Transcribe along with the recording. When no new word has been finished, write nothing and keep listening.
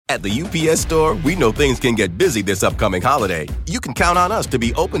At the UPS Store, we know things can get busy this upcoming holiday. You can count on us to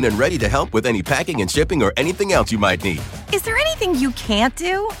be open and ready to help with any packing and shipping or anything else you might need. Is there anything you can't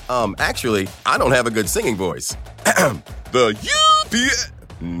do? Actually, I don't have a good singing voice. The UPS...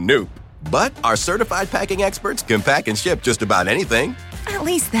 Nope. But our certified packing experts can pack and ship just about anything. At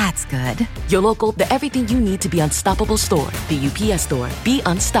least that's good. Your local, the everything you need to be unstoppable store. The UPS Store. Be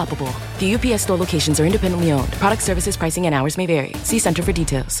unstoppable. The UPS Store locations are independently owned. Product, services, pricing, and hours may vary. See Center for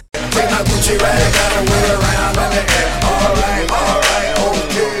details. Take my Gucci rag, gotta wear around in the air. Alright,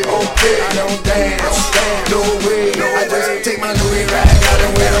 okay. I don't dance, no way. I just take my Louis rag, gotta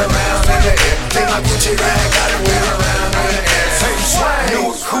wear around in the air. Take my Gucci rag, gotta wear around in the air. New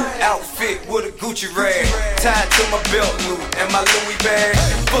coupe outfit with a Gucci rag, tied to my belt loop and my Louis bag,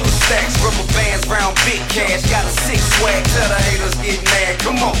 full of stacks, rubber bands, round big cash. Got a six swag, tell the haters get mad.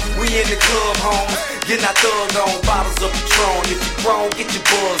 Come on, we in the club, home, getting our thug on, bottles of Patron. If you grown, get your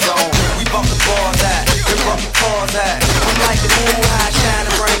buzz on. We bump the bars out, we bump the cars out. I'm like the moon, high shine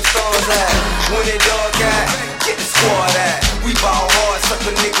and bring stars out. When it dark out, get the squad out. We ball hard, suck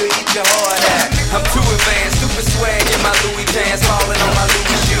a nigga, eat your heart out. I'm too advanced, stupid swag in my Louis pants, falling on my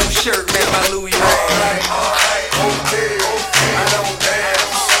Louis shoe shirt, man, my Louis rag. Alright, okay. I don't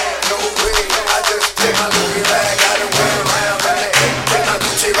dance, no way. I just take my Louis rag, gotta wear around in the air. Take my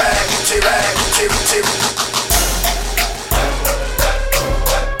Gucci rag, Gucci rag, Gucci.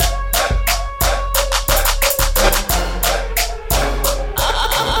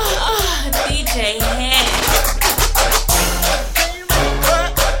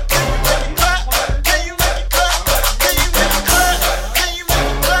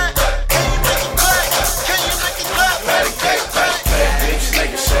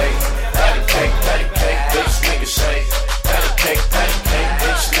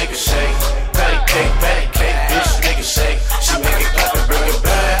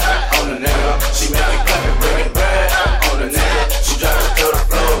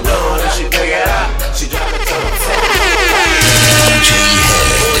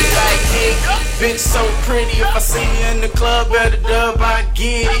 Bitch so pretty, if I see you in the club at the dub, I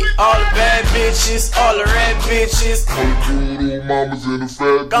get it. All the bad bitches, all the rat bitches. All the cool mamas and the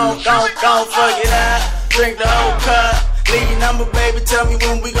fat bitches. Gon' fuck it out, drink the whole cup. Leave your number, baby, tell me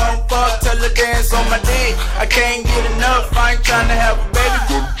when we gon' fuck. Tell her dance on my dick, I can't get enough. I ain't tryna have a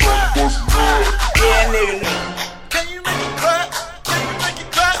baby. Yeah, nigga. Can you make it clap?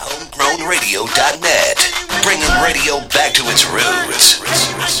 HomegrownRadio.net, bringing radio back to its roots.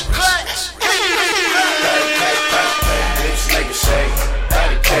 Bitch, make it shake.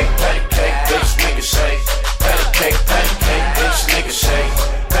 Patty cake, bitch, make it shake. Patty cake, bitch, make it shake.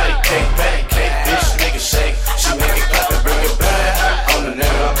 Patty cake, bitch, make it shake. She make it clap and bring it back on the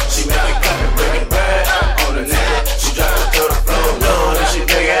nigga. She make it clap and bring it back on the nigga. She drop it to the floor, Lord, and she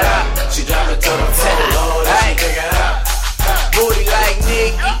pick it up. She drop it to the floor, Lord, and she pick it up. Booty like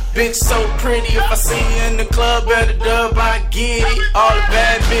Nicki, bitch so pretty. If I see you in the club at the dub, I get it. All the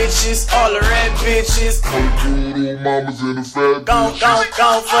bad bitches, all the rat bitches. All the cool mamas and the fat bitches.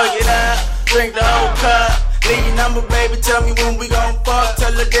 Gon' fuck it out, drink the whole cup. Leave your number, baby, tell me when we gon' fuck.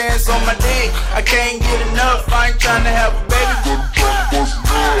 Tell her dance on my dick, I can't get enough. I ain't tryna have a baby.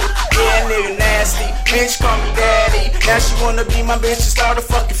 Yeah, nigga nasty, bitch call me daddy. Now she wanna be my bitch and start a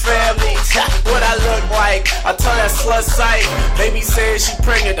fucking family. What I look like, I told that slut sight. Baby said she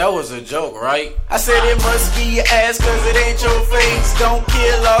pregnant, that was a joke, right? I said it must be your ass cause it ain't your face. Don't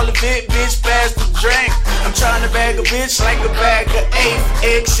kill all of it, bitch, pass the drink. I'm tryna bag a bitch like a bag of eight.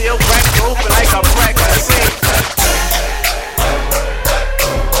 Eggshell crack open like a crack of safe.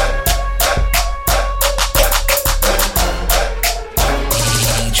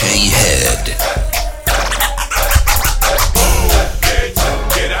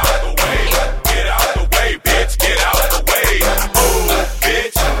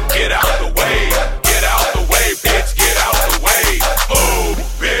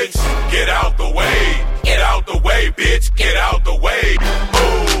 Bitch, get out the way.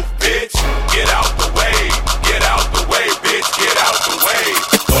 Move, bitch, get out the way.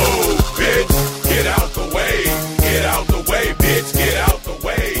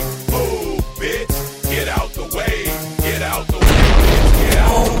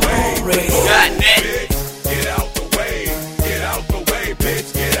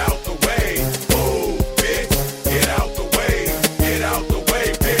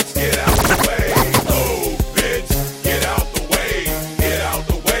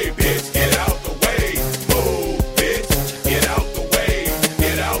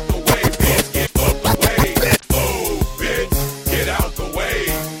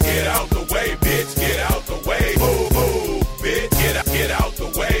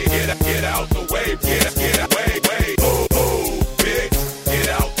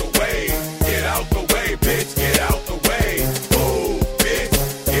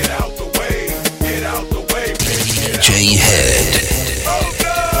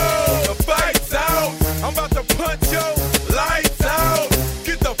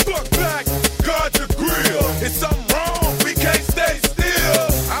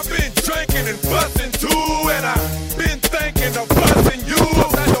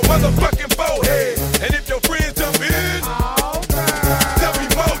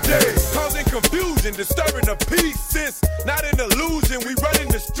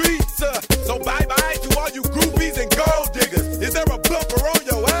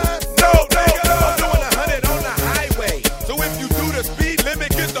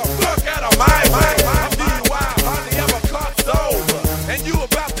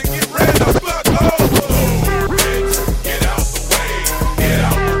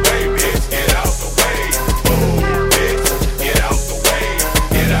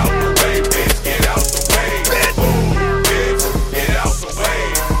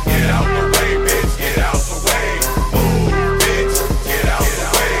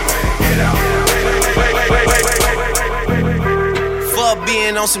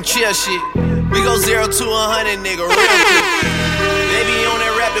 being on some chill shit. We go 0 to 100, nigga, real quick. They be on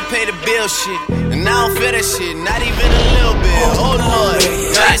that rap to pay the bill shit. And I don't feel that shit, not even a little bit. Oh Lord,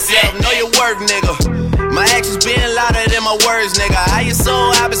 know yourself, know your worth, nigga. My actions being louder than my words, nigga. How you so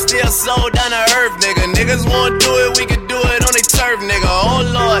high but still so down to earth, nigga. Niggas wanna do it, we can do it on they turf, nigga. Oh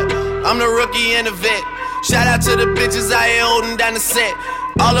Lord, I'm the rookie and the vet. Shout out to the bitches out here holding down the set.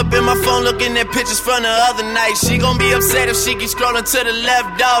 All up in my phone looking at pictures from the other night. She gon' be upset if she keep scrolling to the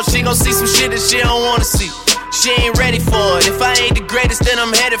left, dog. She gon' see some shit that she don't wanna see. She ain't ready for it. If I ain't the greatest, then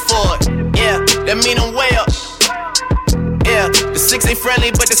I'm headed for it. Yeah, that mean I'm way up. Yeah, the 6 ain't friendly,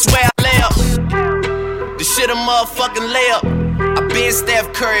 but that's where I lay up. The shit a motherfucking layup. I been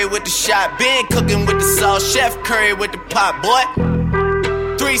Steph Curry with the shot, been cooking with the sauce, Chef Curry with the pot, boy.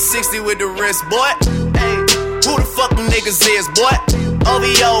 360 with the wrist, boy. Hey, who the fuck them niggas is, boy?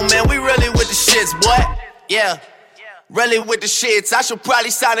 OVO, man, we really with the shits, boy. Yeah, really with the shits. I should probably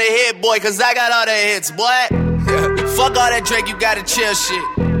sign a hit, boy, cause I got all the hits, boy. Fuck all that Drake, you gotta chill shit.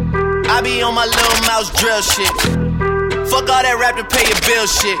 I be on my little mouse drill shit. Fuck all that rap to pay your bill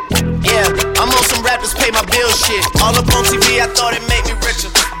shit. Yeah, I'm on some rappers pay my bill shit. All up on TV, I thought it made me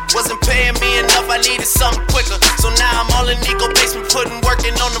richer. Wasn't paying me enough, I needed something quicker. So now I'm all in Nico basement, putting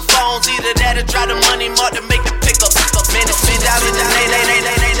working on the phones. Either that or try the money mark to make the pickup. Man, it's $10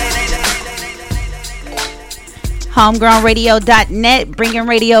 Homegrownradio.net, bringing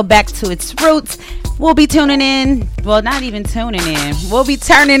radio back to its roots. We'll be tuning in. Well, not even tuning in. We'll be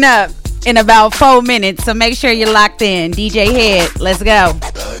turning up in about 4 minutes. So make sure you're locked in. DJ Head, let's go.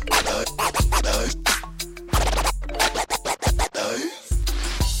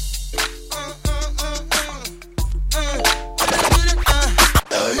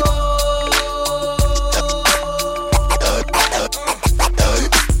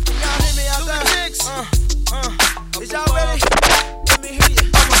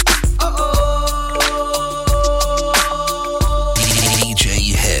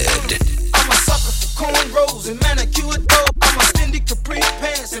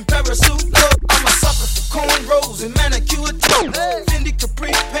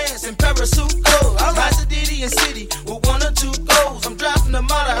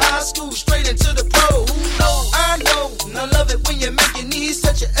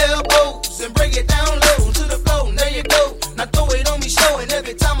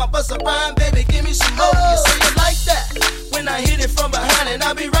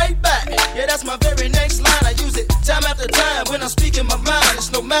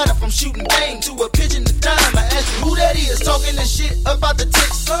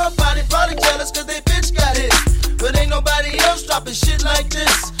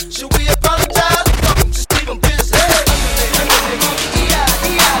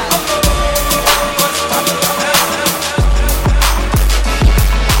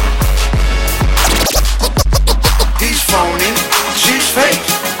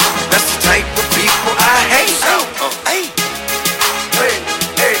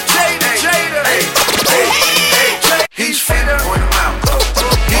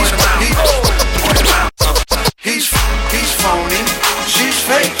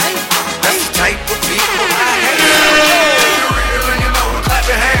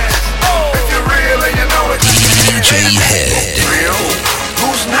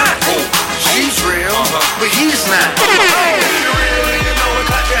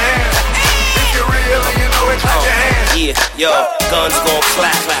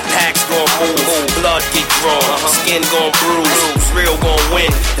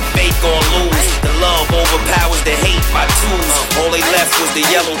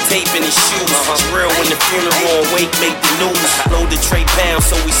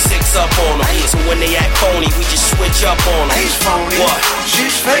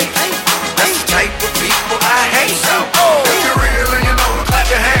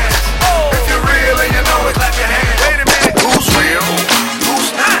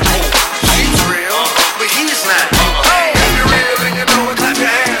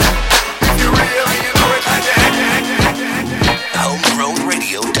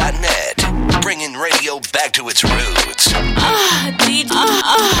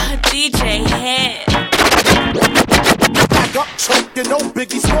 DJ Head. Back up, choke, you know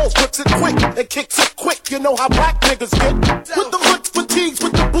Biggie Smalls whips it quick and kicks it quick. You know how black niggas get with the hoods, fatigues,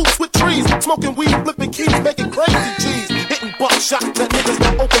 with the boots, with trees, smoking weed, flipping keys, making crazy cheese, hitting buckshot that niggas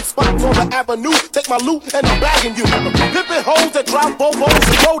got open spots on the avenue. Take my loot and I'm bagging you. Pimpin' hoes that drive bobos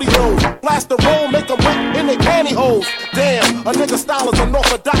and rodeos, blast the roll, make them wet in their pantyhose. Damn, a nigga style is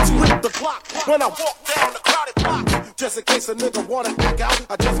unorthodox. Flip the clock when I walk down the crowded block. Just in case a nigga wanna act out,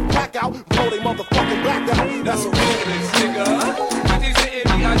 I just black out, blow they motherfucking back out. That's a real nigga. I just say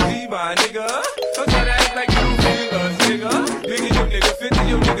M.E.I.G. my nigga. Don't try to act like you don't feel us, nigga. Nigga, your nigga, 50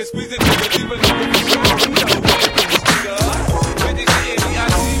 your nigga, squeeze it, nigga, leave a nigga for sure. You know what it is, nigga. I just say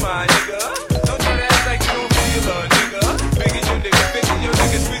M.E.I.G. my nigga. Don't try to act like you don't feel us, nigga. Nigga, your nigga, 50 your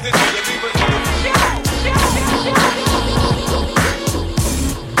nigga, squeeze it, nigga, leave a nigga for sure.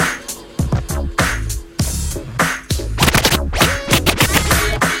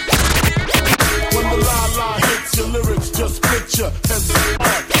 Just picture head so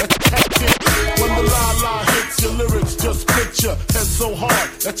hard when the la hits your lyrics. Just picture head so hard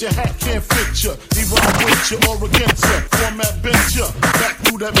that your hat can't fit you. Either I'm with you or against you. Format bent you. Back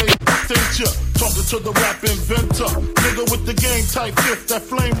through that made think you. Talking to the rap inventor. Nigga with the game type fifth that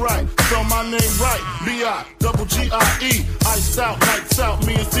flame right. Spell my name right. B.I.G.I.E. Iced out, lights out.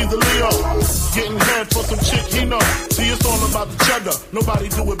 Me and Caesar Leo. Getting head for some chick he know. See, it's all about the cheddar. Nobody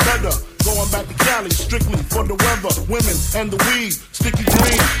do it better. Going back to Cali, strictly for the weather, women and the weed, sticky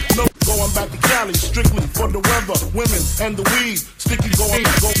green. No, going back to Cali, strictly for the weather, women and the weed, sticky going.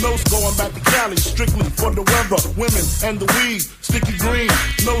 No, going back to Cali, strictly for the weather, women and the weed, sticky green.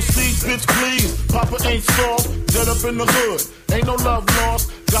 No seeds, bitch, please. Papa ain't soft, dead up in the hood. Ain't no love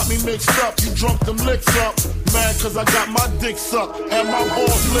lost. Got me mixed up, you drunk them licks up. Mad cause I got my dick sucked and my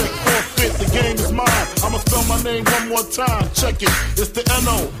balls licked. Forfeit, the game is mine. I'ma spell my name one more time. Check it. It's the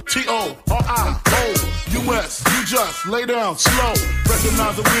N-O-T-O-R-I-O-U-S. You just lay down slow.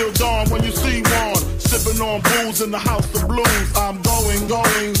 Recognize a real dawn when you see one. Sipping on booze in the house of blues. I'm going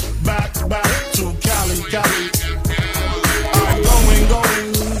back to Cali. I'm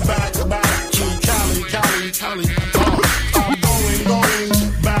going back to Cali. I'm going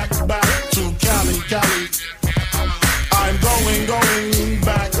back to Cali. I'm going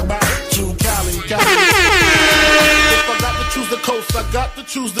back to Cali. If I got to choose the coast, I got to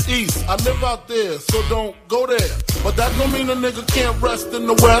choose the east. I live out there, so don't go there. But that don't mean a nigga can't rest in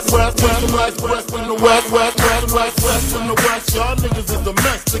the west in the west in the west. Y'all niggas is a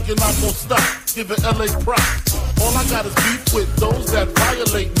mess, thinking I'm gonna stop. Give it LA props. All I got is beef with those that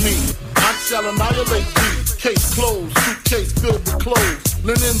violate me. I shall annihilate thee. Case closed, suitcase filled with clothes,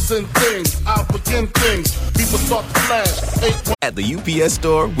 linens and things. I'll begin things. People start to flash. At the UPS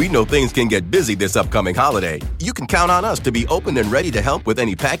store, we know things can get busy this upcoming holiday. You can count on us to be open and ready to help with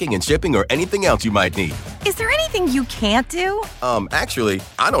any packing and shipping or anything else you might need. Is there anything you can't do? Actually,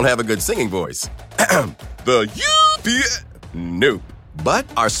 I don't have a good singing voice. The UPS... Nope. But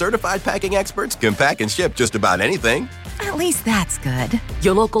our certified packing experts can pack and ship just about anything. At least that's good.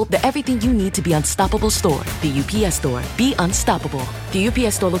 Your local, the everything you need to be unstoppable store. The UPS store. Be unstoppable. The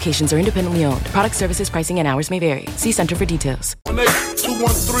UPS store locations are independently owned. Product services, pricing, and hours may vary. See Center for details.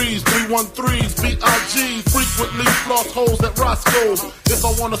 213s, 313s, B.I.G. Frequently floss holes at R.I.S.E. If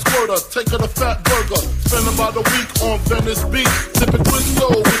I want a squirter, take her to Fat Burger. Spend about a week on Venice Beach. Sipping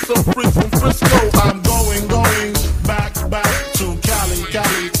Crisco with some freaks from Frisco. I'm going back to Cali.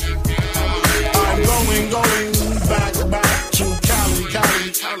 I'm going back to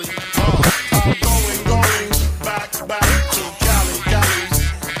Cali. I'm going back to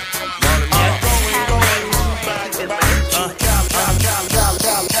Cali.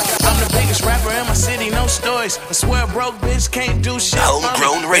 I'm the biggest rapper in my city, no stories. I swear a broke bitch can't do shit.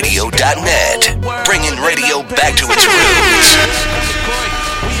 Homegrownradio.net, bringing radio back to its roots.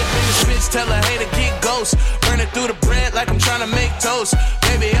 Tell a hater get ghost. Burning through the bread like I'm trying to make toast.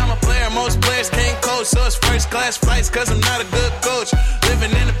 Baby, I'm a player, most players can't coach. So it's first class flights, cause I'm not a good coach.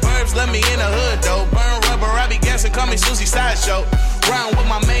 Living in the burbs, let me in the hood though. Burn rubber, I be gassing, call me Susie Sideshow. Round with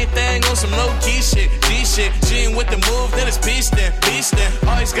my main thing on some low key shit. G-shit, she ain't with the move, then it's beastin'.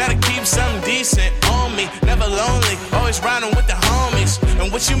 Always gotta keep something decent on me, never lonely. Always riding with the homies.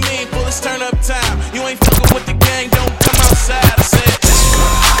 And what you mean, full is turn up time? You ain't fucking with the gang, don't come outside. I said,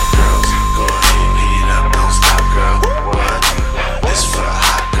 go ahead, heat it up, don't stop, girl. What? This for the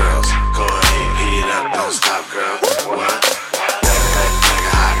hot girls. Go ahead, heat it up, don't stop, girl. What? Nigga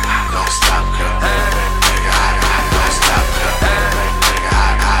hot, don't stop, girl. Nigga hot, don't stop, girl. Nigga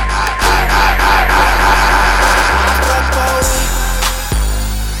hot.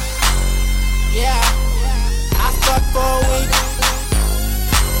 Yeah, I fuck for a week.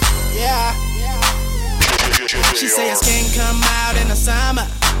 Yeah. She say her skin come out in the summer.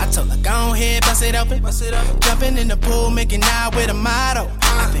 I told her, go ahead, bust it open. Jumping in the pool, making out with a model.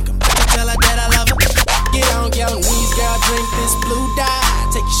 I think I'm about to tell her that I love her. Get on your knees, girl, drink this blue dye.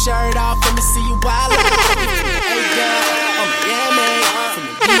 Take your shirt off, let me see you wild. Hey, girl, on Miami. From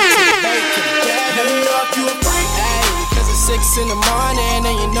the beach to the bay, to the cabin. Let me know if you a freak. Hey, cause it's 6 in the morning,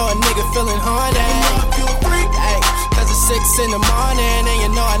 and you know a nigga feeling horny. Let me know if you a freak. Hey, 6 in the morning, and you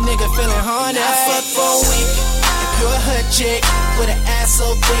know a nigga feeling horny. I fuck for a week. If you're a hood chick with an ass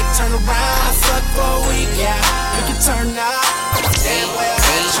so thick, turn around. I fuck for a week, yeah. You can turn up. Damn well.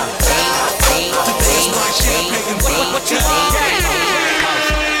 Today's my champagne. What you want?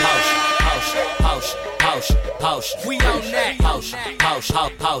 Post. We on that. Post. We on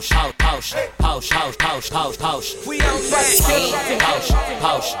that.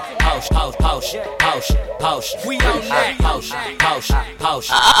 Post. We on that.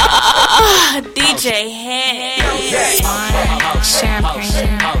 Post. DJ Head.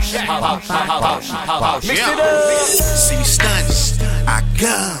 Mix it up. See me stunning. I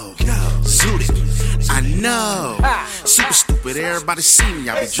go. Zooted. I know. Super stupid, everybody see me.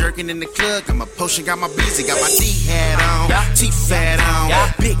 I be jerking in the club, got my potion, got my beezy, got my D-hat on, T-fat on.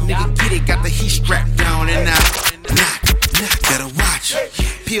 Big nigga get it, got the heat strapped on, and I better watch it.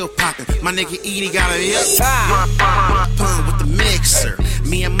 Pill poppin', my nigga Edie got a hip. Pun with the mixer.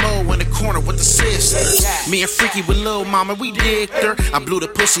 Me and Mo in the corner with the sisters. Me and Freaky with Lil Mama, we digged her. I blew the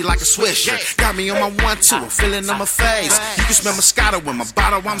pussy like a swisher. Got me on my 1-2, I'm feeling on my face. You can smell Moscato with my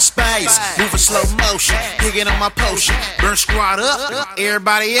bottle, I'm space. Moving slow motion, digging on my potion. Burn squad up,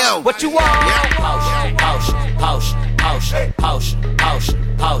 everybody else. What you want? Post.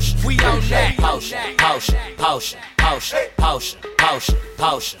 We on that. Post. We on that. Post.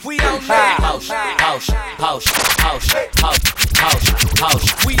 We on that. Post.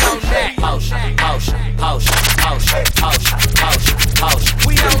 We on that.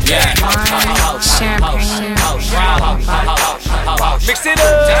 Mix it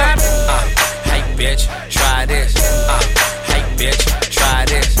up. Hey bitch, try this. Hey bitch, try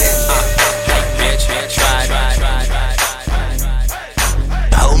this. Hey bitch, try this.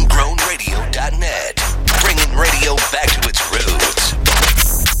 HomegrownRadio.net, bringing radio back to its roots.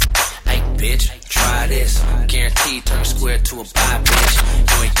 Hey bitch, try this. Guaranteed turn square to a buy, bitch.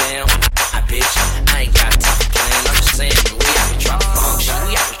 You ain't down, bitch. I ain't got time for playing. I'm just saying, we out here trying to function.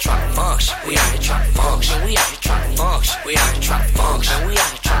 We out here trying to function. We out here trying to function. We out here trying to function. We out here trying to function. We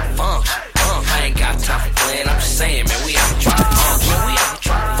out here trying to function. I ain't got time for playing. I'm just saying, man, we out here trying to function. We out here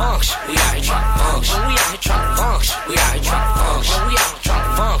trying to function. We out here trying to function. We out here trying to function. We out here trying to function. We out here trying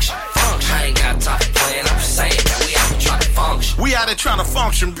to function. I ain't got time for playing. I'm just saying, man, we out here trying to function. We out here trying to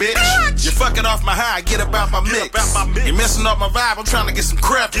function, bitch. You're fucking off my high, get about my mix. You're messing up my vibe, I'm trying to get some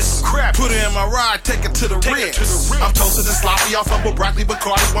crap. Put it in my ride, take it to the rim. I'm toasted and sloppy off of a broccoli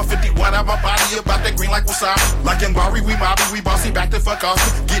Bacardi. 151 out my body, about that green like wasabi. Like in Bari, we mobby, we bossy, back to fuck off.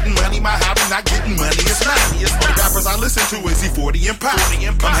 Getting money, my hobby, not getting money, it's not. The rappers I listen to is E40 and Pop.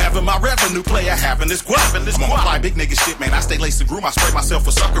 I'm having my revenue player, having this guap. I'm on my fly big nigga shit, man. I stay laced and groom, I spray myself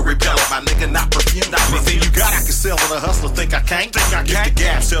with sucker repellent. My nigga not perfume. Anything you got, I can sell with a hustler, think I can't? Get the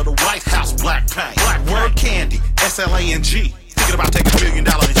gas, sell the White House black paint. Word candy, SLANG. Thinking about taking $1 million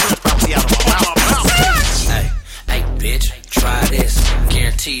insurance policy out of my mouth. Hey, bitch, try this.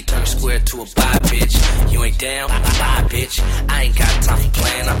 Guaranteed turn square to a buy, bitch. You ain't down, bye, bitch. I ain't got time for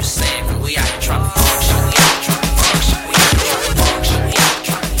playing. I'm just saying, man, we out here trying to function. We out here trying to function. We out here trying to function. We out here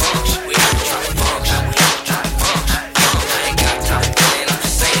trying to function. We out here trying to function. We out here trying to function. I ain't got time for playing. I'm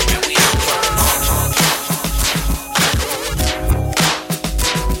just saying, man, we out here trying to function.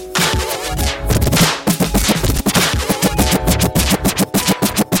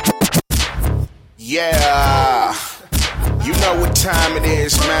 Yeah, you know what time it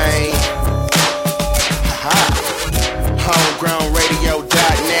is, man.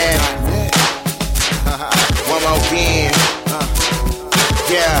 HomegrownRadio.net. One more again.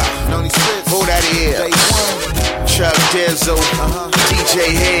 Yeah, who that is? Chuck Dizzle,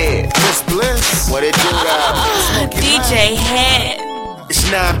 DJ Head, Miss Bliss. What it do, though? DJ Head. It's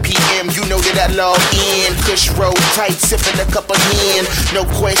 9 p.m., you know that I log in. Kush roll tight, sipping a cup of hen. No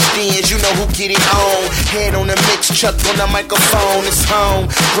questions, you know who get it on. Head on the mix, Chuck on the microphone. It's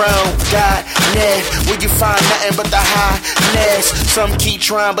homegrown.net, where you find nothing but the highness. Some keep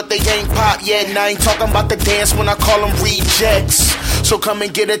trying, but they ain't pop yet. And I ain't talking about the dance when I call them rejects. So come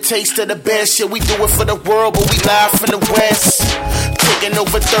and get a taste of the best. Yeah, we do it for the world, but we live from the West. Taking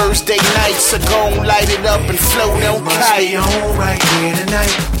over Thursday nights, so gon' light it up and float on kite. Must be on right here tonight.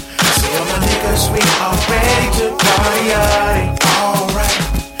 See all my niggas, we all ready to party, alright.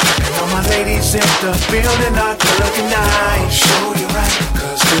 And all my ladies in the building are looking nice. Show you right,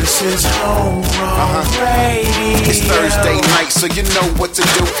 cause this is homegrown radio. It's Thursday night, so you know what to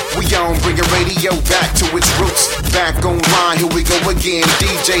do. We on bringing radio back to its roots. Back online, here we go again.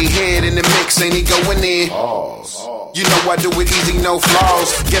 DJ Head in the mix, ain't he going in? You know I do it easy, no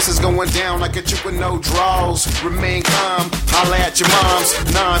flaws. Guess it's going down like a chick with no draws. Remain calm, holla at your moms.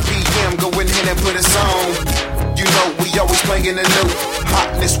 9 p.m., go in here and put us on. You know we always playing the new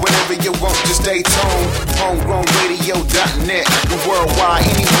hotness whenever you want. Just stay tuned. HomegrownRadio.net. We're worldwide,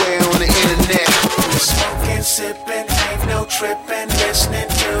 anywhere on the internet. Smoking, sipping, ain't no tripping. Listening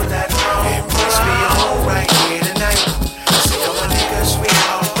to that home. It must be home right here tonight. See all my niggas, we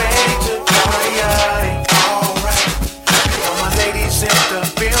all ready to party. Alright. And all my ladies in the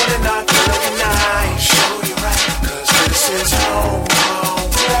building are looking nice. Show you right, cause this is homegrown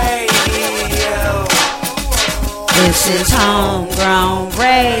radio. This is homegrown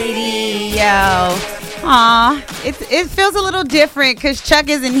radio. Aw, it feels a little different because Chuck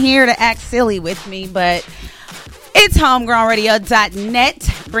isn't here to act silly with me, but it's homegrownradio.net,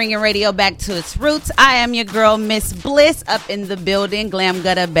 bringing radio back to its roots. I am your girl, Miss Bliss, up in the building. Glam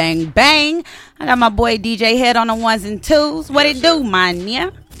Gutta Bang Bang. I got my boy DJ Head on the ones and twos. What it do, man?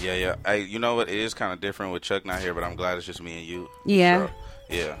 Yeah. Yeah. Hey, you know what? It is kind of different with Chuck not here, but I'm glad it's just me and you. Yeah. So,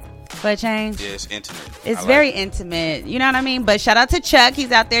 yeah. For a change? Yeah, it's intimate. It's very intimate. You know what I mean? But shout out to Chuck.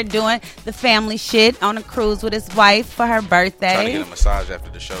 He's out there doing the family shit on a cruise with his wife for her birthday. Trying to get a massage after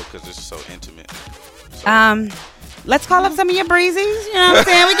the show because this is so intimate. So. Let's call up some of your breezies. You know what I'm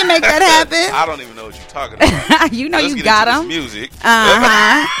saying? We can make that happen. I don't even know what you're talking about. You know Let's you got them. Music.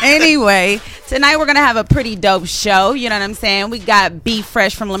 Anyway, tonight we're going to have a pretty dope show. You know what I'm saying? We got B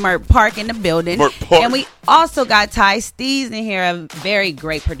Fresh from Leimert Parks in the building. And we also got Steez in here, a very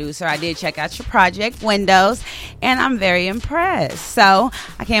great producer. I did check out your project, Windows, and I'm very impressed. So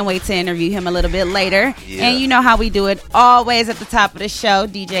I can't wait to interview him a little bit later. Yeah. And you know how we do it always at the top of the show.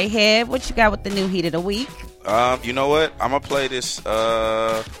 DJ Head, what you got with the new heat of the week? You know what? I'm gonna play this.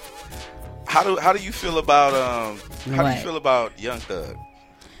 How do you feel about how do you feel about Young Thug?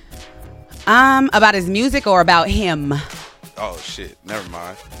 About his music or about him? Oh shit! Never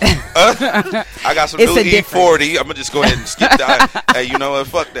mind. I got some new E40. I'm gonna just go ahead and skip that. Hey, you know what?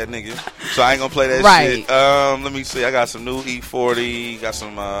 Fuck that nigga. So I ain't gonna play that shit. Let me see. I got some new E40. Got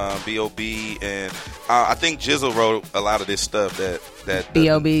some B.O.B. and I think Jizzle wrote a lot of this stuff that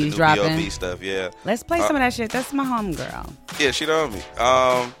B.O.B.'s dropping. B.O.B. stuff. Yeah. Let's play some of that shit. That's my homegirl. Yeah, she told me.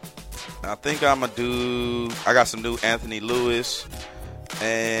 I think I'm gonna do. I got some new Anthony Lewis,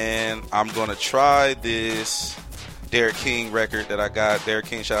 and I'm gonna try this Derek King record that I got. Derek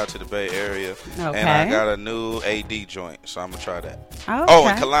King, shout out to the Bay Area. Okay. And I got a new AD joint, so I'm going to try that. Okay. Oh,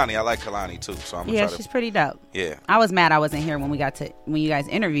 and Kalani. I like Kalani, too, so I'm going to try that. Yeah, she's pretty dope. Yeah. I was mad I wasn't here when you guys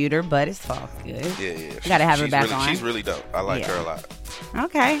interviewed her, but it's all good. Yeah. You got to have her back on. She's really dope. I like her a lot.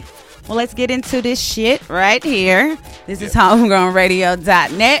 Okay. Well, let's get into this shit right here. This is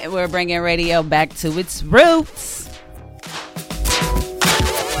homegrownradio.net. We're bringing radio back to its roots.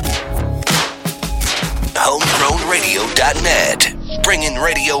 HomegrownRadio.net, bringing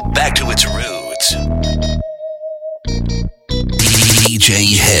radio back to its roots.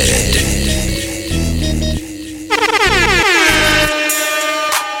 DJ Head.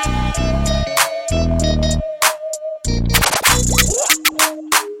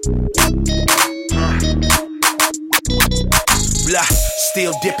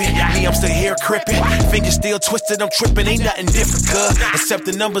 Still dipping, me, I'm still here crippin'. Fingers still twisted, I'm trippin'. Ain't nothing different, cuz, except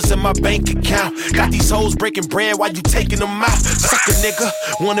the numbers in my bank account. Got these hoes breaking bread while you taking them out. Sucker nigga,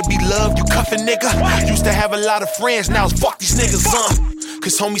 wanna be loved, you cuffin' nigga. Used to have a lot of friends, now it's fuck these niggas,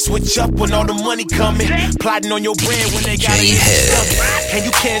 Cause homie switch up when all the money coming. Plotting on your brand when they got it. And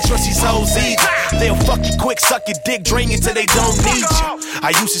you can't trust these hoes either. They'll fuck you quick, suck your dick, drain you till they don't need you. I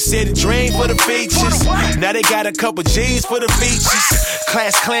used to say the drain for the features. Now they got a couple G's for the features.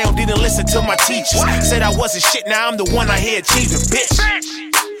 Class clown didn't listen to my teachers. Said I wasn't shit, now I'm the one I hear achieving, bitch.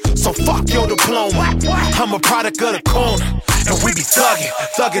 So fuck your diploma. I'm a product of the corner. And we be thuggin'.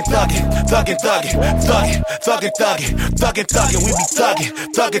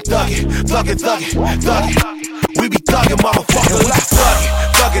 We be thuggin', motherfucker. We be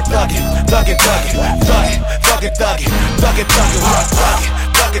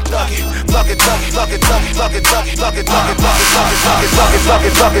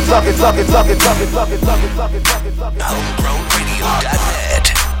HomegrownRadio.net,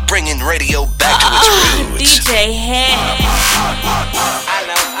 bringing radio back to its roots. DJ Head.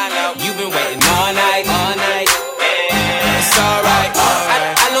 I know. You've been waiting all night. It's alright.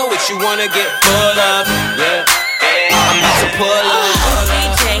 I know what you wanna get full of. Yeah. I'm about to pull up.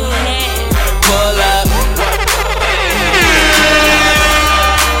 DJ Head. Pull up.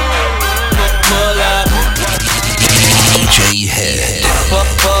 Pull up. DJ Head.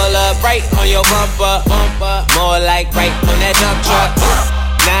 Pull up right on your bumper. More like right on that dump truck.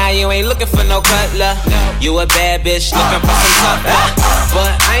 Nah, you ain't looking for no cutler. You a bad bitch looking for some tougher.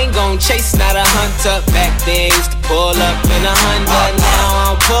 But I ain't gon' chase, not a hunter. Back then used to pull up in a Honda. Now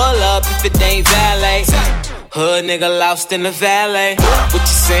I don't pull up if it ain't valet. Hood nigga lost in the valet. What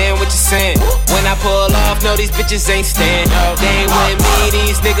you saying, what you saying? When I pull off, no, these bitches ain't stand. They ain't with me,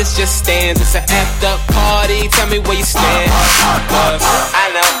 these niggas just stands. It's an effed up party, tell me where you stand.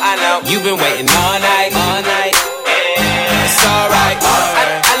 I know, you've been waiting all night. It's alright,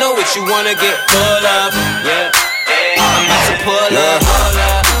 I know what you wanna get full of. Yeah, I'm about to pull up.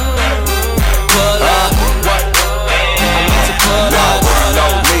 Pull up, what? I'm about to pull up.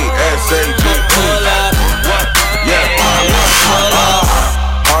 Know me, S.A.G. Pull up.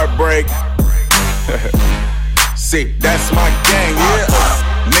 Heartbreak. See, that's my gang, yeah.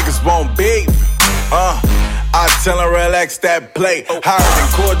 Niggas won't beef. I tell them relax that plate. Higher than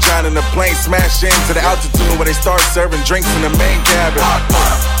Core John in the plane. Smash into the altitude where they start serving drinks in the main cabin.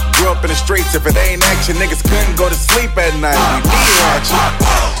 Grew up in the streets. If it ain't action, niggas couldn't go to sleep at night. We need action.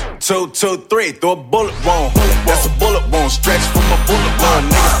 2, 2, 3, throw a bullet wound. That's a bullet wound, stretch from a bullet wound.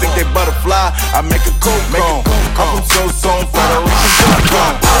 Niggas think they butterfly, I make a cold cone. I'm from Soul Federation.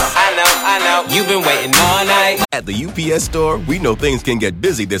 I know, you've been waiting all night. At the UPS store, we know things can get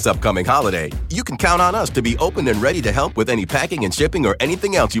busy this upcoming holiday. You can count on us to be open and ready to help with any packing and shipping or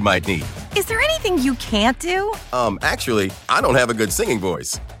anything else you might need. Is there anything you can't do? Actually, I don't have a good singing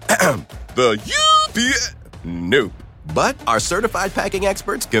voice. The UPS... Nope. But our certified packing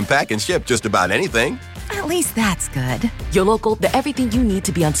experts can pack and ship just about anything. At least that's good. Your local, the everything you need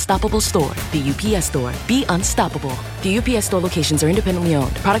to be unstoppable store. The UPS store. Be unstoppable. The UPS store locations are independently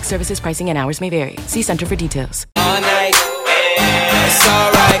owned. Product services, pricing, and hours may vary. See Center for details. All night, it's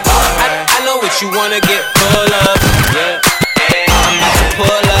alright. I know what you wanna get full of. Yeah, I'm about to pull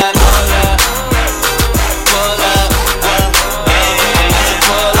up.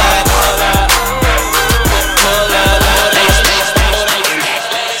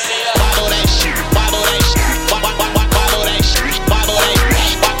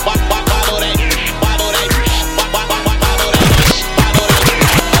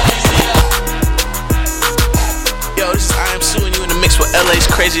 LA's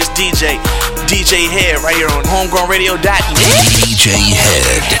craziest DJ Head, right here on homegrownradio.net. DJ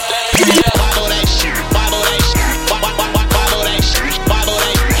Head.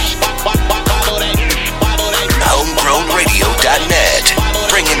 homegrownradio.net.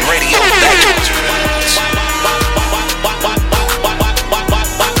 Bringing radio back to its roots.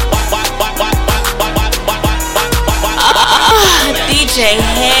 DJ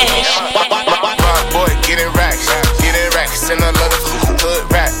Head. Boy, get it racks. And I love the hood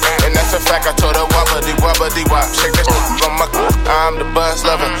rap. And that's a fact, I told her wobbly wop. Shake that shit from my I'm the buzz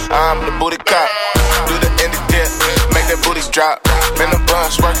lover, I'm the booty cop. Do the indie dip, make that booties drop. Man, the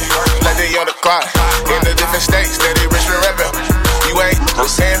bus working, like they on the clock. In the different states, that they rich and rapping. You ain't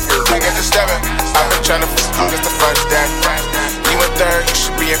saying, I get the stepping. I've been trying to this the first day. You in third, you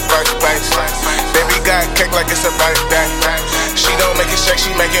should be in first place. Baby got cake like it's a birthday. She don't make it shake,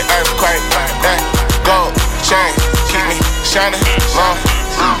 she make it earthquake. Gold chain, keep me shining long.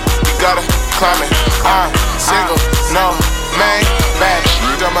 You gotta climb it. I'm single, no main bag.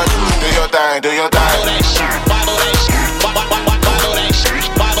 Do your thing, do your thing.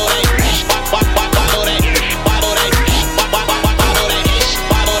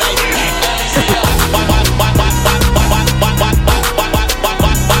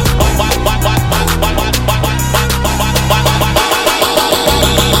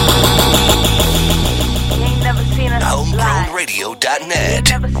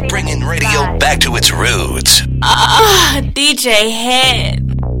 homegrownradio.net. Bringing radio back to its roots. DJ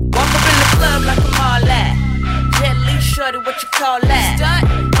Head. Walk up in the club like I'm all that. Jet Li shorty, what you call that? Stunt.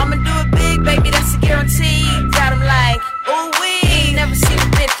 I'ma do it big, baby, that's a guarantee. Got him like, ooh wee. Ain't never seen a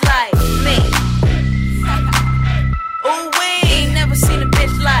bitch like me. Ooh wee. Ain't never seen a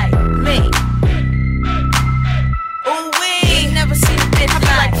bitch like me. Ooh wee. Ain't never seen a bitch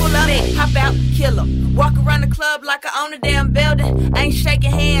like pull up, me. Hop out, kill 'em. Walk around the club like I own a damn building. Ain't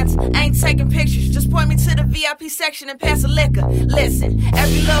shaking hands, ain't taking pictures. Just point me to the VIP section and pass the liquor. Listen,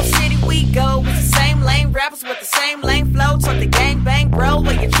 every little city we go with the same lame rappers with the same lame flow. Talk the gang bang, bro,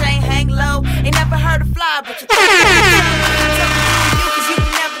 where your chain hang low. Ain't never heard of fly, but you think you, cause you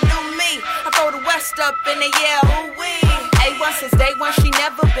can never do me. I throw the West up in the yeah, ooh wee. A1 since day one, she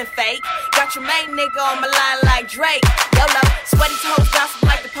never been fake. Got your main nigga on my line like Drake. YOLO, sweaty toes, gossip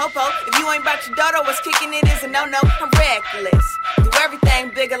like the popo. If you ain't about your dodo, what's kicking it is a no-no. I'm reckless. Do everything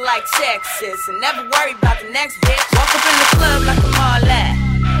bigger like Texas. And never worry about the next bitch. Walk up in the club like I'm all that.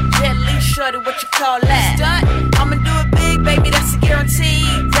 Jet Li shorty, what you call that? Stunt. I'ma do it big, baby, that's a guarantee.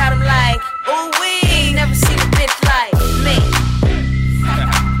 Got him like, ooh wee. Ain't never seen a bitch like me.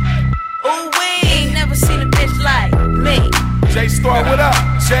 Ooh wee. Ain't never seen a bitch like me. J Star, what up?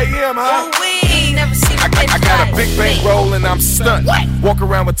 JM, huh? Ooh wee. Ain't never seen a bitch like me. Big bang roll and I'm stunned. Walk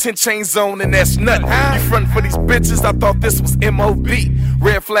around with 10 chains on and that's nothing. You frontin' for these bitches, I thought this was M.O.B.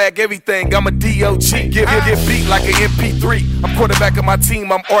 Red flag everything, I'm a D.O.G. Get beat like an MP3. I'm quarterback of my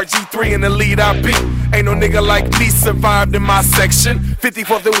team, I'm RG3 in the lead I beat. Ain't no nigga like me survived in my section.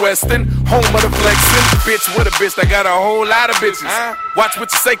 54th and Western, home of the flexin'. Bitch with a bitch that got a whole lot of bitches. Watch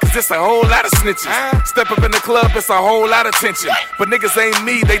what you say, cause it's a whole lot of snitches. Step up in the club, it's a whole lot of tension. But niggas ain't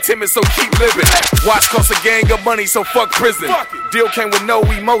me, they timid, so keep living. Watch cost a gang of money, so fuck prison. Deal came with no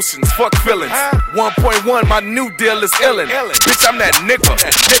emotions, fuck feelings. 1.1, my new deal is illin'. Bitch, I'm that nigga.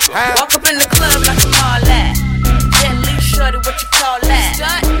 Walk up in the club like I'm all that. Gently shorty, what you call that?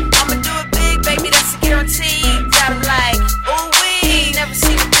 Stunt, I'ma do it big, baby, that's a guarantee. Got 'em like, ooh wee, never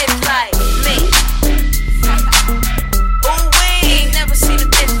seen a bitch like me. Ooh wee, never seen a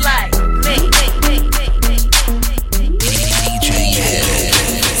bitch like me. DJ Head.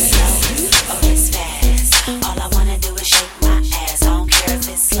 Oh, it's fast. All I wanna do is shake my ass. I don't care if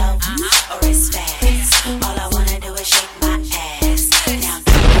it's slow or it's fast. All I wanna do is shake my ass. Now,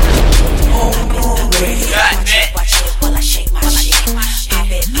 watch it while I shake my shit.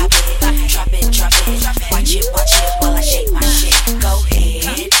 Pop it, drop it, drop it. Watch it while I shake my shit. Go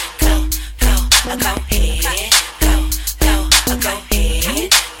ahead, go ahead, go ahead, go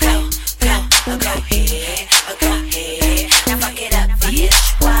ahead. Now fuck it up, bitch.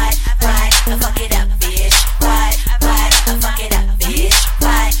 What? Fuck it up, bitch. What? Fuck it up, bitch.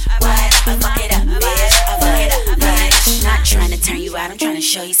 What? Fuck it up, bitch. Fuck it up, bitch. Not trying to turn you out, I'm trying to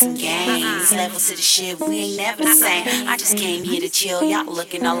show you some games. Levels to the shit, we ain't never the same. I just came here to chill, y'all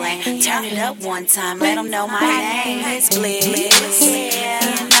looking all lame. Turn it up one time, let them know my name. It's Bliss,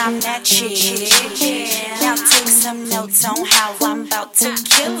 and I'm that chick. Now take some notes on how I'm about to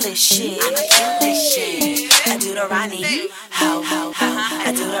kill this shit. I do the Ronnie, ho,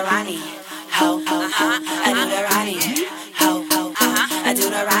 I do the Ronnie, ho, I do the Ronnie, ho, I do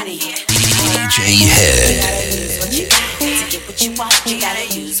the Ronnie. DJ Head. To get what you want, you gotta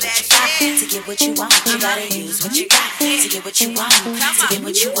use what you got. To get what you want, you gotta use what you got. To get what you want, to get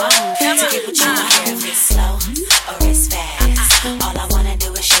what you want, to get what you want. If it's slow or it's fast, all I wanna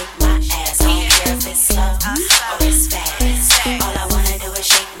do is shake my ass. I don't care if it's slow or it's fast. All I wanna do is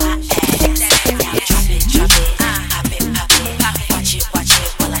shake my ass. Now drop it, pop it, watch it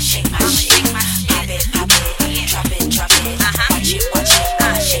while I shake my shit. Pop it, drop it, watch it while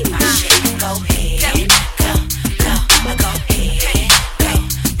I shake my shit. Go ahead, go ahead,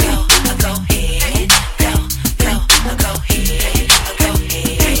 go ahead.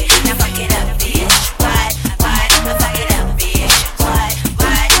 Now fuck it up, bitch. What? Fuck it up, bitch. What?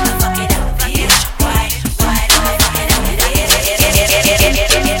 Fuck it up, bitch. What? Fuck it up,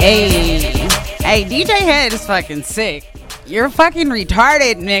 bitch. Hey, DJ Head is fucking sick. You're fucking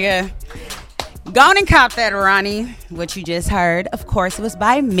retarded, nigga. Go on and cop that, Ronnie. What you just heard, of course, it was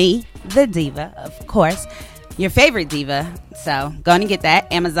by me, the diva, of course. Your favorite diva. So go on and get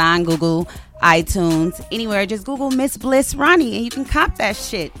that. Amazon, Google, iTunes, anywhere. Just Google Miss Bliss Ronnie and you can cop that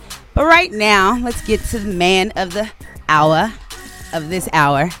shit. But right now, let's get to the man of the hour, of this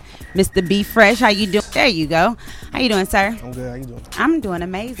hour. Mr. B Fresh, how you doing? There you go. How you doing, sir? I'm good. How you doing? I'm doing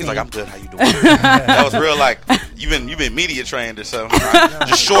amazing. He's like, I'm good. How you doing? That was real, like, you've been media trained or something. Right?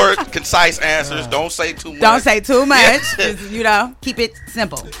 Just short, concise answers. Don't say too much. Don't say too much. Just, keep it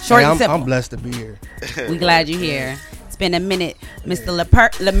simple. Short and simple. I'm blessed to be here. We glad you're here. It's been a minute. Mr.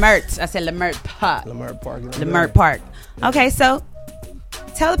 Leimert. I said Leimert Park. Leimert Park. Leimert Park. Okay, so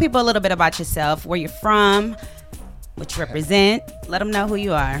tell the people a little bit about yourself, where you're from, what you represent. Let them know who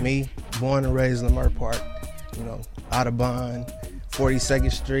you are. Me, born and raised in Leimert Park. Audubon,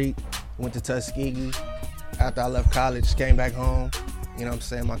 42nd Street. Went to Tuskegee. After I left college, came back home. You know what I'm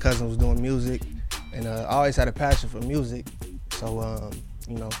saying? My cousin was doing music. And I always had a passion for music. So,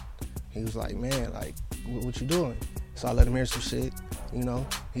 he was like, man, like, what you doing? So I let him hear some shit.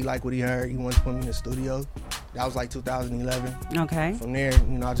 He liked what he heard. He wanted to put me in the studio. That was like 2011. Okay. From there,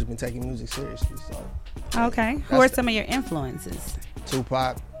 I've just been taking music seriously. So. Okay. Who are some of your influences?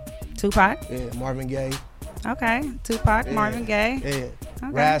 Tupac. Yeah, Marvin Gaye. Okay. Tupac, yeah. Marvin Gaye. Yeah.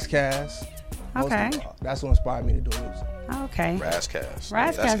 Okay. R.I.S.E. Okay. That's what inspired me to do music. Okay. R.I.S.E. Is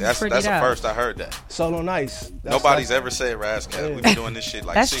pretty That's the dope. first I heard that. Solo Nice. Nobody's ever said R.I.S.E. Yeah. We've been doing this shit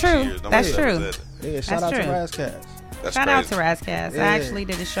like that's 6 true. years. That's true. Yeah, shout out to R.I.S.E. Shout out to R.I.S.E. Yeah. I actually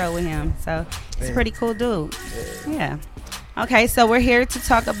did a show with him, so he's a pretty cool dude. Yeah. Okay, so we're here to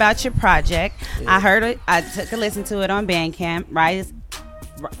talk about your project. Yeah. I heard it. I took a listen to it on Bandcamp.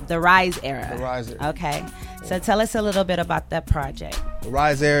 The R.I.S.E. era. The R.I.S.E. era. Okay. Yeah. So tell us a little bit about that project. The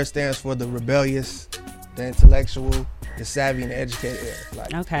R.I.S.E. era stands for the rebellious, the intellectual, the the savvy and the educated era.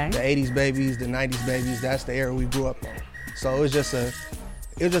 Like okay. The 80s babies, the 90s babies, that's the era we grew up on. So it was just an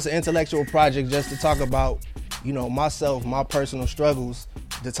intellectual project just to talk about, you know, myself, my personal struggles,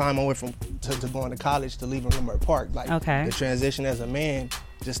 the time I went from to going to college to leaving Leimert Parks. Like the transition as a man,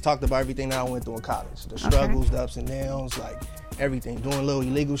 just talked about everything that I went through in college. The struggles, the ups and downs, like everything. Doing little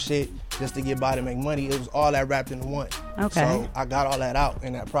illegal shit just to get by to make money. It was all that wrapped into one. Okay. So I got all that out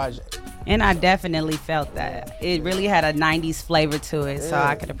in that project. And I definitely felt that. It really had a 90s flavor to it, so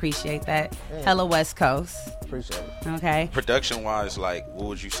I could appreciate that. Hella West Coast. Appreciate it. Okay. Production wise, like, where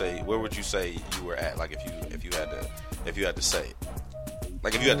would you say you were at? Like, if you had to say it.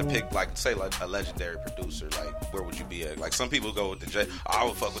 Like, if you had to pick, like, say, like, a legendary producer, like, where would you be at? Like, some people go with the J. Oh, I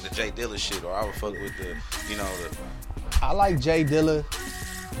would fuck with the J Dilla shit, or I would fuck with the, you know, the. I like J Dilla,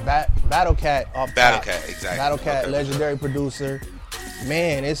 Battle Cat off Battle top. Cat, exactly. Battle Cat, legendary producer.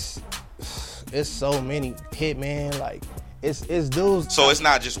 Man, it's so many. Hitman, like, it's dudes. So it's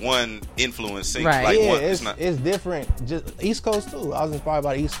not just one influencing, right? Like, yeah, one, it's different. Just East Coast too. I was inspired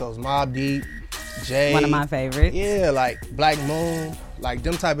by the East Coast. Mobb Deep, Jay, one of my favorites. Yeah, like Black Moon, like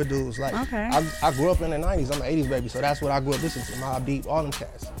them type of dudes. Like, I grew up in the 90s. I'm an 80s baby, so that's what I grew up listening to. Mobb Deep, all them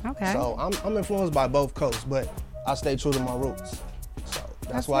cats. Okay. So I'm influenced by both coasts, but I stay true to my roots. So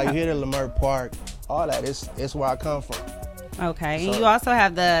that's why you hear the Leimert Park, all that. It's where I come from. Okay, So, and you also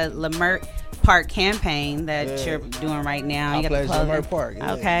have the Leimert Park campaign that you're doing right now. You got the clothing. Leimert Park.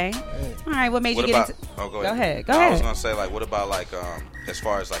 Yeah. Okay. All right. What made you get into? Oh, go ahead. Go ahead. I was gonna say, like, what about, like, as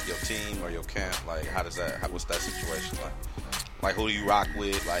far as, like, your team or your camp? Like, what's that situation like? Like, who do you rock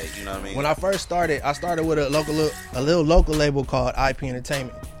with? Like, you know what I mean? When I first started, I started with a little local label called IP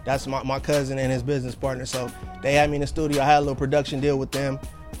Entertainment. That's my cousin and his business partner. So they had me in the studio. I had a little production deal with them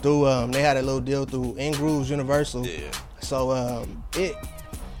through. They had a little deal through In Grooves Universal. Yeah. So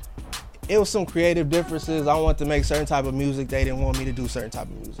it was some creative differences. I wanted to make certain type of music. They didn't want me to do certain type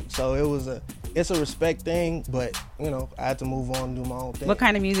of music. So it's a respect thing, but, you know, I had to move on and do my own thing. What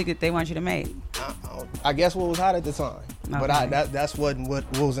kind of music did they want you to make? I guess what was hot at the time. Okay. But that's what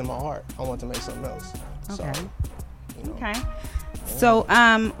was in my heart. I wanted to make something else. Okay. So, you know. Okay. So,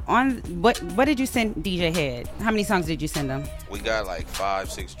 on what did you send DJ Head? How many songs did you send him? We got like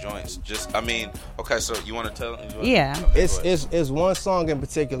 5-6 joints. Okay. So you want to tell? Yeah. Okay, it's one song in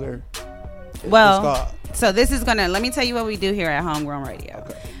particular. So this is let me tell you what we do here at Homegrown Radio.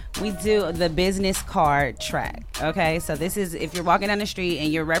 Okay. We do the business card track. Okay. So this is if you're walking down the street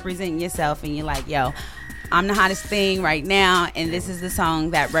and you're representing yourself and you're like, yo, I'm the hottest thing right now, and this is the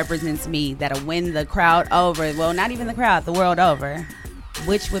song that represents me, that'll win the crowd over. Well, not even the crowd, the world over.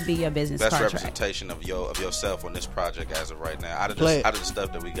 Which would be your business card track? Best representation of yourself on this project as of right now. Out of the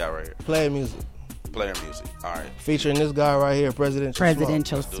stuff that we got right here. Player music. All right. Featuring this guy right here,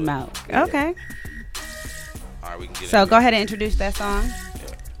 Presidential Smoke. Okay. All right, we can get So go ahead and introduce that song.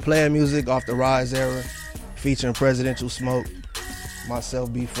 Yeah. Player music off the R.I.S.E. era, featuring Presidential Smoke,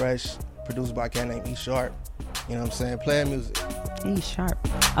 myself, Be Fresh, produced by a cat named E Sharp. You know what I'm saying? Player music. E Sharp.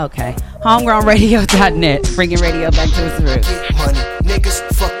 Okay. Homegrownradio.net. Bringing radio back to its roots. Get money. Niggas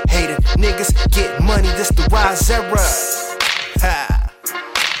fuck hater. Niggas get money. This the R.I.S.E. era. Ha.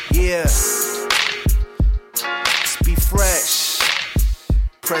 Yeah. Let's Be Fresh.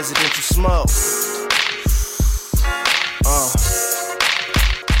 Presidential Smoke. It's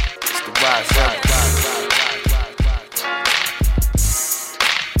the R.I.S.E. era.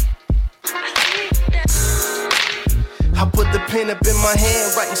 I put the pen up in my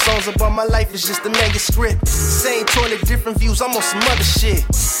hand, writing songs about my life is just a manuscript. Same toilet, different views, I'm on some other shit.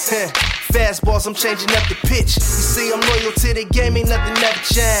 Fastballs, I'm changing up the pitch. You see, I'm loyal to the game, ain't nothing never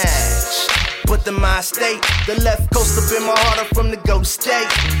changed. But the mind state, the left coast up in my heart, I'm from the Golden State.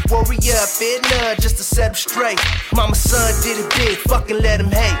 Warrior, fit none, just to set him straight. Mama, son did it big, fucking let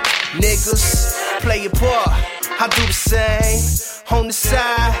him hate. Niggas, play your part, I do the same. On the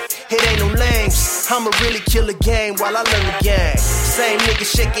side, it ain't no lames. I'ma really kill a game while I learn the game. Same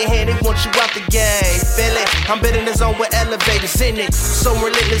niggas shake your hand, they want you out the game. Feel it? I'm betting the zone with elevators in it. So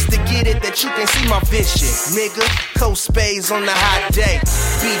relentless to get it that you can see my vision. Nigga, cold spades on the hot day.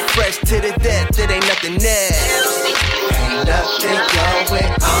 Be fresh to the death, it ain't nothing there. Ain't nothing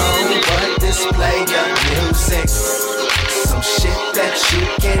going on but display your music. Some shit that you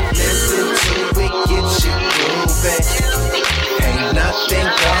can listen to, it gets you moving. Ain't nothing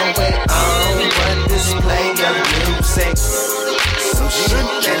going on but display your music. Some shit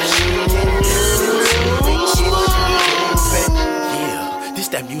that you can listen to, it gets you moving. Yeah, this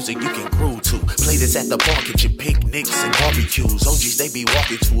that music you can groove to. Play this at the bar, get your picnics and barbecues. OGs, they be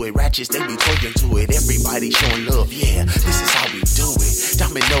walking to it. Ratchets, they be twerking to it. Everybody showing love, yeah, this is how we do it.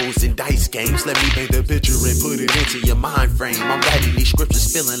 dominoes and dice games. Let me paint the picture and put it into your mind frame. I'm writing these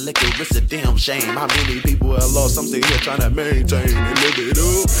scriptures, feeling liquor, it's a damn shame. How many people have lost? I'm still here trying to maintain and live it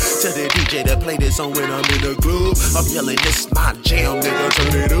up. Tell the DJ to play this song when I'm in the club. I'm yelling, this my jam, nigga,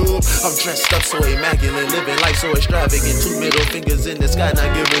 turn it up. I'm dressed up so immaculate, living life so extravagant. 2 middle fingers in the sky, not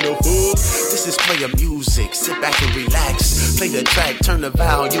giving a fuck. This is player music, sit back and relax. Play the track, turn the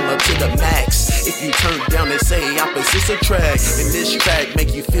volume up to the max. If you turn down and say opposites attract, and this track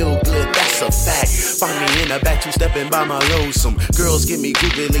make you feel good, that's a fact. Find me in the back, two-stepping by my lonesome. Girls give me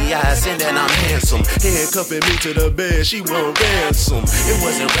googly eyes, and then I'm handsome. Handcuffing me to the bed, she want ransom. It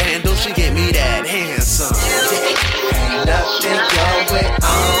wasn't random, she gave me that handsome. Ain't nothing going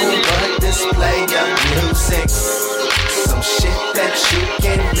on but display your music. Some shit that you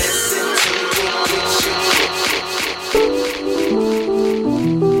can listen to and get you.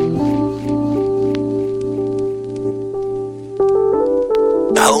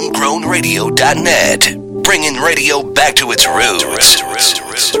 HomegrownRadio.net, bringing radio back to its roots.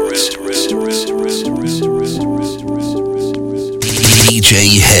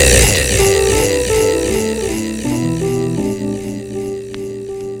 DJ Head.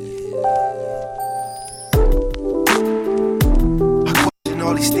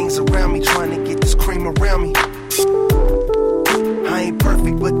 All these things around me, trying to get this cream around me. I ain't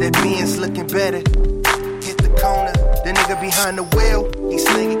perfect, but that Benz looking better. Hit the corner, the nigga behind the wheel, he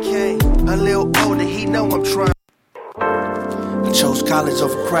slinging K. A little older, he know I'm trying. I chose college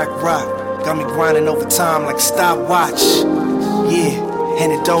over crack rock. Got me grinding overtime like a stopwatch. Yeah,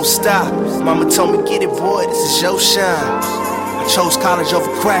 and it don't stop. Mama told me, get it, boy, this is your shine. I chose college over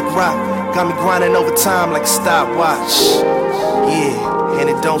crack rock. Got me grinding overtime like a stopwatch. Yeah, and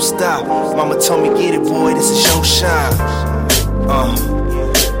it don't stop. Mama told me, get it, boy, this is your shine.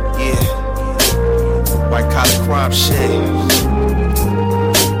 Yeah. White collar crime shit.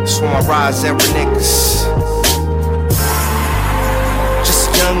 That's why I rise every niggas. Just a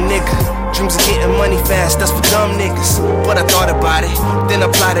young nigga. Dreams of getting money fast, that's for dumb niggas. But I thought about it, then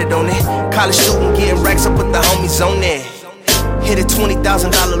applied it on it. College student getting racks up with the homies on there. Hit a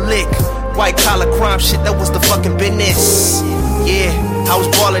 $20,000 lick. White collar crime shit, that was the fucking business. Yeah, I was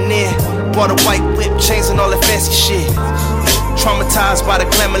ballin' in. Bought a white whip, chains and all that fancy shit. Traumatized by the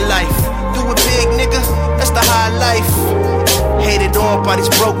glamour life. Do it big, nigga, that's the high life. Hated on by these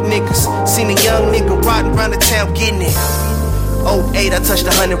broke niggas. Seen a young nigga riding around the town getting it. 08, I touched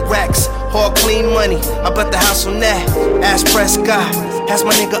 100 racks. Hard clean money, I bet the house on that. Ask Prescott, ask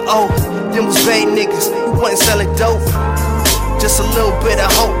my nigga O. Them was Bay niggas who wasn't selling dope. Just a little bit of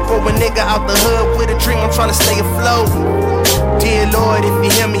hope for a nigga out the hood with a dream, I'm trying to stay afloat. Dear Lord, if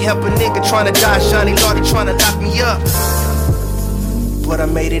you hear me, help a nigga trying to dodge Johnny Lordy trying to lock me up. But I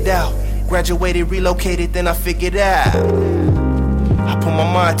made it out, graduated, relocated, then I figured out. I put my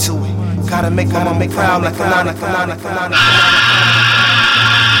mind to it, gotta make my mama proud like a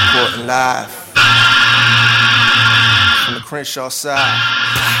Reporting live from the Crenshaw side,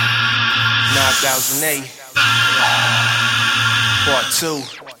 9008. Part 2.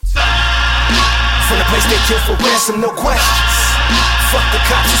 From the place they kill for ransom, no questions. Fuck the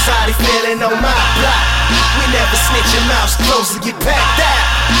cops, society feeling on my block. We never snitch your mouths closed to get packed out.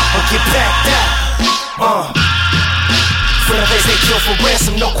 Or get packed out. From the place they kill for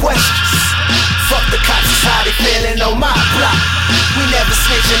ransom, no questions. Fuck the cops, society feeling on my block. We never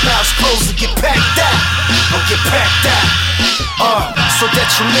snitch your mouths closed to get packed out. Or get packed out. So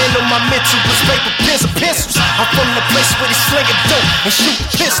detrimental, my mental was paper, pens, and pencils. I'm from the place where they sling a dope and shoot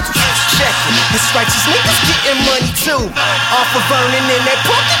pistols. Check it, it's righteous niggas getting money too. Off of Vernon and that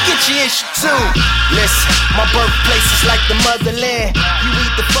pocket, get your issue too. Listen, my birthplace is like the motherland. You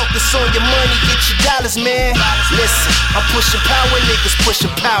either focus on your money, get your dollars, man. Listen, I'm pushing power, niggas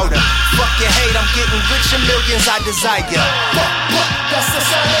pushing powder. Fuck your hate, I'm getting rich and millions I desire. That's the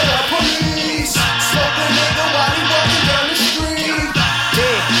sign of the police. Smoke a nigga while he walking down the street.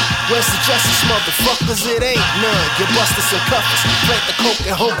 Where's the justice, motherfuckers? It ain't none. Get busted and cuffers, plant the coke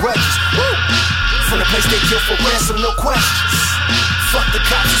and hold grudges. Woo! From the place they kill for ransom, no questions. Fuck the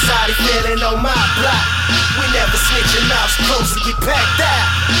cops, society feeling on my block. We never snitch your mouths closed to get packed out.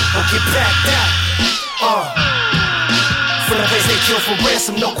 Or get packed out. From the place they kill for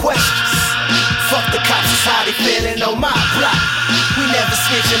ransom, no questions. Fuck the cops, society feeling on my block. We never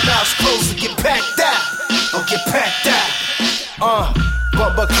snitch your mouths closed to get packed out. Or get packed out.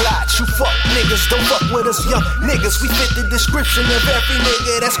 Bubba Clot, you fuck niggas, don't fuck with us young niggas. We fit the description of every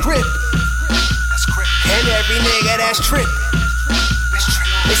nigga that's crip. And every nigga that's trip.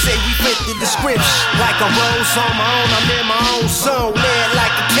 They say we fit the description. Like a rose on my own, I'm in my own zone. Man,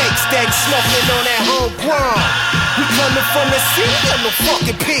 like a cake steady smoking on that homegrown. We Coming from the city, I'm no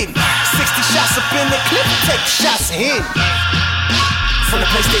fucking pity. 60 shots up in the clip, take the shots and hit it. From the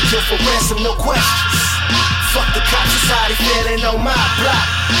place they kill for ransom, no questions. Fuck the cops, society feeling on my block.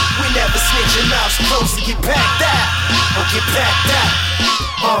 We never snitch your mouths close to get packed out. Or get packed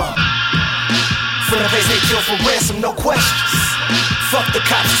out. From the place they kill for ransom, no questions. Fuck the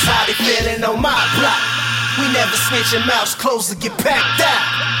cops, society feeling on my block. We never snitch your mouths close to get packed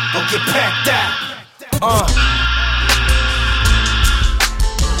out. Or get packed out.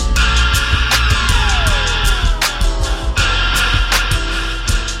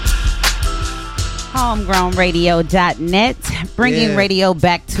 Homegrownradio.net, bringing radio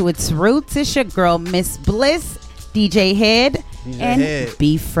back to its roots. It's your girl, Miss Bliss, DJ Head, and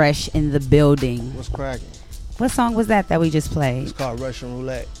Be Fresh in the building. What's cracking? What song was that we just played? It's called Russian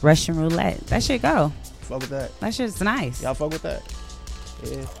Roulette. Russian Roulette. That should go. Fuck with that. That shit's nice. Y'all fuck with that?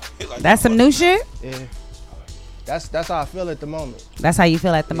 Yeah. That's some new shit? Yeah. That's how I feel at the moment. That's how you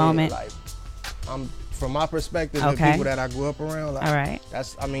feel at the moment? Like, I'm... From my perspective, the people that I grew up around, like, all right.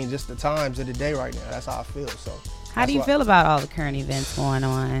 That's, I mean, just the times of the day right now. That's how I feel. So, how do you feel about all the current events going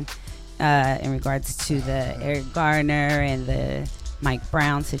on in regards to the Eric Garner and the Mike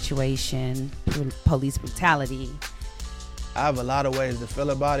Brown situation, police brutality? I have a lot of ways to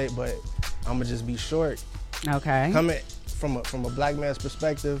feel about it, but I'm gonna just be short. Okay. Coming from a black man's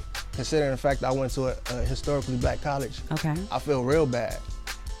perspective, considering the fact that I went to a historically black college, okay, I feel real bad.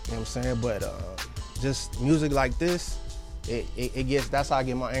 You know what I'm saying? But just music like this, it gets, that's how I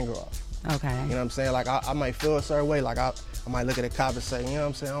get my anger off. Okay. You know what I'm saying? Like I might feel a certain way. Like I might look at a cop and say, you know what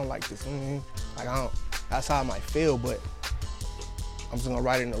I'm saying, I don't like this. Like I don't. That's how I might feel, but I'm just gonna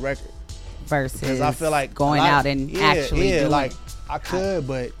write it in the record. Versus I feel like going out and actually doing like I could,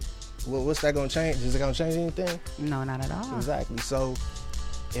 but what's that gonna change? Is it gonna change anything? No, not at all. Exactly. So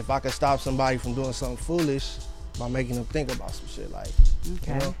if I could stop somebody from doing something foolish by making them think about some shit, like,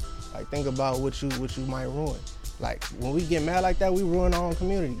 okay, you know, like think about what you might ruin. Like when we get mad like that, we ruin our own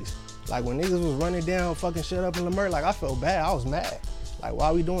communities. Like when niggas was running down fucking shit up in Leimert, like I felt bad. I was mad. Like why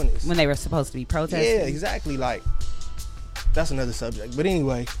are we doing this? When they were supposed to be protesting. Yeah, exactly. Like that's another subject. But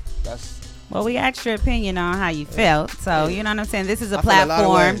anyway, that's. Well, we asked your opinion on how you felt, so you know what I'm saying. This is a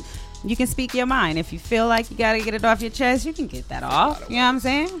platform. You can speak your mind. If you feel like you gotta get it off your chest, you can get that off. You know what I'm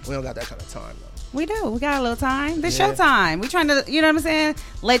saying? We don't got that kind of time though. We do. We got a little time. This show time. We trying to, you know what I'm saying?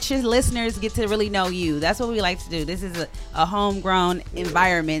 Let your listeners get to really know you. That's what we like to do. This is a homegrown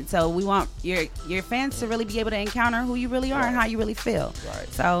environment. So we want your fans to really be able to encounter who you really are and how you really feel. Right.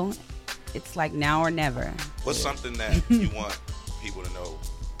 So it's like now or never. What's something that you want people to know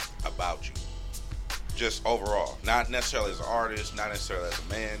about you? Just overall. Not necessarily as an artist, not necessarily as a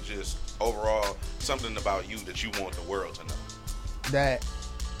man, just overall something about you that you want the world to know. That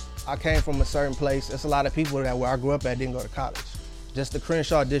I came from a certain place. There's a lot of people that where I grew up at didn't go to college. Just the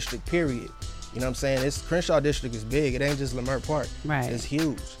Crenshaw district, period. You know what I'm saying? This Crenshaw district is big. It ain't just Leimert Park. Right. It's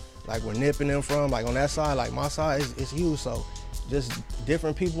huge. Like where Nip and them from, like on that side, like my side, it's huge. So just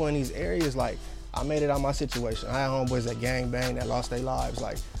different people in these areas, like I made it out of my situation. I had homeboys that gang bang, that lost their lives.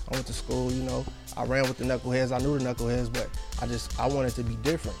 Like I went to school, you know, I ran with the knuckleheads. I knew the knuckleheads, but I wanted to be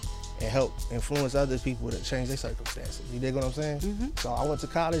different and help influence other people to change their circumstances. You dig what I'm saying? Mm-hmm. So I went to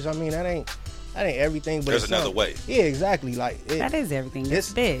college. I mean, that ain't everything, but there's another way. Yeah, exactly. Like that is everything.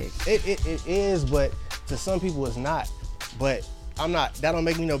 It's big. It is, but to some people it's not. But I'm not. That don't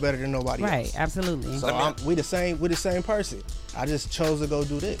make me no better than nobody else. Right. Absolutely. So we the same person. I just chose to go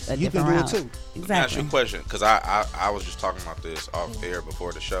do this. You can do it too. Exactly. Let me ask you a question, because I was just talking about this off air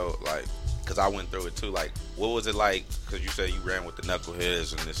before the show, like, because I went through it too. Like, what was it like? Because you said you ran with the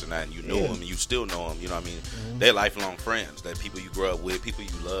knuckleheads and this and that, and you knew them, and you still know them. You know what I mean? Mm-hmm. They're lifelong friends. They're people you grew up with, people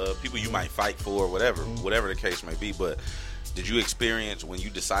you love, people you might fight for, whatever the case may be. But did you experience, when you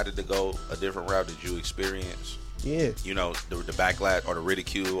decided to go a different route, did you experience, you know, the backlash or the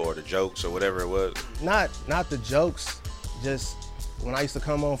ridicule or the jokes or whatever it was? Not the jokes. Just when I used to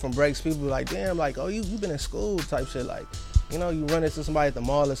come home from breaks, people were like, damn, like, oh, you been in school type shit. Like, you know, you run into somebody at the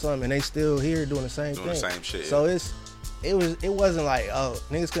mall or something and they still here doing the same thing. Doing the same shit. So it wasn't like, oh,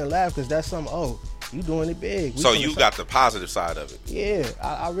 niggas couldn't laugh because that's something, oh, you doing it big. So you got the positive side of it. Yeah,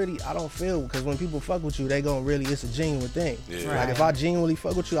 I don't feel, because when people fuck with you, they gonna really, it's a genuine thing. Yeah. Like if I genuinely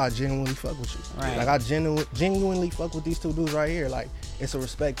fuck with you, I genuinely fuck with you. Right. Like I genuinely fuck with these two dudes right here. Like it's a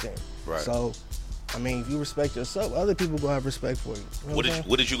respect thing. Right. So, I mean, if you respect yourself, other people gonna have respect for you. You know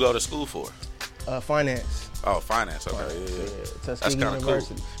what did you go to school for? Finance. Oh, finance. Okay, yeah. That's kind of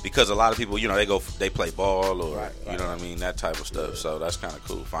cool. Because a lot of people, you know, they play ball or you know what I mean, that type of stuff. So that's kind of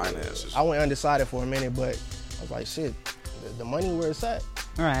cool. Finances. I went undecided for a minute, but I was like, shit, the money where it's at.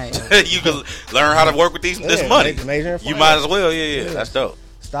 Right. You can learn how to work with this money. You might as well. Yeah. That's dope.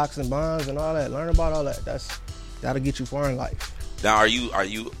 Stocks and bonds and all that. Learn about all that. That'll get you far in life. Now, are you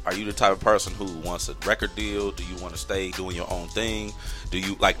the type of person who wants a record deal? Do you want to stay doing your own thing? Do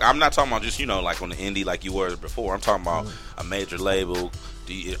you like? I'm not talking about just like on the indie like you were before. I'm talking about a major label.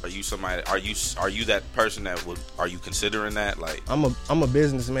 Are you somebody? Are you that person that would? Are you considering that? Like, I'm a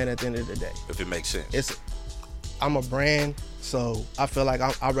businessman at the end of the day. If it makes sense, I'm a brand, so I feel like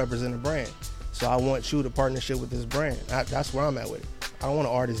I represent a brand. So I want you to partnership with this brand. That's where I'm at with it. I don't want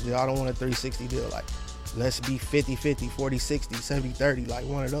an artist deal. I don't want a 360 deal. Like, let's be 50-50, 40-60, 70-30, like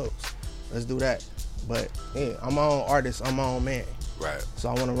one of those. Let's do that. But yeah, I'm my own artist. I'm my own man. Right. So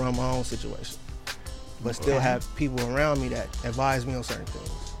I want to run my own situation, but still have people around me that advise me on certain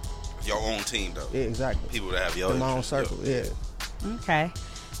things. Your own team, though. Yeah, exactly. People that have your my own circle. Yeah. Okay.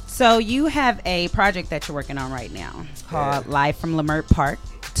 So you have a project that you're working on right now called Live from Leimert Park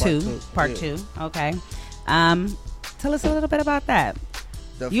 2. Part 2. Okay. Tell us a little bit about that.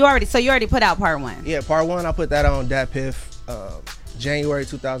 You already put out part 1. Yeah, part 1 I put that on Dat Piff January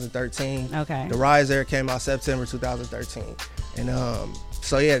 2013. Okay. The R.I.S.E era came out September 2013. And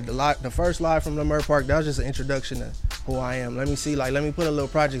so yeah, the first Live from Leimert Park, that was just an introduction to who I am. Let me put a little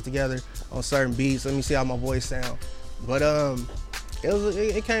project together on certain beats. Let me see how my voice sound. But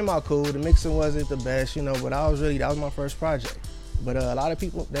it came out cool. The mixing wasn't the best, but that was my first project. But a lot of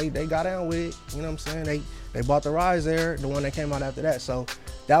people they got down with it. You know what I'm saying? They bought the R.I.S.E era, the one that came out after that. So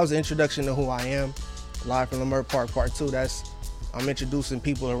that was the introduction to who I am. Live from Leimert Park Part 2. I'm introducing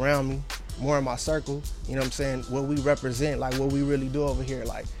people around me, more in my circle. You know what I'm saying? What we represent, like what we really do over here,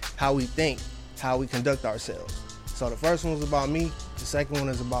 like how we think, how we conduct ourselves. So the first one was about me. The second one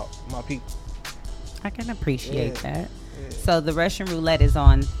is about my people. I can appreciate that. Yeah. So the Russian roulette is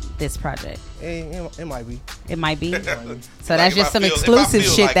on this project. It might be. It might be. So that's just some exclusive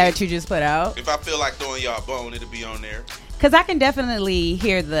shit like that you just put out. If I feel like throwing y'all a bone, it'll be on there. Because I can definitely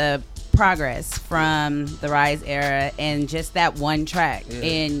hear the progress from the R.I.S.E era and just that one track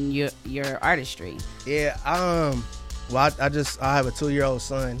in your artistry. Yeah. Well, I have a 2-year-old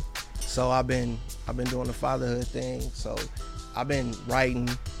son, so I've been doing the fatherhood thing. So I've been writing.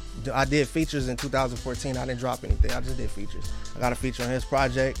 I did features in 2014. I didn't drop anything. I just did features. I got a feature on his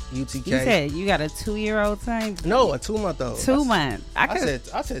project, UTK. You said you got a 2-year-old son? No, a 2-month-old. 2 months. I said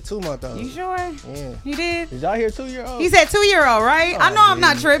 2-month-old. You sure? Yeah. You did? Did y'all hear 2-year-old? He said 2-year-old, right? I know I'm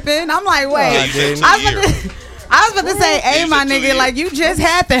not tripping. I'm like, wait. I was about to say, hey, my nigga, like you just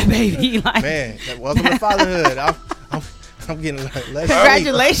had that baby. Like, man, welcome to fatherhood. I'm getting less.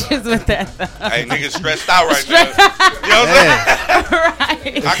 Congratulations with that. Hey, niggas stressed out right now. You know what I'm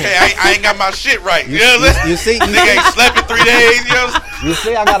saying? Right. I ain't got my shit right. You know what I'm saying? You see, nigga ain't slept in 3 days. You know what I'm saying? You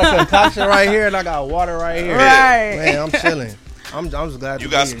see, I got a concoction right here and I got water right here. Right. Man, I'm chilling. I'm just glad you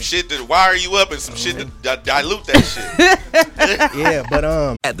got some shit to wire you up and some shit to dilute that shit. Yeah, but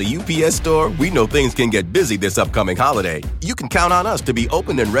At the UPS store, we know things can get busy this upcoming holiday. You can count on us to be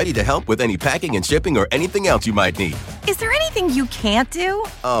open and ready to help with any packing and shipping or anything else you might need. Is there anything you can't do?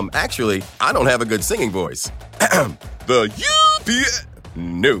 Actually, I don't have a good singing voice. The UPS...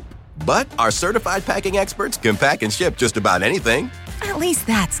 Nope. But our certified packing experts can pack and ship just about anything. At least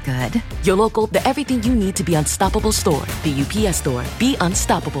that's good. Your local, the everything you need to be unstoppable store. The UPS store. Be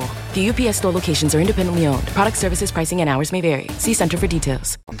unstoppable. The UPS store locations are independently owned. Product, services, pricing, and hours may vary. See Center for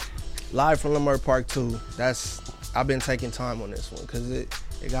details. Live from Leimert Park 2. I've been taking time on this one because it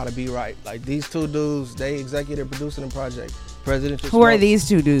got to be right. Like these two dudes, they executive producing the project. Presidential Who are these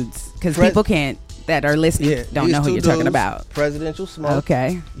two dudes? Because people that are listening don't know who you're talking about. Presidential Smoke.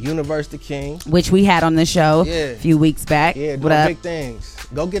 Okay. Universe the King. Which we had on the show a few weeks back. Yeah, doing big things.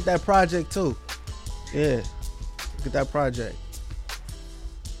 Go get that project too. Yeah. Get that project.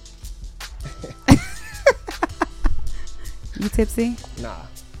 You tipsy? Nah.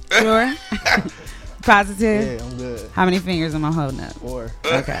 Sure? Positive? Yeah, I'm good. How many fingers am I holding up? 4.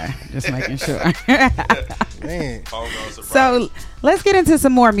 Okay, just making sure. Man. So let's get into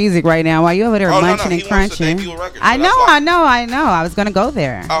some more music right now while you're over there munching and crunching. I know. I was gonna go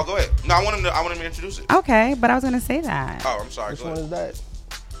there. Oh, go ahead. No, I want him to introduce it. Okay, but I was gonna say that. Oh, I'm sorry. Which one is that?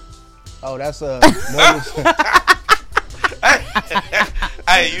 Oh, that's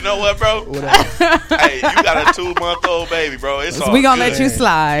Hey, you know what, bro? Hey, you got a 2-month-old baby, bro. It's all we gonna let you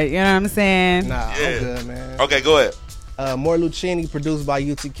slide. You know what I'm saying? Nah, I'm good, man. Okay, go ahead. More Lucchini, produced by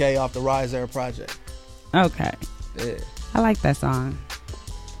UTK off the R.I.S.E era project. Okay. Yeah. I like that song.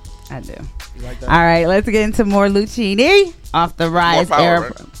 I do. You like that? All right, let's get into more Lucchini off the R.I.S.E era.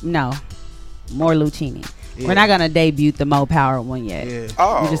 Right? No, more Lucchini. Yeah. We're not gonna debut the Mo Power one yet.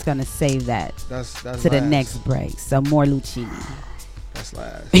 Yeah. We're just gonna save that that's to the next break. So more Lucchini. That's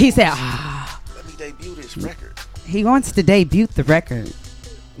last. He said, Let me debut this record. He wants to debut the record.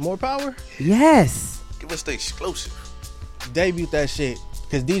 More power? Yes. Give us the exclusive. Debut that shit.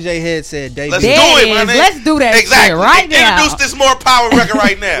 Because DJ Head said debut. Let's do it, man. Let's do that exactly. shit right now. Introduce this More Power record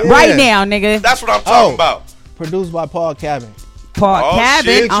right now. Right now, nigga. That's what I'm talking about. Produced by Paul Cabin. Paul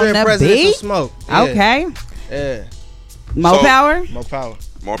Cabin on the beat. Smoke. Yeah. Okay. Yeah. Mo Power? More power.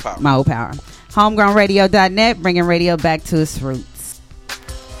 More power. Mo Power. Homegrownradio.net, bringing radio back to its roots.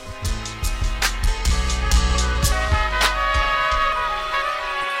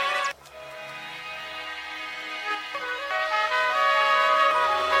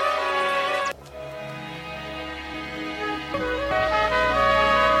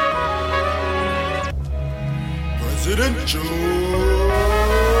 Presidential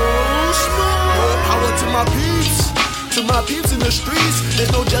More power to my peeps. To my peeps in the streets,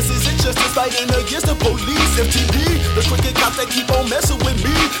 there's no justice, it's just fighting against the police. MTV, the crooked cops that keep on messing with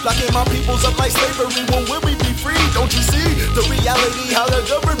me, locking my peoples up like slavery. When will we be free? Don't you see the reality? How the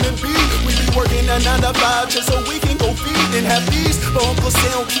government be? We be working a 9 to 5 just so we can go feed and have peace. But Uncle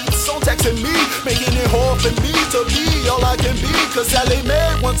Sam keeps on texting me, making it hard for me to be all I can be. Cause Sally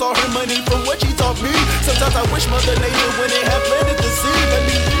Mae wants all her money from what she taught me. Sometimes I wish Mother Nature when they have planted the seed. Let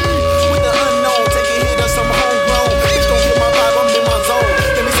me be with the unknown, take a hit of some homegrown. I'm in my zone.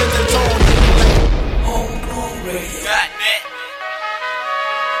 Let me set the tone. Homegrown Radio.net.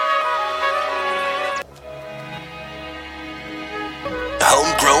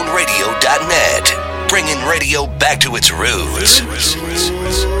 Homegrownradio.net. Bringing radio back to its roots.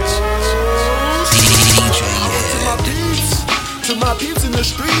 To my peeps in the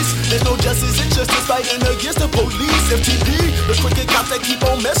streets, there's no justice, it's just fighting against the police. MTV, the crooked cops that keep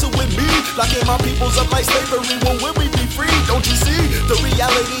on messing with me, locking my peoples up like slavery. When will we be free? Don't you see the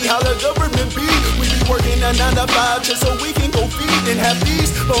reality? How the government be? We be working a 9 to 5 just so we can go feed and have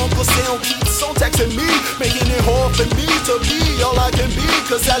peace. But Uncle Sam keeps on texting me, making it hard for me to be all I can be.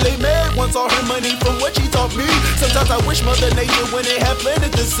 Cause Sally Mae wants all her money from what she taught me. Sometimes I wish Mother Nature when they have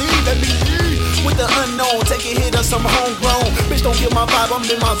planted the seed. Let me be with the unknown, take a hit of some homegrown. Bitch, don't get my vibe, I'm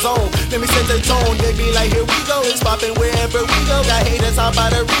in my zone. Let me set the tone, they be like, here we go. It's popping wherever we go. Got haters out by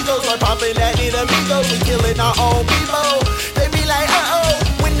the Regals, we're popping at it amigos. We killing our own people. They be like,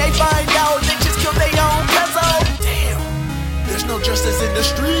 when they find out, they just kill their own cousin. Damn, there's no justice in the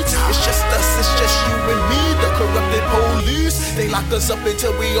streets. It's just us, it's just you and me. The corrupted police, they lock us up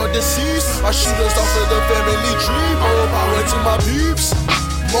until we are deceased. Or shoot us off of the family tree. More power to my peeps.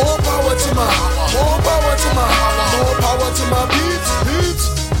 More power to my, more power to my, more power to my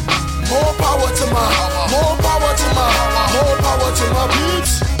peeps. More power to my, more power to my, more power to my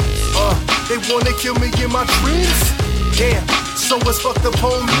peeps. They wanna kill me in my dreams. Damn, so it's fuck the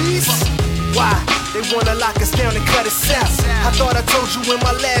police. Why? They wanna lock us down and cut us out. I thought I told you in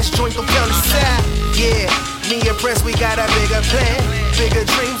my last joint, go count us out. Yeah, me and Prince, we got a bigger plan. Bigger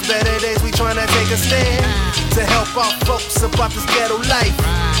dreams, better days, we tryna take a stand. To help our folks about this ghetto life.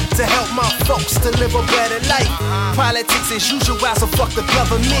 To help my folks to live a better life. Politics as usual, so fuck the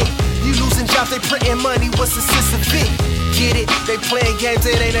government. You losing jobs, they printing money, what's the sense of it? Get it? They playing games,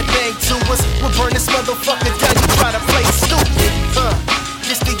 it ain't a thing to us. We'll burn this motherfucker down, you try to play stupid.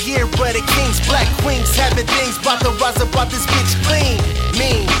 This the year where the kings, black queens, having things about to rise about this bitch clean.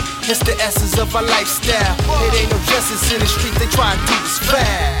 Mean, it's the essence of our lifestyle. It ain't no justice in the street, they try to do this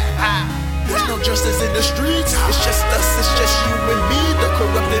foul. There's no justice in the streets. It's just us, it's just you and me. The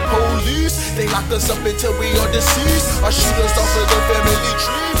corrupted police, they lock us up until we are deceased. Or shoot us off of the family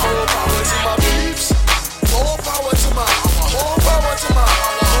tree. More power to my peeps. More power to my, more power to my,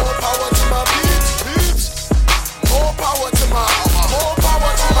 more power to my peeps. More power to my, more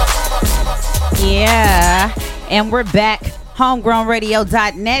power to my. Yeah, and we're back.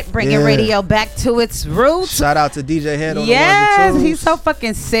 Homegrownradio.net, bringing radio back to its roots. Shout out to DJ Head on the ones Yes, and twos. he's so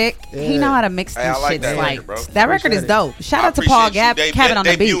fucking sick. Yeah. He know how to mix these like shits. that Like record, bro. that record is dope. Shout out to Paul Cabin on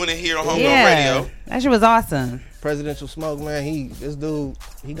the beat. Debuting it here on Homegrown Radio. That shit was awesome. Presidential Smoke, man. This dude,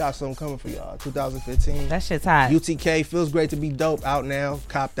 he got something coming for y'all. 2015. That shit's hot. UTK feels great to be dope. Out now,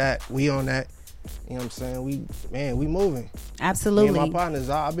 cop that. We on that. You know what I'm saying? We moving. Absolutely. Me and my partners,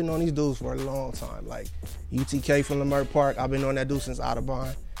 I've been on these dudes for a long time. Like UTK from Leimert Parks, I've been on that dude since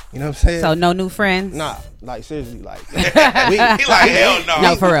Audubon. You know what I'm saying? So no new friends? Nah, like seriously, like he like hell no.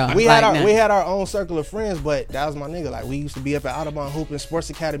 No, for real. We had our own circle of friends, but that was my nigga. Like we used to be up at Audubon hooping, Sports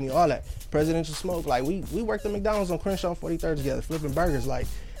Academy, all that. Presidential Smoke, like we worked at McDonald's on Crenshaw 43rd together, flipping burgers. Like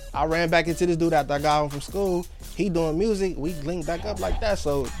I ran back into this dude after I got home from school. He doing music. We linked back up like that.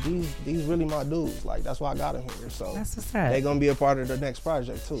 So these really my dudes. Like that's why I got him here. So that's what's up. They gonna be a part of the next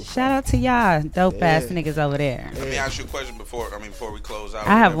project too. Shout out to y'all, dope ass niggas over there. Let me ask you a question before we close out.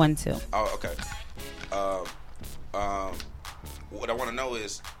 I have one too. Oh, okay. What I want to know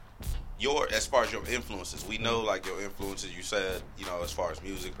is as far as your influences. We know like your influences. You said as far as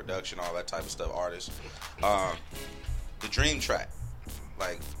music production, all that type of stuff, artists. The dream track,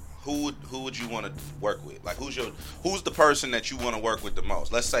 like. Who would you want to work with? Like who's the person that you want to work with the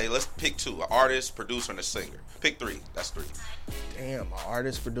most? Let's pick two: an artist, producer, and a singer. Pick three. That's three. Damn, an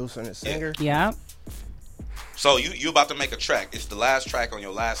artist, producer, and a singer. Yeah. So you about to make a track. It's the last track on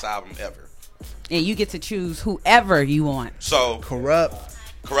your last album ever. And you get to choose whoever you want. So Corrupt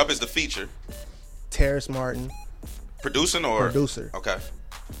is the feature. Terrace Martin. Producing or producer? Okay.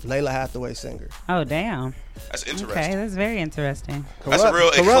 Layla Hathaway, singer. Oh damn. That's interesting. Okay, that's very interesting. That's a real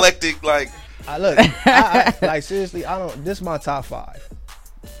eclectic, like. I like seriously. This is my top 5.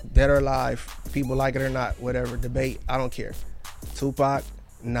 Dead or alive, people like it or not, whatever debate. I don't care. Tupac,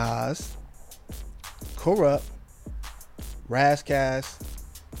 Nas, Corrupt, R.I.S.E.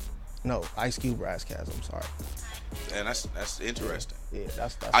 No, Ice Cube, R.I.S.E. I'm sorry. And that's interesting. Yeah,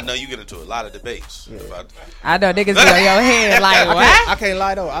 that's I know you get into a lot of debates. Yeah. I know niggas be on your head like what? I can't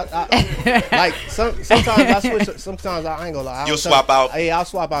lie though. I like sometimes I switch. Sometimes I ain't gonna lie. You'll swap out. Yeah, I'll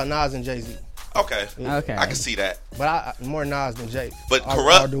swap out Nas and Jay-Z. Okay. Yeah. Okay. I can see that. But more Nas than Jay. But all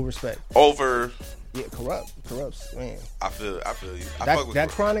Corrupt due respect. Over. Yeah, Corrupt's man. I feel you. I fuck with that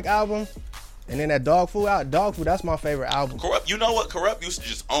Chronic album. And then that Dog Food, that's my favorite album. Corrupt, you know what? Corrupt used to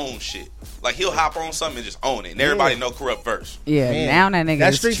just own shit. Like he'll hop on something and just own it, and everybody know Corrupt verse. Yeah, man. Now that nigga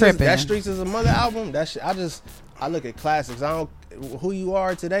is tripping. That Streets is a Mother album. That shit, I look at classics. Who you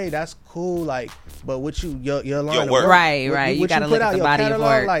are today, that's cool. Like, but what your line of work, right. You gotta look at the body of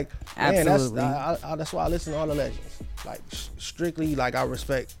work. Like, absolutely. Man, that's why I listen to all the legends. Like, strictly, like I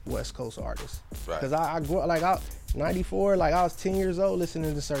respect West Coast artists because I grew up like 94, like I was 10 years old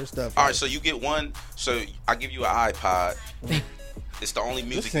listening to certain stuff. All right, so you get one. So I give you an iPod. It's the only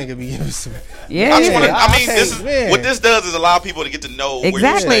music. This nigga be using. Yeah. This is what this does is allow people to get to know.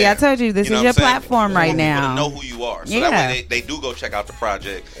 Exactly. Where you stand. I told you this is your platform right now. To know who you are, so that way they do go check out the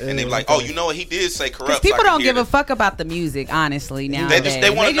project, and they're like, oh, you know what, he did say Corrupt. People don't give a fuck about the music, honestly. Now they just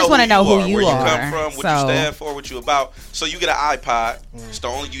want to know who you are, where you come from, what you stand for, what you about. So you get an iPod. It's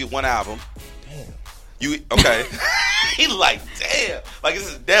you get one album. You okay? He like, damn, like this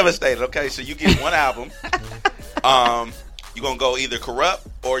is devastating. Okay, so you get one album. You're gonna go either Corrupt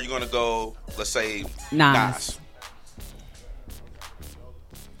or you're gonna go, let's say, Nas.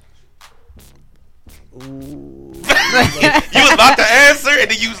 Ooh. You was about to answer,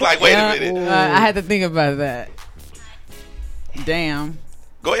 and then you was like, wait a minute. I had to think about that. Damn.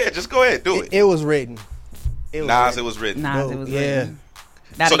 Go ahead, just go ahead, do it. It was written. It was written. written.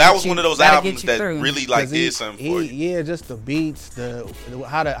 So that was one of those albums that really like did something for you. Yeah, just the beats,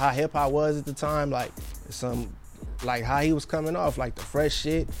 how hip hop was at the time, like like how he was coming off, like the fresh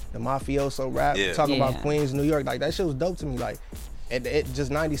shit, the mafioso rap, talking about Queens, New York, like that shit was dope to me. Like it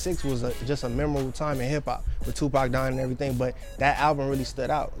just 96 was just a memorable time in hip hop with Tupac dying and everything. But that album really stood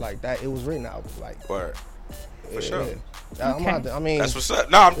out, like that. It was written album, like for sure. Yeah. I mean, that's what's up.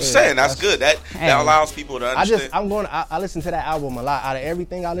 No, I'm just saying that's good. That allows people to understand. I listen to that album a lot. Out of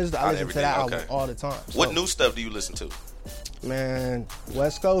everything I listen to that album all the time. So. What new stuff do you listen to? Man,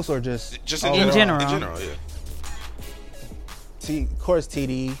 West Coast or just in general? In general, yeah. Of course,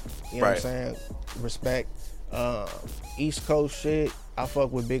 TD. You know what I'm saying? Respect. East Coast shit. I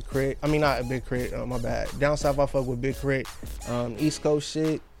fuck with Big Crit. I mean, not Big Crit. My bad. Down south, I fuck with Big Crit. East Coast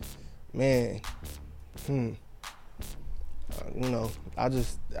shit, man. You know,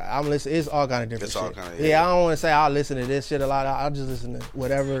 I'm listening. It's all kind of different shit. I don't want to say I listen to this shit a lot. I just listen to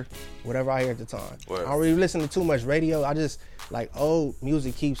whatever I hear at the time. I don't really listen to too much radio. I just like old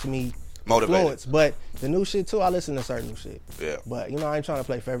music keeps me motivated. But the new shit too, I listen to certain new shit. Yeah. But you know, I ain't trying to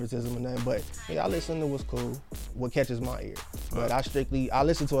play favoritism or nothing. But I listen to what's cool, what catches my ear. But I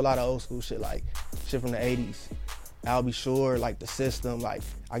listen to a lot of old school shit, like shit from the 80s. I'll be sure, like the system, like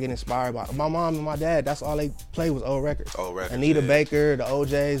I get inspired by my mom and my dad. That's all they play was old records. Anita Baker, the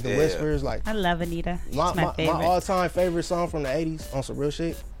OJs, the Whispers. Like I love Anita. My all-time favorite song from the 80s on some real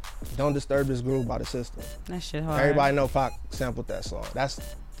shit. Don't Disturb This Groove by the System. That shit hard. Everybody know Pac sampled that song. That's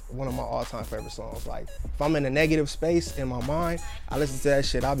one of my all-time favorite songs. Like if I'm in a negative space in my mind, I listen to that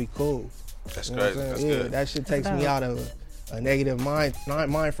shit. I'll be cool. That's great. That's good. That shit takes me out of a negative mind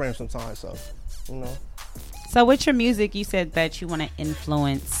frame sometimes. So you know. So with your music, you said that you want to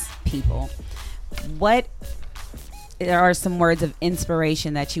influence people. What are some words of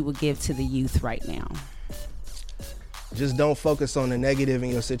inspiration that you would give to the youth right now? Just don't focus on the negative in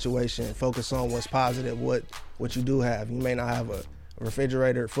your situation. Focus on what's positive, what you do have. You may not have a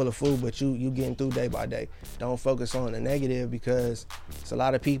refrigerator full of food, but you getting through day by day. Don't focus on the negative, because it's a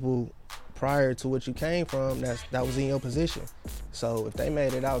lot of people prior to what you came from that was in your position. So if they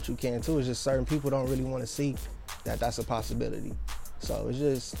made it out, you can too. It's just certain people don't really want to see that that's a possibility. So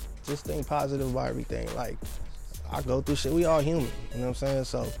it's just think positive about everything. Like, I go through shit. We all human, you know what I'm saying?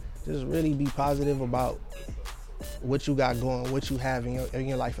 So just really be positive about what you got going, what you have in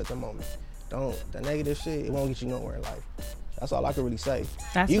your life at the moment. The negative shit, it won't get you nowhere in life. That's all I can really say.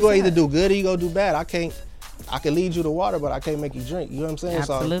 You gonna either do good or you gonna do bad. I can lead you to water, but I can't make you drink. You know what I'm saying?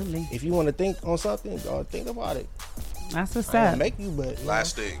 Absolutely. So if you want to think on something, go think about it. That's what's I up. make you, but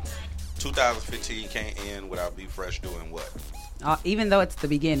last thing, 2015 can't end without Be Fresh doing what? Even though it's the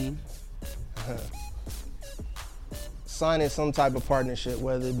beginning. Signing some type of partnership,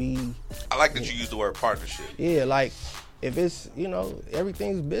 whether it be. I like that you use the word partnership. Yeah, like if it's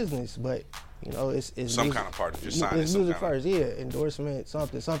everything's business, but it's some kind of partnership. Just signing it's music first, endorsement,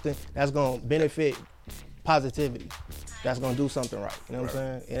 something that's gonna benefit positivity. That's gonna do something right. You know what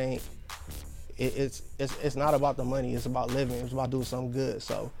I'm saying? It's not about the money. It's about living. It's about doing something good.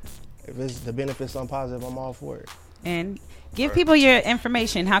 So if it's the benefits, something positive, I'm all for it. And give people your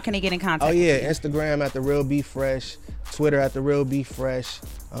information. How can they get in contact? Oh yeah, Instagram at The Real Be Fresh, Twitter at The Real Be Fresh,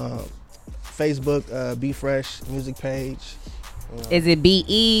 Facebook Be Fresh music page. Is it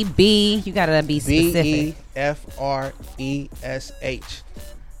BEB? You gotta be specific. BEFRESH.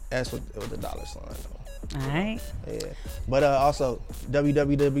 That's with the dollar sign though. All right. Yeah, but also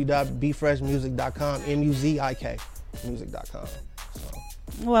www.befreshmusic.com, MUZIK music.com.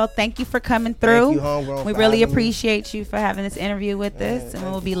 Well, thank you for coming through. Thank you, Homegrown. We really appreciate you for having this interview with us, and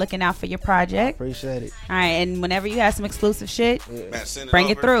we'll be looking out for your project. Appreciate it. All right, and whenever you have some exclusive shit, bring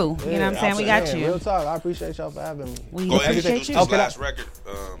it through. You know what I'm saying? We got you. Real talk. I appreciate y'all for having me. We appreciate you. Last record.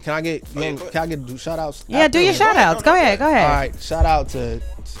 Can I get do shout outs? Yeah, do your shout outs. Go ahead. All right, shout out to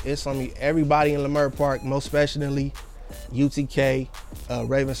everybody in Leimert Park, most especially UTK,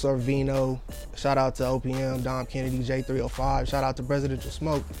 Raven Sorvino. Shout out to OPM, Dom Kennedy, J305. Shout out to Presidential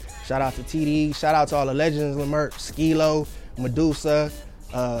Smoke. Shout out to TDE. Shout out to all the legends, Leimert, Skilo, Medusa,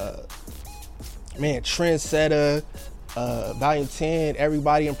 Trendsetter, Volume 10,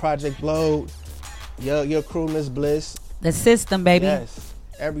 everybody in Project Blow, your crew, Miss Bliss. The system, baby. Yes.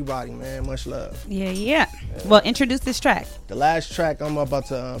 Everybody, man. Much love. Yeah. Well, introduce this track. The last track I'm about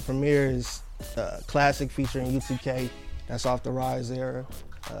to premiere is Classic featuring UTK. That's off the R.I.S.E. era.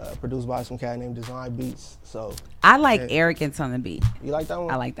 Produced by some cat named Design Beats. So I like Arrogance on the beat. You like that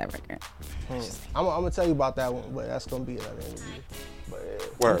one? I like that record. I'm gonna tell you about that one, but that's gonna be another interview. But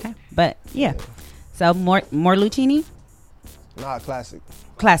Word. Okay. But yeah. So more Lucchini? Nah, Classic.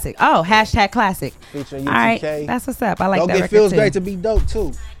 Classic. Oh, hashtag Classic. Featuring UTK. All right, that's what's up. I like that record. It feels great to be dope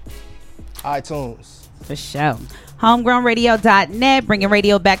too. iTunes. For sure. Homegrownradio.net, bringing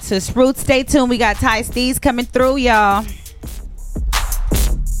radio back to its roots. Stay tuned. We got Steez coming through, y'all.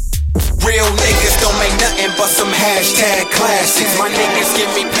 Real niggas don't make nothing but some hashtag classics. My niggas give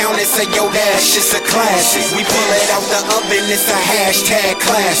me pound and say, yo, that shit's a classic. We pull it out the oven, it's a hashtag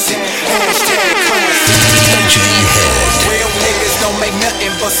classic. Hashtag classic. Real niggas don't make nothing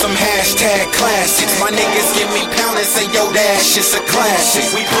but some hashtag classics. My niggas give me pound and say, yo, that shit's a classic.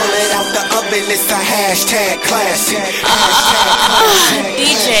 We pull it out the oven, it's a hashtag classic. Hashtag classic.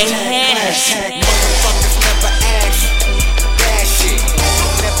 DJ Head. Motherfuckers never ask that shit.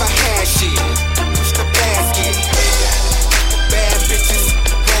 Never had shit. It's the basket. Bad bitches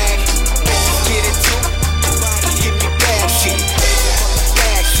rag. Bitches get it too. Give me bad shit.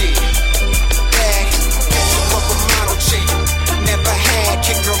 Bad shit. Bag. Rubber model chick. Never had.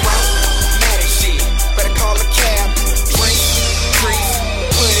 Kick her out. Mad as shit. Better call a cab. Drink. Freeze.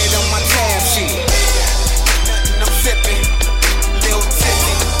 Put it on my tab shit. Nothing I'm sipping. Lil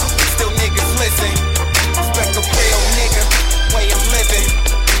tipsy. Still niggas listen. Respect a real nigga. Way I'm living.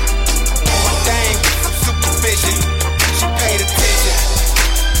 My dang, supervision. She paid attention.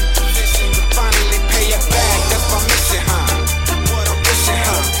 Position to finally pay it back. That's my mission, huh? What I'm wishing,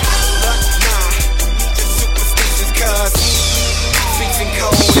 huh? Look, nah. Need your superstitions, cuz speaking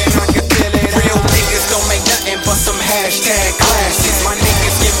cold and I can feel it. Real niggas don't make nothing but some hashtag classics. My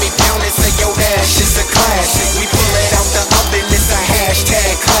niggas give me pound and say, yo, that shit's a classic. We pull it out the oven, it's a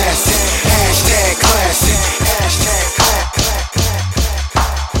hashtag classic. Hashtag classic. Hashtag classic.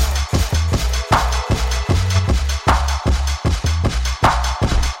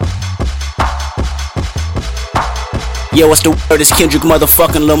 Yo, what's the word? It's Kendrick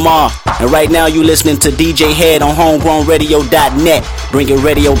motherfucking Lamar. And right now you listening to DJ Head on homegrownradio.net. Bringing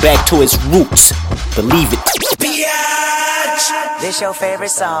radio back to its roots. Believe it. This your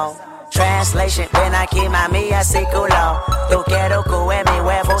favorite song. Translation, ven aquí mami así culo. Tú quiero que mi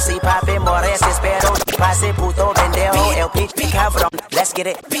huevo si papi mores espero. Pase puto pendejo, el pitch cabrón. Let's get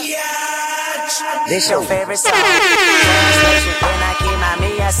it. This your favorite song. Translation, ven aquí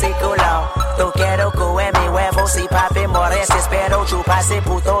mami así culo. Tú quiero que mi huevo si papi mores espero. Chupase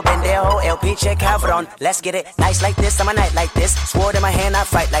puto pendejo, el pinche cabrón. Let's get it. Nice like this, I'm a night like this. Sword in my hand, I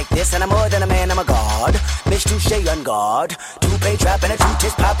fight like this. And I'm more than a man, I'm a god. Bitch, touche on guard. Two-pay trap and a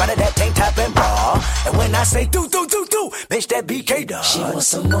two-tits pop out of that tank top and bra. And when I say do, bitch, that BK dog. She wants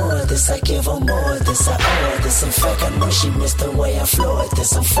some more of this, I give her more of this, I owe her this. In fact, I know she missed the way I floor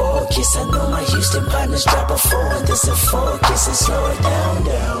this. I'm focused, I know my Houston partners drop a 4 this. And focus and slow it down.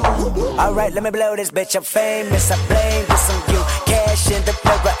 Alright, let me blow this bitch, I'm famous, I blame this on you. Cash in the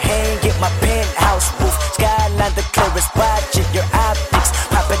paper, hang, get my penthouse roof. Skyline the clearest, watching your optics.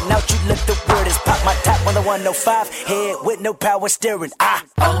 Popping out, you look the weirdest. Pop my top on the 105, head with no power steering.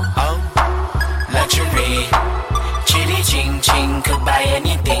 Luxury, chitty ching ching, could buy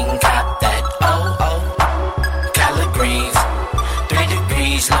anything, cop that. Collard greens, 3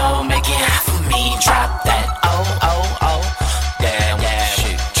 degrees low, make it hot for me, drop that. Damn,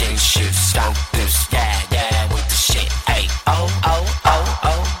 shit, change shit, stop this, yeah, with the shit, ayy.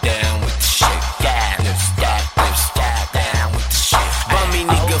 Down with the shit, yeah, down with the shit. Bummy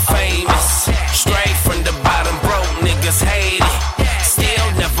nigga famous, straight from the bottom, broke niggas hate it.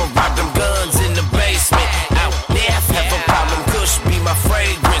 Still never rock them guns in the basement. Out there, have a problem, Kush be my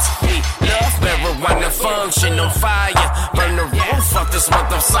fragrance. Me love marijuana, function on fire. Burn the roof, fuck this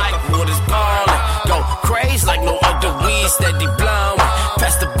month of sight, water's ballin'. Go crazy like no other weed, steady blowin'.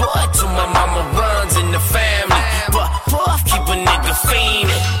 Pass the boy to my mama, runs in the family. But puff, keep a nigga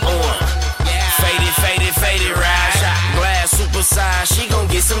fiendin' on. Faded, ride. Shot glass, super size, she gon'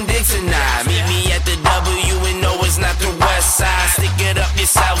 get some dick tonight. Meet me at the W and no, it's not the west side. Stick it up the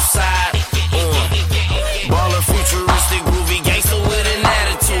south side. Baller, futuristic, groovy gangster with an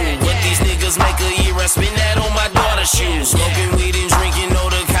attitude. What these niggas make a year, I spend that on my daughter's shoes. Smoking weed and drinking, all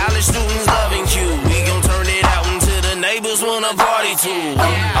the college students loving Q. We gon' turn it out until the neighbors wanna party too.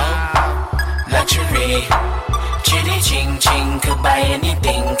 Luxury, chitty ching ching, could buy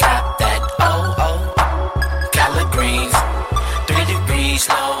anything, cop that. Collard greens, 3 degrees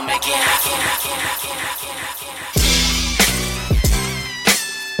low, make it hot.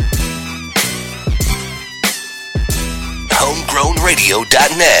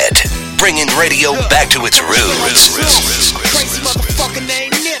 Homegrownradio.net, bringing radio back to its roots. Crazy motherfucker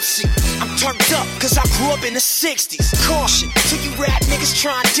named Nipsey. I'm turned up cause I grew up in the 60s. Caution to you rap niggas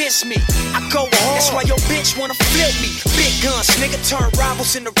trying to diss me. I go hard, that's why your bitch wanna flip me. Big guns, nigga turn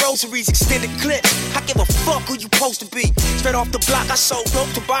rivals into rosaries. Extended clips, I give a fuck who you supposed to be. Straight off the block, I sold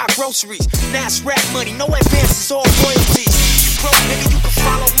dope to buy groceries. Now it's rap money, no advances, all royalties. You broke nigga, you can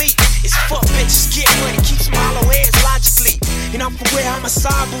follow me. It's fuck bitches, get money, keep some hollow heads logically. And I'm from where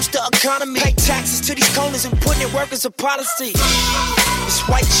homicide boost the economy. Pay taxes to these corners and putting in work as a policy. It's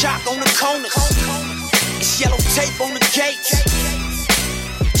white chalk on the corners. It's yellow tape on the gates.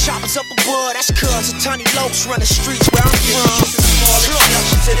 Choppers up above, that's cuz a tiny locs run the streets where I'm from.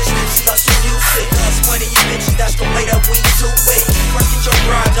 Introduction to this bitch, that's what you say. That's money, you bitches, that's the way that we do it. First get your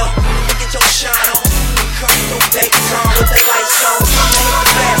grind on, then get your shine on. Come through Daytime with the lights on. Take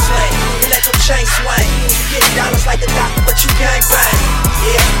the fast lane, and let them chains swing. You get dollars like a doctor, but you gang bang.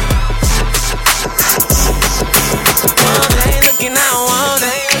 Yeah. They looking out,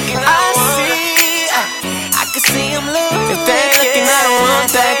 they looking out. I can see them look. If they looking, I don't want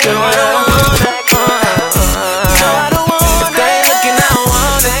that girl. I don't want that girl. No, I don't want. If they looking, I don't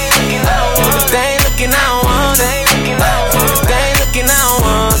want. They looking out. If they looking, I don't want. They looking out. If they looking, I don't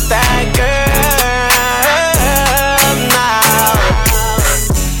want that girl.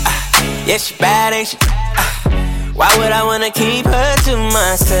 Yeah, she bad, ain't she? Why would I wanna keep her to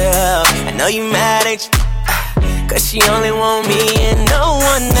myself? I know you mad, ain't you? Cause she only want me and no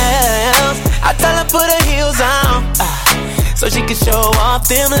one else. I tell her put her heels on, so she can show off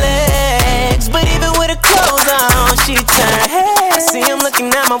them legs. But even with her clothes on, she turn head. I see him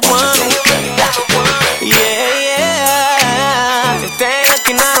looking at my woman. Yeah. If they ain't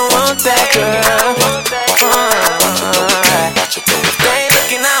looking, I don't want that girl. If they ain't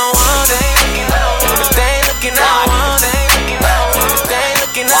looking, I don't want it. If they ain't looking, I don't want it. If they ain't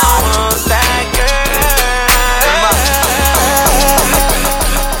looking, I don't want that girl.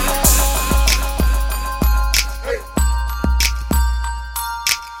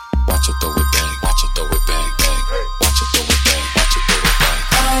 Watch her throw it bang, watch her throw it bang, bang. Watch her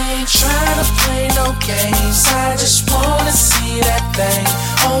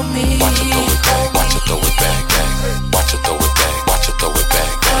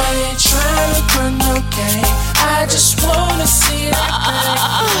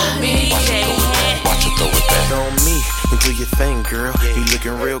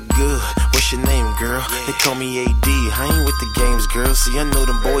real good. What's your name, girl? They call me AD. I ain't with the games, girl. See, I know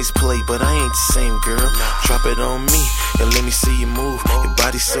them boys play, but I ain't the same, girl. Drop it on me and let me see you move. Your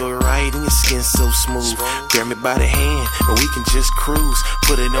body's so right and your skin so smooth. Grab me by the hand and we can just cruise.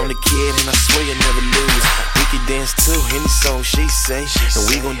 Put it on the kid and I swear you never lose. We can dance too, any song she say, and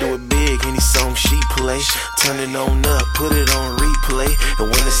we gon' do it big, any song she play. Turn it on up, put it on replay, and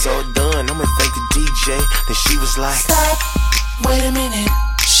when it's all done, I'ma thank the DJ. Then she was like, stop, wait a minute.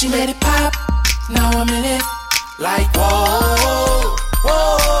 She made it pop, now I'm in it. Like whoa,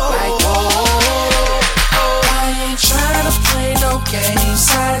 whoa, like whoa. I ain't trying to play no games.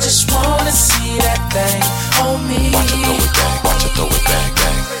 I just wanna see that thing on me. Watch her throw it back, watch her throw it back,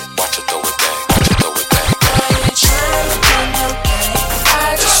 bang. Watch her throw it back, watch her throw it back. I ain't trying to play no games.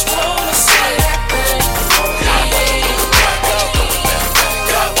 I just wanna see that thing on me. Watch her throw it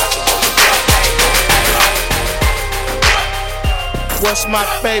back, watch her throw it back. What's my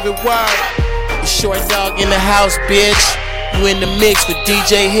favorite word? It's Short Dog in the house, bitch. You in the mix with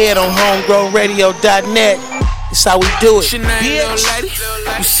DJ Head on homegrownradio.net. That's how we do it, bitch. Little lady,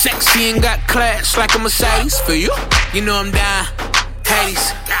 you sexy and got class like a Mercedes. For you, you know I'm down.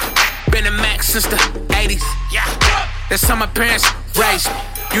 Hades, been a Mac since the 80s. That's how my parents raised me.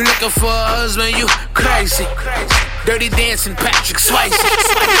 You looking for a husband, you crazy. Dirty dancing, Patrick Swayze.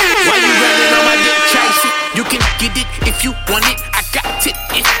 Why you running on my dick, Tracy? You can get it if you want it. I got it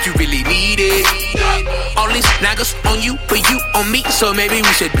if you really need it. All these niggas on you, but you on me, so maybe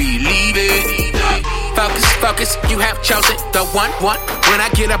we should believe it. Focus, focus, you have chosen the one. When I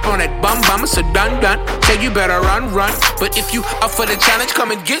get up on that bum, it's a done. So you better run. But if you up for the challenge,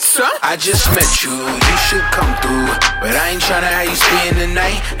 come and get some. I just met you, you should come through. But I ain't tryna have you spend the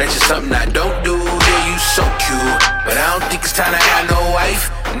night. That's just something I don't do. Yeah, you so cute, but I don't think it's time to have no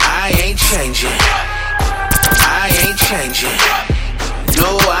wife. I ain't changing. I ain't changing.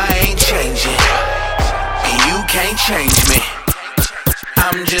 No, I ain't changing. And you can't change me.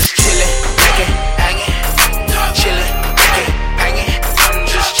 I'm just chillin', hangin', chillin', hangin'. I'm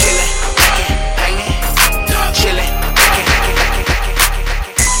just chillin', hangin', chillin',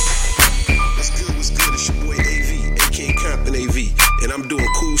 What's good? It's your boy AV, aka Compton AV. And I'm doing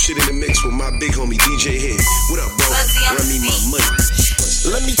cool shit in the mix with my big homie DJ Head. What up, bro? Run me my money.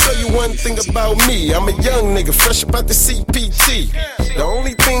 Let me tell you one thing about me. I'm a young nigga, fresh up out the CPT. The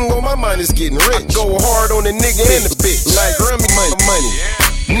only thing on my mind is getting rich. I go hard on the nigga and the bitch. Like run me my money.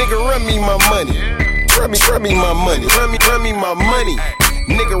 Nigga, run me my money. Run me my money. Run me my money.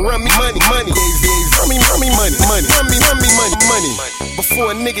 Nigga, run me money. Run me money.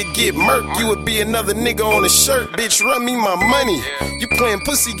 Before a nigga get murked, you would be another nigga on a shirt. Bitch, run me my money. You playing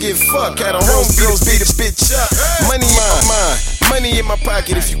pussy, get fucked. Had a homegirls beat a bitch up. Money mine. Money in my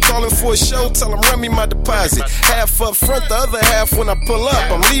pocket. If you callin' for a show, tell them run me my deposit. Half up front, the other half when I pull up.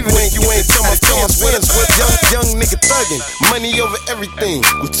 I'm leaving when you ain't tell my fans wins. Young nigga thuggin'. Money over everything.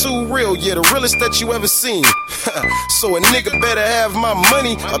 I'm too real, yeah, the realest that you ever seen. So a nigga better have my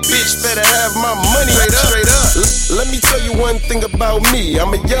money. A bitch better have my money. Straight up. Let me tell you one thing about me.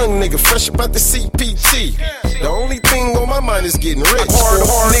 I'm a young nigga, fresh up out the CPT. The only thing on my mind is getting rich.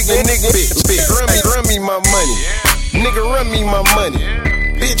 Hard nigga, bitch. Run me my money. Nigga, run me my money.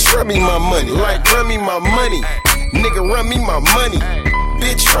 Bitch, run me my money. Like, run me my money. Nigga, run me my money.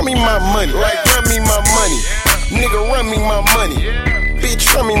 Bitch, run me my money. Like, run me my money. Nigga, run me my money. Bitch,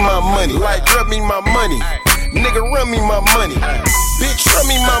 run me my money. Like, run me my money. Nigga, run me my money. Bitch, run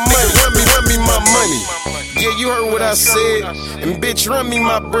me my money. Run me my money. Yeah, you heard what I said. And bitch, run me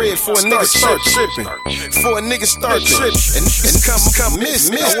my bread for a nigga start tripping. For a nigga start tripping. And come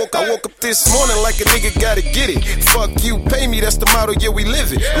miss. I woke up this morning like a nigga gotta get it. Fuck you, pay me, that's the motto, yeah, we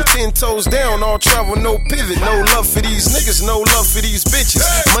live it. I'm 10 toes down, all travel, no pivot. No love for these niggas, no love for these bitches.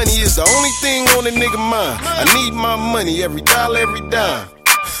 Money is the only thing on a nigga mind. I need my money, every dollar, every dime.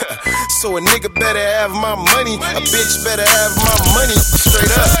 So a nigga better have my money, a bitch better have my money,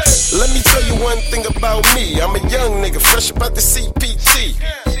 straight up. Let me tell you one thing about me. I'm a young nigga, fresh up out the CPT.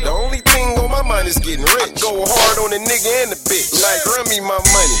 The only thing on my mind is getting rich. I go hard on the nigga and the bitch. Like run me my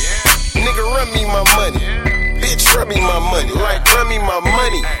money, nigga run me my money. Bitch run me my money, like run me my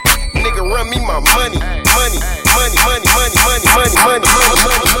money. Nigga run me my money, money.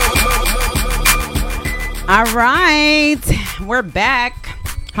 All right, we're back.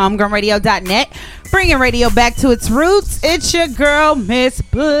 Homegrownradio.net, bringing radio back to its roots. It's your girl, Miss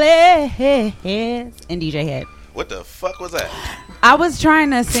Bliss and DJ Head. What the fuck was that? I was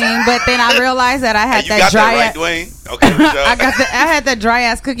trying to sing, but then I realized that I had that dry ass. Dwayne? Okay, I had that dry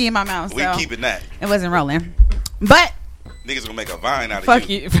ass cookie in my mouth. We so keeping that. It wasn't rolling, but Niggas gonna make a vine out of Fuck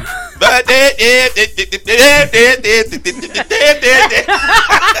you. you. You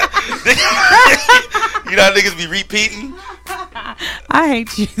know how niggas be repeating? I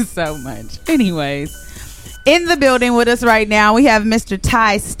hate you so much. Anyways, in the building with us right now, we have Mr.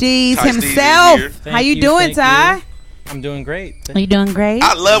 Steez himself. How you doing, Ty? I'm doing great. Are you doing great?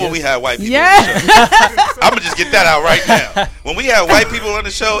 I love when we have white people Yeah. on the show. I'm going to just get that out right now. When we have white people on the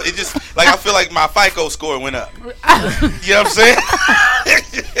show, it just, like, I feel like my FICO score went up. You know what I'm saying?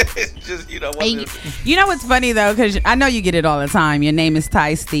 It's just, you know. You know what's funny, though, because I know you get it all the time. Your name is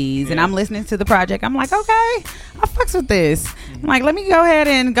Steez, and I'm listening to the project. I'm like, okay, I fucks with this. I'm like, let me go ahead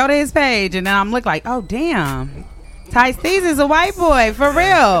and go to his page. And then I'm like, oh, damn. Steez is a white boy, for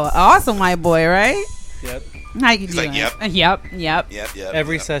real. Awesome white boy, right? Yep. How you doing? Like, Yep.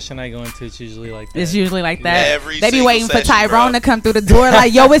 Every session I go into, it's usually like that. It's usually like that. Every they be waiting for session, Tyrone bro. to come through the door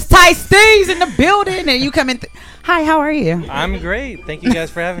like, yo, it's Steez in the building. And you come in. Hi, how are you? I'm great. Thank you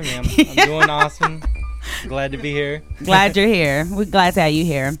guys for having me. I'm doing awesome. Glad to be here. Glad you're here. We're glad to have you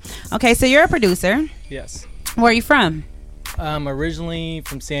here. Okay, so you're a producer. Yes. Where are you from? Originally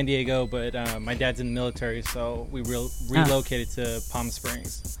from San Diego, but my dad's in the military, so we relocated to Palm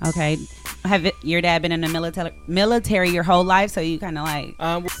Springs. Okay. Have your dad been in the military your whole life? So you kind of like...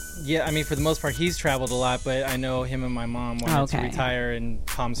 yeah, I mean, for the most part, he's traveled a lot, but I know him and my mom wanted to retire in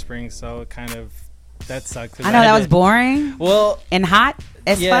Palm Springs, so it kind of... That sucked. I know that was boring. Well... And hot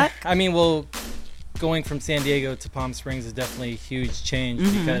as fuck? I mean, going from San Diego to Palm Springs is definitely a huge change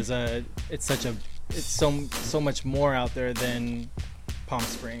because it's so much more out there than Palm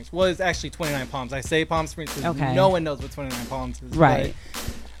Springs. Well, it's actually 29 Palms. I say Palm Springs because no one knows what 29 Palms is. Right.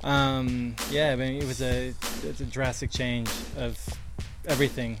 But, yeah, I mean, it's a drastic change of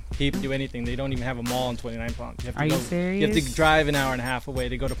everything. People do anything. They don't even have a mall in 29 Palms. Are you serious? You have to drive an hour and a half away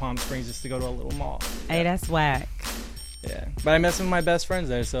to go to Palm Springs just to go to a little mall. Hey, that's whack. Yeah, but I met some of my best friends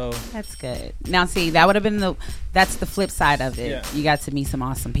there, so that's good. Now, see, that would have been that's the flip side of it. Yeah. You got to meet some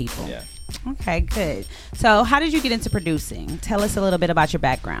awesome people. Yeah. Okay, good. So, how did you get into producing? Tell us a little bit about your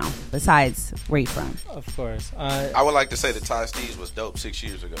background, besides where you from. Of course. I would like to say that Steez was dope 6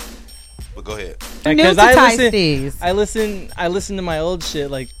 years ago. But go ahead. Because I listened to my old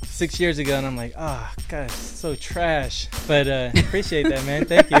shit like 6 years ago, and I'm like, oh, God, it's so trash. But appreciate that, man.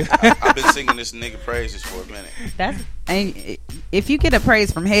 Thank you. I've been singing this nigga praises for a minute. If you get a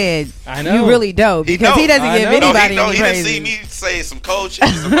praise from Head, I know you really dope because he doesn't give anybody any praise. He didn't see me say some cold shit.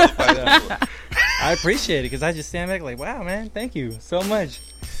 I appreciate it because I just stand back like, wow, man, thank you so much.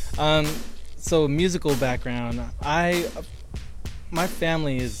 So musical background, my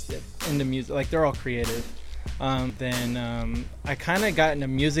family is into music, like they're all creative. Then I kind of got into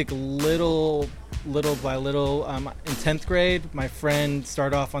music little by little. In 10th grade, my friend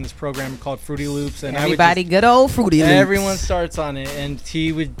started off on this program called Fruity Loops, and good old Fruity Loops. Everyone starts on it, and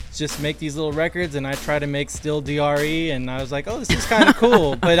he would just make these little records, and I try to make Still DRE, and I was like, oh, this is kind of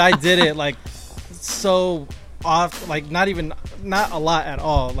cool, but I did it like so off, like not a lot at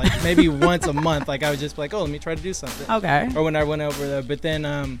all, like maybe once a month. Like I would just be like, oh, let me try to do something. Okay. Or when I went over there, but then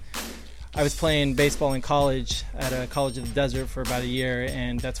I was playing baseball in college at a college of the desert for about a year,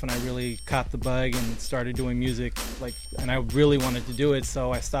 and that's when I really caught the bug and started doing music. And I really wanted to do it,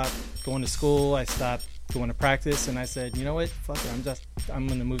 so I stopped going to school. I stopped going to practice, and I said, you know what? Fuck it. I'm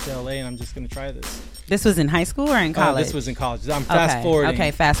gonna move to LA, and I'm just gonna try this. This was in high school or in college? This was in college. I'm fast forwarding.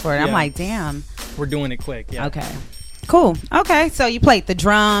 Okay, fast forward. Yeah. I'm like, damn. We're doing it quick. Yeah. Okay. Cool. Okay, so you played the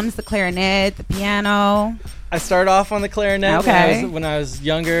drums, the clarinet, the piano. I started off on the clarinet when I was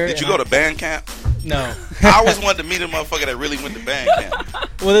younger. Did you go to band camp? No. I always wanted to meet a motherfucker that really went to band camp.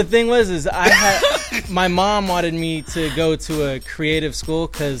 Well, the thing was, my mom wanted me to go to a creative school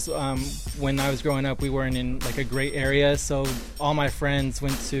because when I was growing up, we weren't in like a great area. So all my friends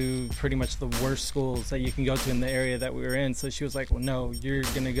went to pretty much the worst schools that you can go to in the area that we were in. So she was like, well, no, you're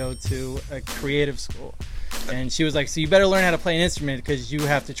going to go to a creative school. And she was like, so you better learn how to play an instrument because you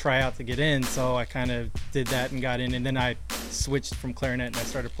have to try out to get in. So I kind of did that and got in. And then I switched from clarinet and I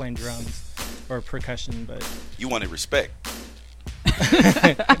started playing drums or percussion. But you wanted respect.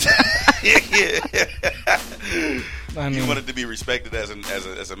 I mean, you wanted to be respected as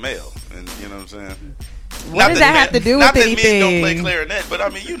a male. And you know what I'm saying? What does that have to do with anything? Not that men don't play clarinet, but I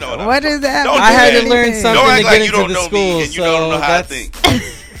mean, you know what does that? I had to learn something to get into the school. And you don't know how I think.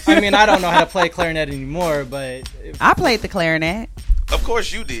 I mean, I don't know how to play clarinet anymore, but I played the clarinet. Of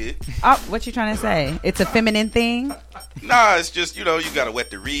course you did. Oh, what you trying to say? It's a feminine thing? Nah, it's just, you gotta wet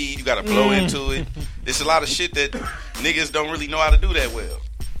the reed, you gotta blow into it. It's a lot of shit that niggas don't really know how to do that well.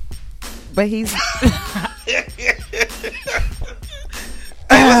 But he's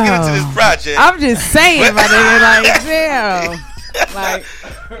let's get into this project. I'm just saying, my nigga, like, damn. Like,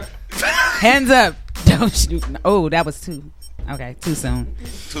 hands up. Don't shoot. Oh, that was too soon.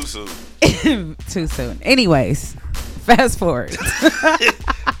 Too soon. Too soon. Anyways, fast forward.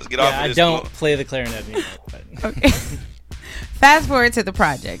 Let's get off of I this. don't play the clarinet anymore. But. Okay. Fast forward to the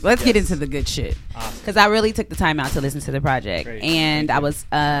project. Let's get into the good shit. Because I really took the time out to listen to the project. Great. And I was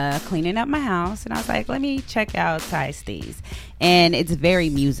cleaning up my house. And I was like, let me check out Steez. And it's very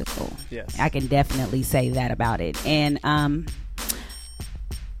musical. Yes. I can definitely say that about it. And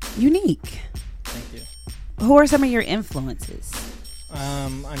unique. Thank you. Who are some of your influences? I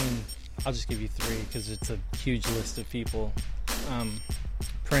mean, I'll just give you 3 because it's a huge list of people.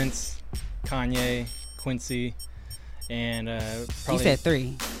 Prince, Kanye, Quincy, and probably... You said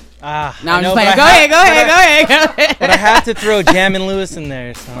 3. No, I'm just playing. Go ahead. But I have to throw Jam and Lewis in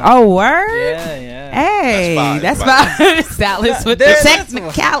there. So. Oh, word? Yeah. Hey, that's 5. Sallis with the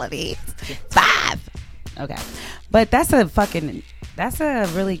technicality. 5. Okay. But that's a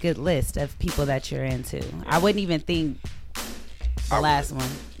really good list of people that you're into. I wouldn't even think the last one.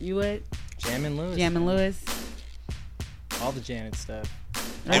 You would? Jam and Lewis. All the Janet stuff.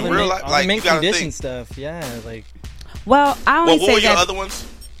 In real life, like, the you gotta condition think. Stuff. Yeah, like. Well, I only what say were your that other ones?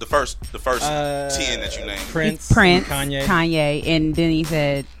 The first 10 that you named. Prince, Kanye, and then he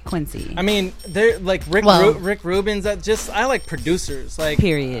said Quincy. I mean, they're like Rick Rubin's. I like producers. Like,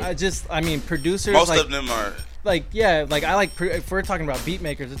 period. Producers. Most like, of them are. Like, yeah, like I like. If we're talking about beat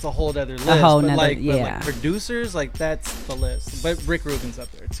makers, it's a whole other list. But like producers, like that's the list. But Rick Rubin's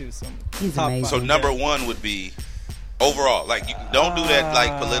up there too. He's top amazing. 5. So number 1 would be overall. Like, you don't do that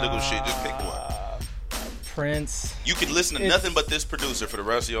like political shit. Just pick one. Prince. You can listen to nothing but this producer for the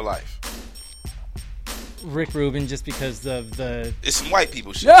rest of your life. Rick Rubin, just because of the... It's some white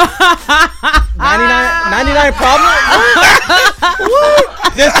people shit. 99 Problems?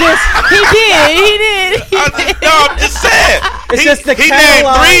 That's just... He did. I'm just saying. It's just the he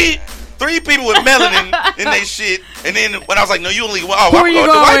named 3 people with melanin in their shit, and then when I was like, no, you only... Oh, Who are you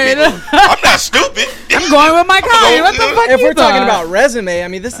going with? I'm not stupid. I'm going with my kind. What the fuck If you we're talking thought? about resume, I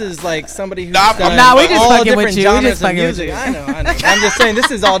mean, this is like somebody who's we done just all fucking different with you. We genres just of fucking with music. you. I know. I'm just saying, this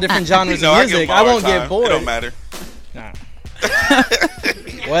is all different genres of music. I won't get bored. It don't matter. Nah.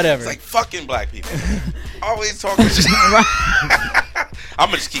 Whatever. It's like fucking black people. Always talking shit. I'm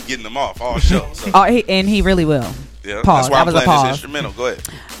gonna just keep getting them off all show. So. And he really will. Yeah, pause. That's why that I'm playing this pause. instrumental. Go ahead.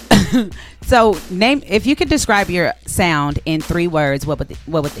 So, if you could describe your sound in 3 words, what would they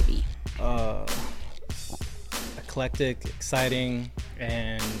be? Eclectic, exciting,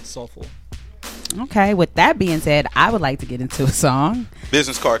 and soulful. Okay. With that being said, I would like to get into a song.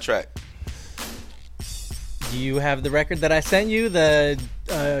 Business card track. Do you have the record that I sent you? The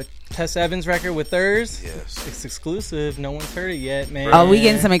Tess Evans record with hers? Yes. It's exclusive. No one's heard it yet, man. Are we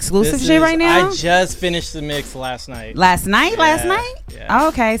getting some exclusive shit right now? I just finished the mix last night. Last night? Yeah.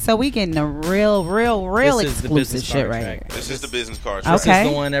 Okay, so we getting a real exclusive shit right here. This is the business card track. Okay. This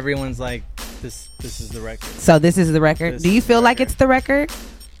is the one everyone's like, this is the record. So this is the record. Do you feel like it's the record?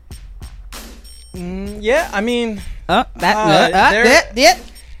 Yeah, I mean...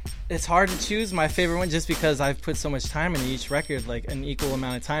 It's hard to choose my favorite one just because I've put so much time into each record, like an equal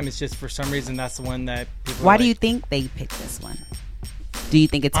amount of time. It's just for some reason that's the one that people Why do you think they picked this one? Do you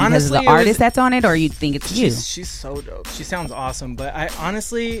think it's because of the artist that's on it, or you think it's you? She's so dope. She sounds awesome. But I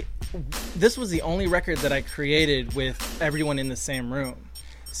honestly, this was the only record that I created with everyone in the same room.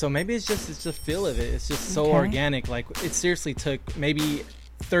 So maybe it's just the feel of it. It's just so organic. Like, it seriously took maybe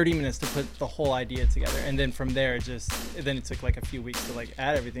 30 minutes to put the whole idea together, and then from there it took like a few weeks to like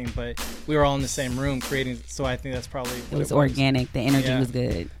add everything, but we were all in the same room creating, so I think that's probably what it was organic. The energy was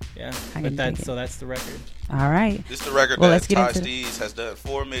good. So that's the record. All right, this is the record that Steez has done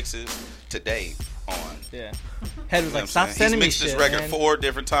 4 mixes to date on. Head was like, stop sending me shit. He's mixed this record 4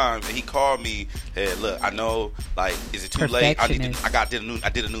 different times, and he called me, hey, look, I know, like, is it too late? I did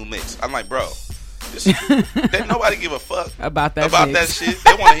a new mix. I'm like, bro, nobody give a fuck about that shit.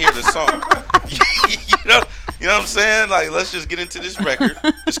 They want to hear the song. you know what I'm saying? Like, let's just get into this record.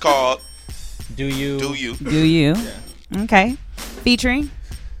 It's called Do You. Yeah. Okay. Featuring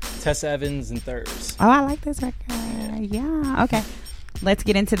Tess Evans and Thurs. Oh, I like this record. Yeah. Okay. Let's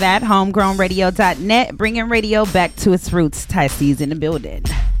get into that. Homegrownradio.net, bringing radio back to its roots. Steez in the building.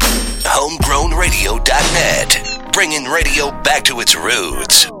 Homegrownradio.net, bringing radio back to its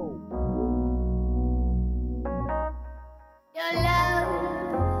roots.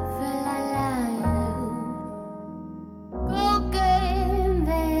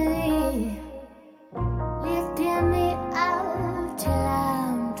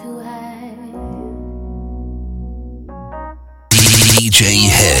 DJ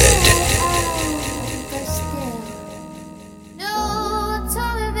Head.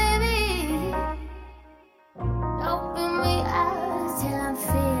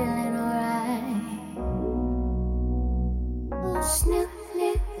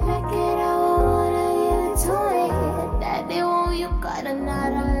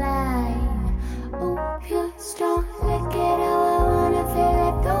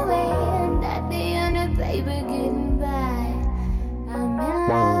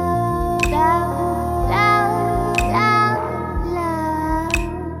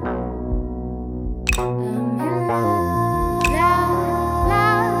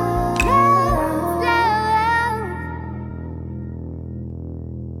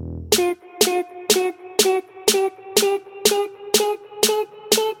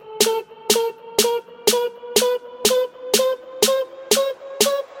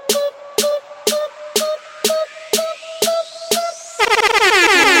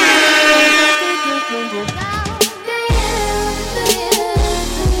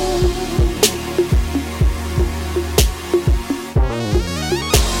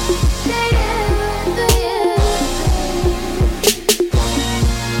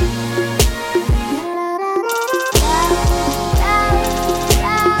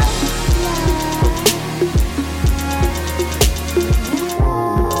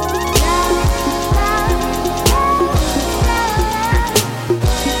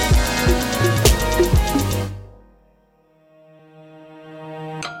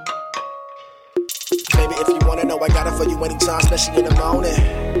 Especially in the morning,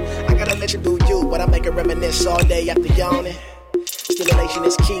 I gotta let you do you, but I make her reminisce all day after yawning. Stimulation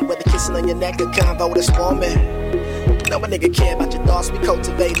is key, whether kissing on your neck or convo that's warming. No a nigga care about your thoughts, we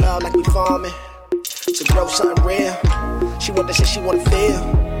cultivate love like we farming. To grow something real, she want the shit she wanna feel.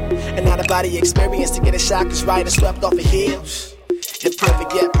 And now the body experience to get a shock is right and swept off her heels.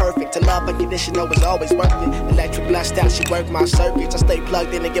 Imperfect yet perfect, to love unconditional is always worth it. Electric blessed out, she work my circuits. I stay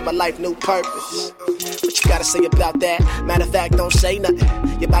plugged in and give my life new purpose. What you gotta say about that? Matter of fact, don't say nothing.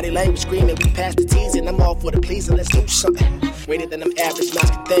 Your body language screaming, we past the teasing. I'm all for the pleasing, let's do something greater than them average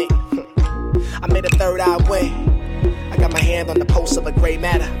mouths can think. I made a third eye win. I got my hand on the pulse of a gray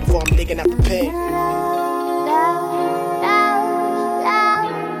matter before I'm digging out the pen.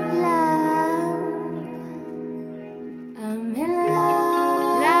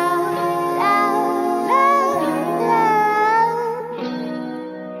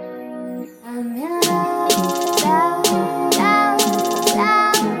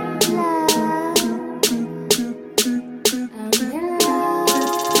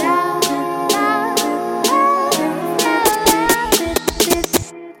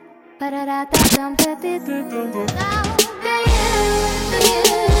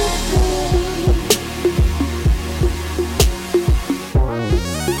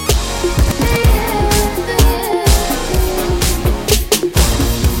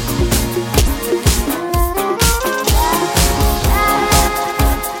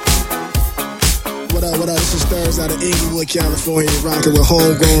 California, rocking with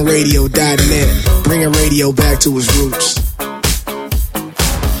homegrownradio.net, bringing radio back to its roots.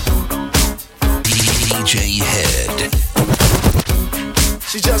 DJ Head.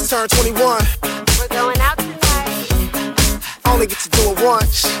 She just turned 21. We're going out tonight. Only get to do it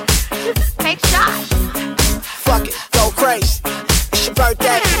once. Take shots. Fuck it, go crazy. It's your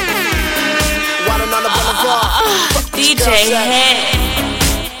birthday. Riding on the boulevard. DJ Head.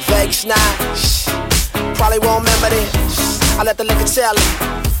 Vegas nights. Probably won't remember this. I let the liquor tell it.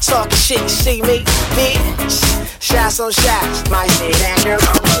 Talking shit, you see me, bitch. Shots on shots, might see that girl.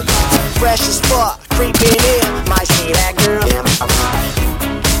 Fresh as fuck, creeping in, might see that girl.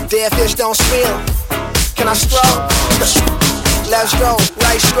 Dead fish don't swim. Can I stroll? Left stroke,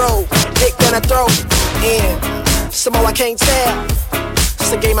 right stroke, dick in the throat. In, some more I can't tell.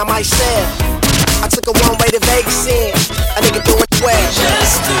 It's a game I might sell. I took a one way to Vegas in. A nigga do it well.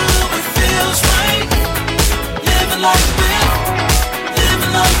 Just do what feels right. Living like we're,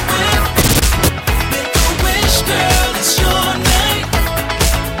 living like we're. Make a wish, girl, it's your night.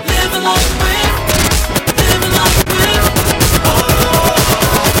 Living like we're, living like we're.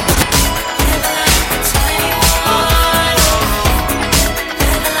 Oh, living like we're 21.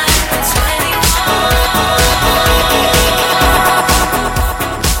 Living like we're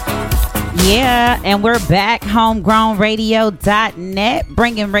 21. Yeah, and we're back, homegrownradio.net,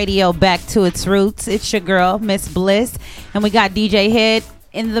 bringing radio back to its roots. It's your girl, Miss Bliss, and we got DJ Head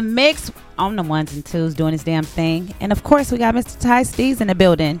in the mix on the ones and twos doing his damn thing. And of course, we got Mr. Steez in the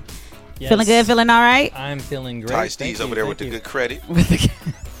building. Yes. Feeling good? Feeling all right? I'm feeling great. Ty Steez over there with the good credit.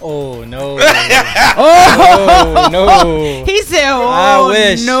 Oh, no. Oh, no. He said, oh, I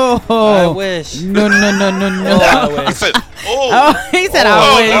wish. no. I wish. No. I wish. He said, he said,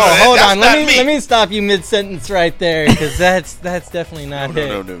 I wish. No, hold on. Let me stop you mid-sentence right there, because that's definitely not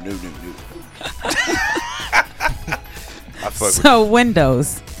it. No. So,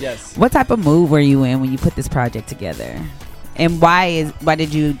 Windows. Yes. What type of mood were you in when you put this project together? And why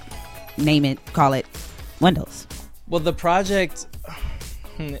did you call it Windows? Well, the project,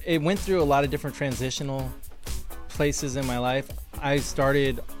 it went through a lot of different transitional places in my life. I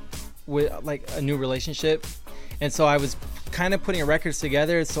started with like a new relationship, and so I was kind of putting records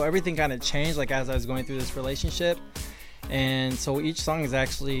together, so everything kind of changed like as I was going through this relationship. And so each song is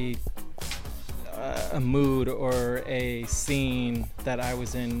actually a mood or a scene that I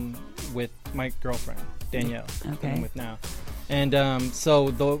was in with my girlfriend Danielle, that I'm with now. And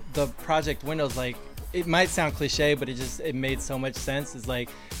so the project Windows, like, it might sound cliche, but it made so much sense. It's like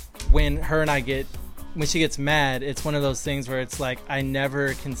when she gets mad, it's one of those things where it's like I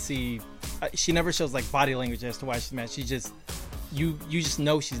never can see. She never shows like body language as to why she's mad. She just you just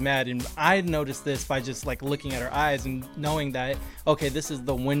know she's mad, and I noticed this by just like looking at her eyes and knowing that okay, this is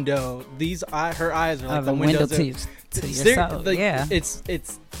the window. Her eyes are like the window to your soul. Yeah,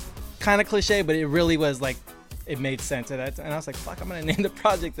 it's kind of cliche, but it really was like. It made sense, and I was like, "Fuck, I'm gonna name the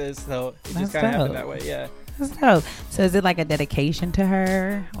project this." So it just kind of happened that way, yeah. That's dope. So is it like a dedication to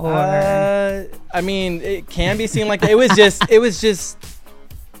her, or? I mean, it can be seen like that. It was just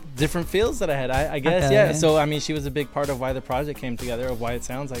different feels that I had. I guess, okay. Yeah. So I mean, she was a big part of why the project came together, of why it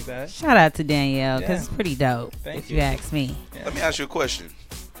sounds like that. Shout out to Danielle, because it's pretty dope. If you ask me. Yeah. Let me ask you a question.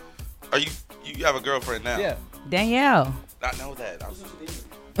 Are you have a girlfriend now? Yeah. Danielle. I know that.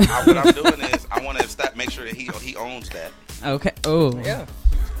 What I'm doing is I want to make sure that he owns that. Okay. Oh. Yeah.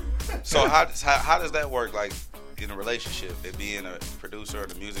 So how does that work? Like in a relationship, and being a producer in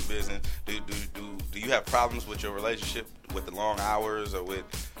the music business, do you have problems with your relationship with the long hours or with?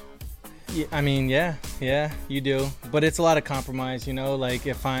 Yeah, I mean, yeah, you do. But it's a lot of compromise, you know. Like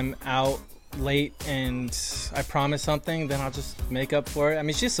if I'm out late and I promise something, then I'll just make up for it. I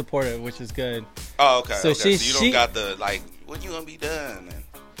mean, she's supportive, which is good. Oh, okay. So you don't got the like, when you gonna be done?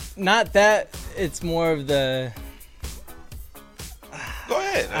 Not that. It's more of the. Go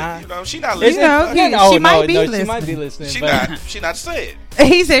ahead. she not listening. She might be listening. She might be listening. She not saying.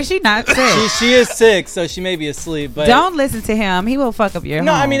 He said she not sick. She is sick, so she may be asleep. But don't listen to him. He will fuck up your home.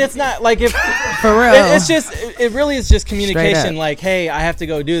 I mean, it's not like if for real. It's just it really is just communication. Like, hey, I have to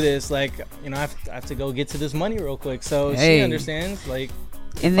go do this. Like, I have to go get to this money real quick. So she understands. Like,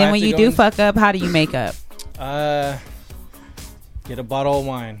 and then when you do fuck up, how do you make up? Get a bottle of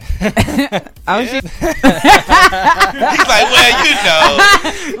wine. He's like, well, you know.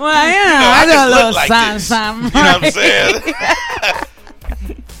 Well, yeah, I got a little like something. You know what I'm saying?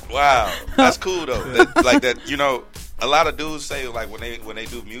 Wow, that's cool though. That, a lot of dudes say like when they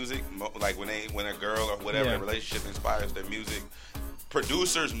do music, like when a girl or whatever relationship inspires their music.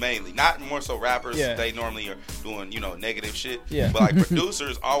 Producers mainly, not more so rappers. Yeah. They normally are doing negative shit. Yeah. But like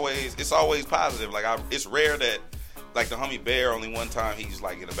producers, it's always positive. Like it's rare that. Like the homie Bear, only one time he's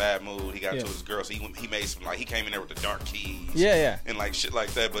like in a bad mood. He got to his girl, so he made some he came in there with the dark keys, and like shit like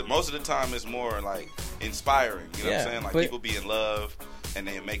that. But most of the time, it's more like inspiring. You know what I'm saying? Like people be in love and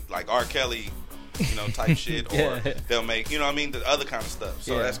they make like R. Kelly, type shit, or they'll make the other kind of stuff.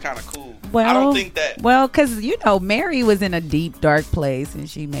 So that's kind of cool. Well, I don't think that. Well, because Mary was in a deep dark place and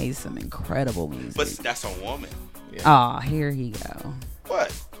she made some incredible music. But that's a woman. Oh, here he go.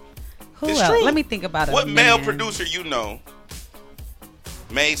 What? Who else? True. Let me think about it. What male producer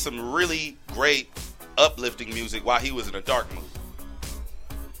made some really great uplifting music while he was in a dark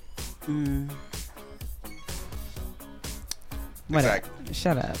mood? Exactly.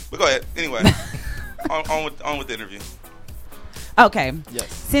 Shut up. But go ahead. Anyway, on with the interview. Okay.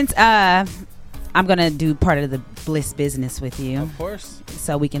 Yes. Since I'm gonna do part of the Bliss business with you, of course,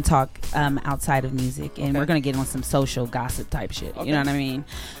 so we can talk outside of music, and we're gonna get on some social gossip type shit. Okay. You know what I mean?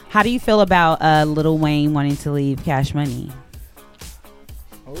 How do you feel about Lil Wayne wanting to leave Cash Money?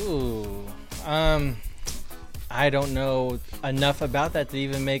 Ooh, I don't know enough about that to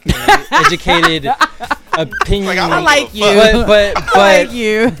even make an educated opinion. Like, I like you, but I like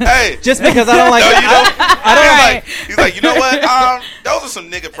you. Hey, just because I don't like it, I don't like. He's like, you know what? Those are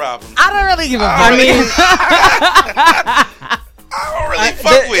some nigga problems. I don't really give a fuck. I don't really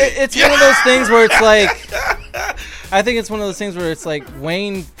fuck with it. It's one of those things where it's like, I think it's one of those things where it's like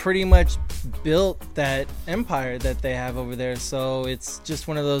Wayne pretty much built that empire that they have over there. So it's just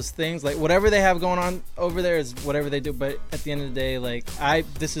one of those things, like whatever they have going on over there is whatever they do. But at the end of the day, like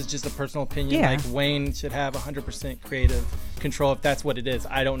this is just a personal opinion. Yeah. Like Wayne should have 100% creative control if that's what it is.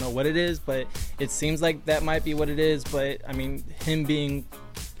 I don't know what it is, but it seems like that might be what it is. But I mean, him being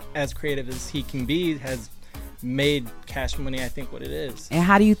as creative as he can be has made Cash Money, I think, what it is. And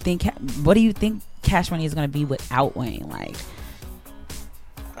how do you think? What do you think Cash Money is going to be without Wayne? Like,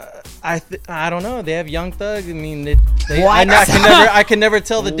 I don't know. They have Young Thug. I mean, I can never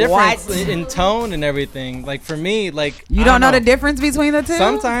tell the difference in tone and everything. Like for me, like you don't know the difference between the two.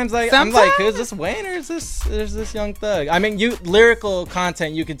 Sometimes, I'm like, is this Wayne or is this Young Thug? I mean, lyrical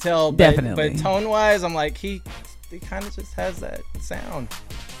content you can tell, definitely. But tone wise, I'm like he kind of just has that sound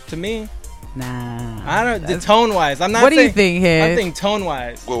to me. Nah, I don't. The tone wise, I'm not. What do you think, Head? I think tone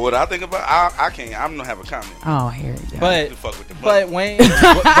wise. Well, what I think about, I can't. I'm gonna have a comment. Oh, here we go. But Wayne,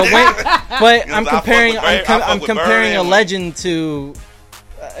 but I'm comparing. I'm comparing a legend to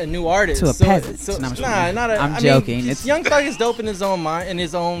a new artist. To a peasant. I'm joking. It's Young Thug is dope in his own mind, in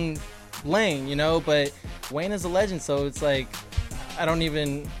his own lane, you know. But Wayne is a legend, so it's like I don't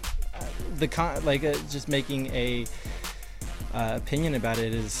even just making a opinion about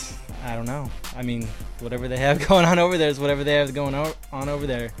it is. I don't know. I mean, whatever they have going on over there is whatever they have going on over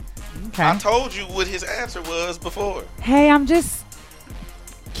there. Okay. I told you what his answer was before. Hey, I'm just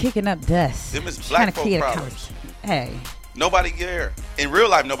kicking up dust. Them is black folk problems. Hey. Nobody care. In real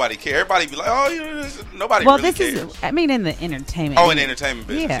life, nobody care. Everybody be like, oh, nobody really cares. I mean, in the entertainment. Oh, in the entertainment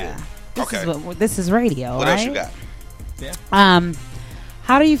business, yeah. Okay. This is radio, What right? else you got? Yeah.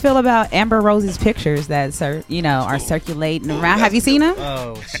 How do you feel about Amber Rose's pictures that are circulating around? Have you seen them?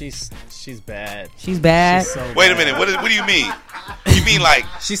 Oh, she's bad. She's bad. She's so Wait bad. a minute. What do you mean? You mean like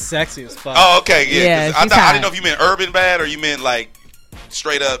she's sexy as fuck? Oh, okay, yeah. I didn't know if you meant urban bad or you meant like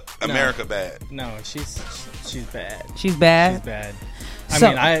straight up America bad. No, she's bad. She's bad. She's bad. I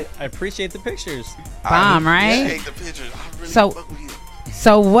mean, I appreciate the pictures. Bomb, right? I hate the pictures. I really fuck with you.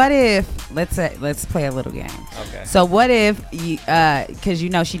 So what if let's play a little game. Okay. So what if you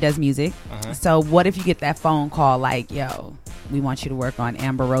because she does music. Uh-huh. So what if you get that phone call like, yo, we want you to work on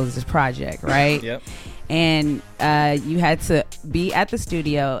Amber Rose's project, right? Yep. And you had to be at the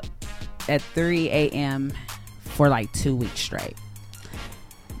studio at 3 a.m. for like 2 weeks straight.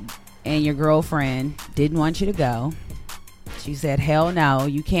 And your girlfriend didn't want you to go. She said, hell no,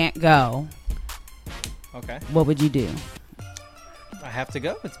 you can't go. Okay. What would you do? I have to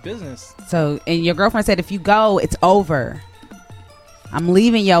go. It's business. So, and your girlfriend said, if you go, it's over. I'm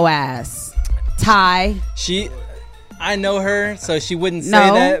leaving your ass. Ty. I know her, so she wouldn't say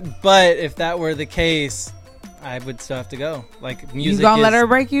that. But if that were the case, I would still have to go. Like music. You gonna let her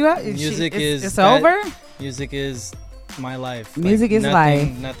break you up? It's over. Music is my life. Music is life.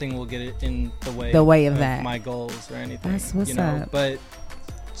 Nothing will get it in the way of that. My goals or anything. That's what's up. But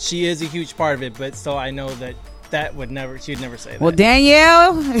she is a huge part of it. But so I know that she'd never say that. Well,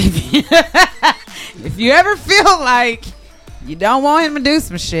 Danielle, if you ever feel like you don't want him to do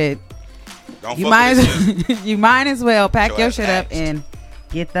some shit, you might as well pack your shit up and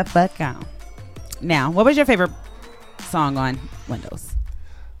get the fuck out. Now, what was your favorite song on Windows?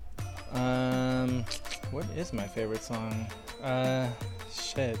 What is my favorite song?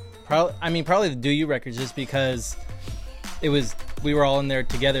 Shit. Probably the Do You record, just because we were all in there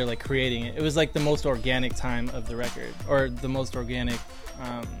together, like creating it. It was like the most organic time of the record, or the most organic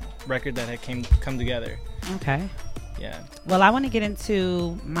record that had come together. Okay. Yeah. Well, I want to get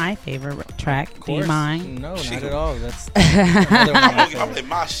into my favorite track. Do you mind? No, not at all. That's another one of my I'm in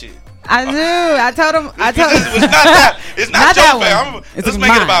my shit. I do. I told him. It's not your favorite. Let's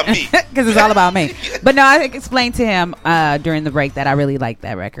make it about me. Because it's all about me. But no, I explained to him during the break that I really liked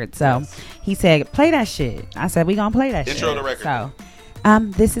that record. So he said, play that shit. I said, we going to play that shit. Intro the record. So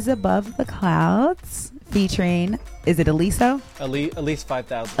this is Above the Clouds featuring, is it Aliso? Elise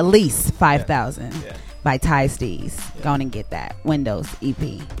 5000. Elise 5000 Yeah. by Ty Steez. Yeah. Go on and get that. Windows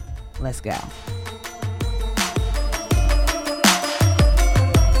EP. Let's go.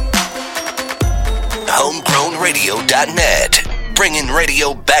 HomegrownRadio.net, bringing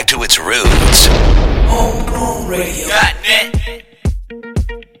radio back to its roots. HomegrownRadio.net.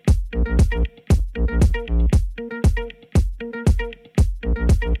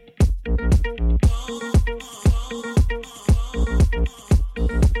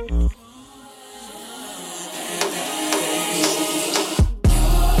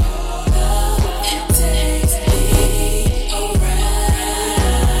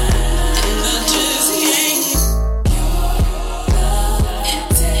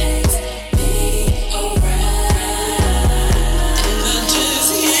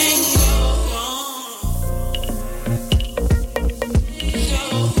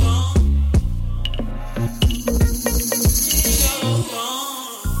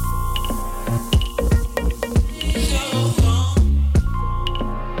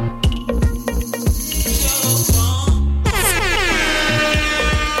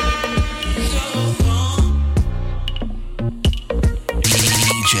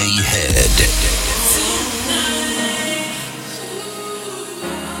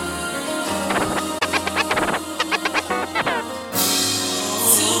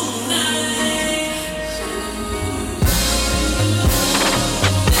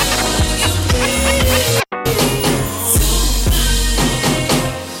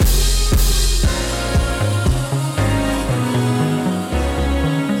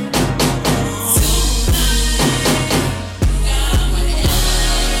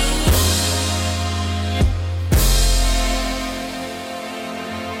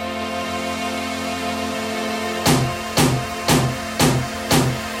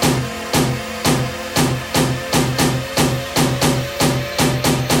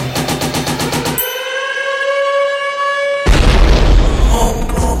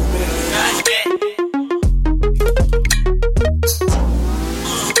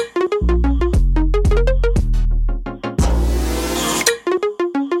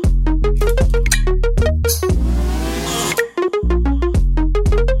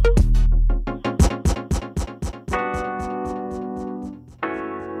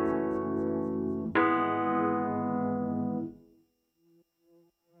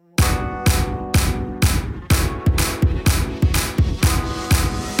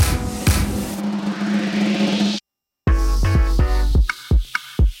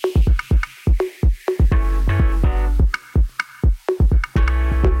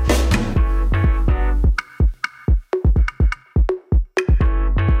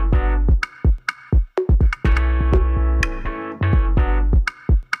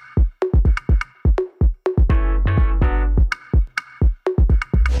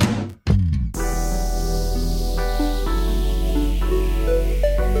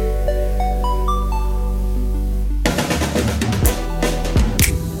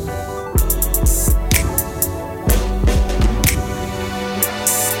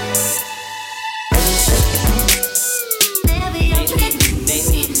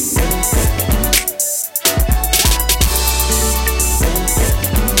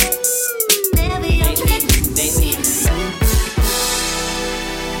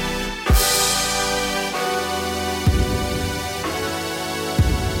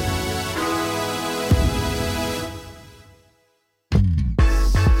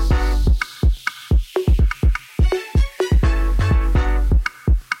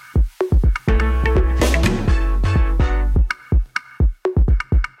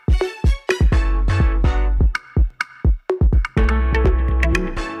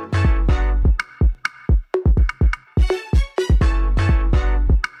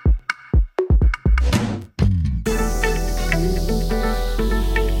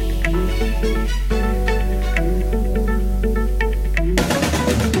 What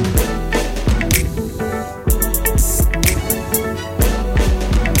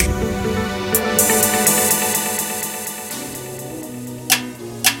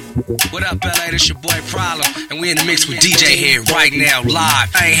up, LA? This your boy Problem, and we in the mix with DJ Head right now,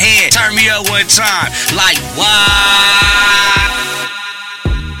 live. Hey, Head, turn me up one time. Like, what?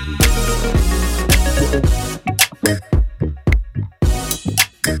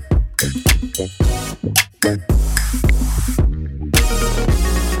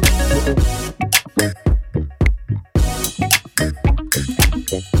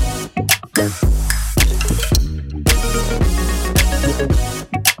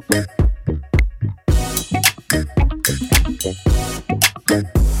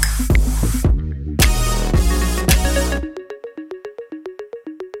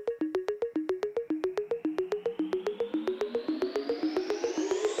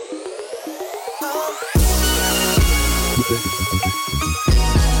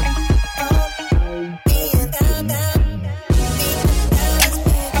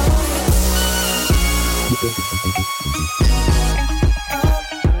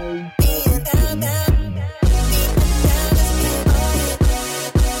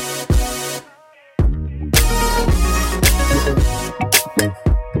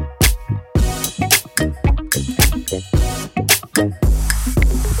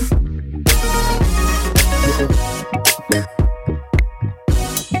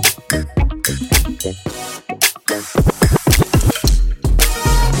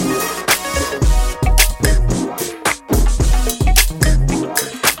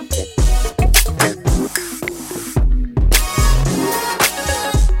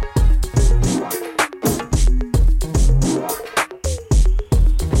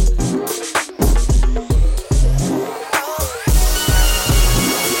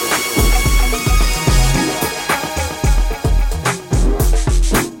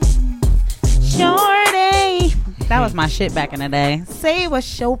 My shit back in the day. Say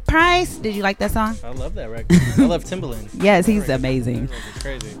what's your price? Did you like that song? I love that record. I love Timbaland. Yes, he's amazing. It's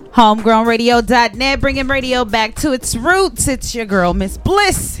crazy. Homegrownradio.net, bringing radio back to its roots. It's your girl, Miss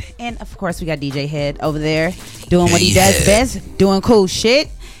Bliss. And of course, we got DJ Head over there doing what he does best, doing cool shit.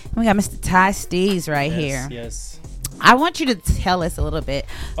 And we got Mr. Ty Steez right here. Yes. I want you to tell us a little bit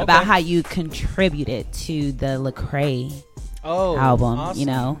about how you contributed to the Lecrae album. Awesome. You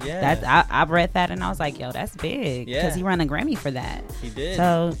know, yeah. I've read that and I was like, yo, that's big, because he won a Grammy for that. He did.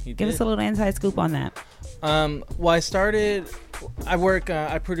 So give us a little inside scoop on that. Well,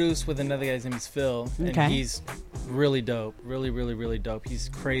 I produce with another guy's name is Phil, and he's really dope, really dope. He's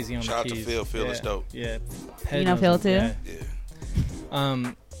crazy on Shout the keys. Shout out to Phil. Phil is dope. Yeah. You know Phil too?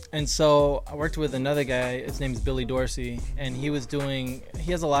 Yeah. And so I worked with another guy. His name is Billy Dorsey, and he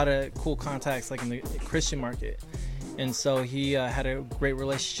has a lot of cool contacts like in the Christian market. And so he had a great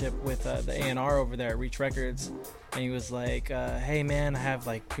relationship with the A&R over there at Reach Records, and he was like, "Hey man, I have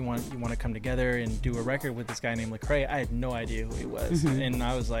you want to come together and do a record with this guy named Lecrae?" I had no idea who he was, and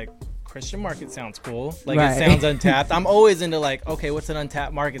I was like, "Christian market sounds cool. It sounds untapped." I'm always into okay, what's an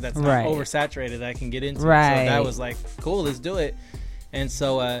untapped market that's not oversaturated that I can get into? Right. So that was like, cool, let's do it. And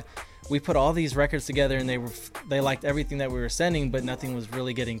so we put all these records together, and they liked everything that we were sending, but nothing was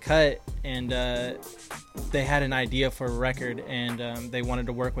really getting cut. And they had an idea for a record, and they wanted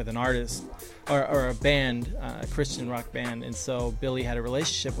to work with an artist or a band, a Christian rock band. And so Billy had a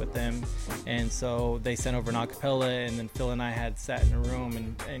relationship with them, and so they sent over an acapella, and then Phil and I had sat in a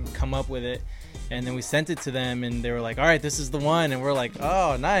room and come up with it. And then we sent it to them, and they were like, "All right, this is the one." And we're like,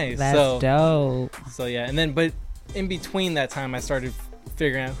 "Oh, nice." That's dope. So yeah, and then but in between that time, I started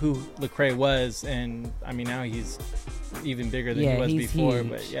figuring out who Lecrae was, and I mean now he's even bigger than he was before. Huge.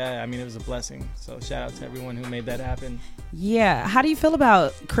 But yeah, I mean it was a blessing. So shout out to everyone who made that happen. Yeah, how do you feel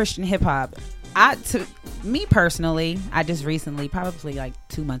about Christian hip hop? To me personally, I just recently, probably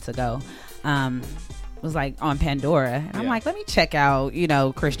 2 months ago, was on Pandora, and I'm like, let me check out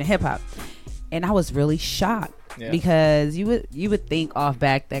Christian hip hop, and I was really shocked. Yeah. Because you would think off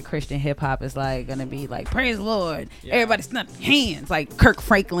back that Christian hip hop is gonna be praise the Lord, everybody snap hands, Kirk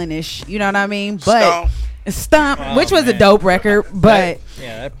Franklin-ish, you know what I mean? But Stomp, which was a dope record, but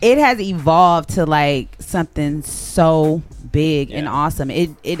it has evolved to something so big and awesome.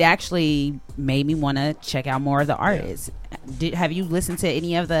 It actually made me want to check out more of the artists. Have you listened to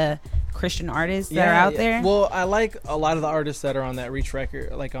any of the Christian artists that are out there? Well, I like a lot of the artists that are on that Reach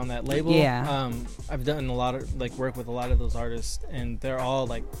record, on that label. Yeah. I've done a lot of work with a lot of those artists, and they're all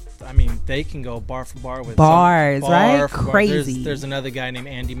they can go bar for bar with bars, right? Crazy. There's another guy named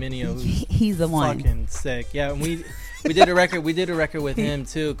Andy Mineo. He's the one. Fucking sick. Yeah, and We did a record with him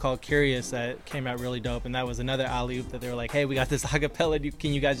too called Curious that came out really dope, and that was another alley-oop that they were like, hey, we got this acapella,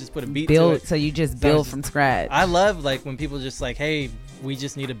 can you guys just put a beat to it? So you just build from scratch. I love like when people just like, hey, we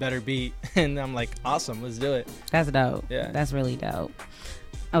just need a better beat, and I'm like, awesome, let's do it. That's dope. Yeah, that's really dope.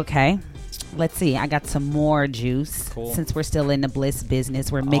 Okay, let's see. I got some more juice. Cool. Since we're still in the bliss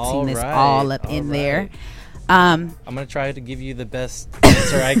business, we're mixing this all up in there. I'm gonna try to give you the best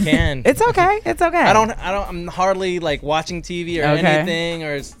answer I can. It's okay. It's okay. I'm hardly like watching TV or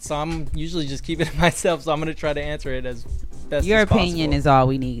anything, so I'm usually just keeping it myself. So I'm gonna try to answer it as best. Your as opinion possible. is all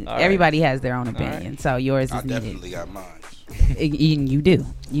we need. All Everybody has their own opinion, so yours is needed. I definitely got mine. You do.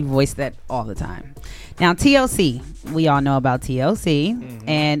 You voice that all the time. Now, TLC, we all know about TLC,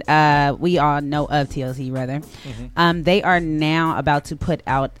 and we all know of TLC, rather. They are now about to put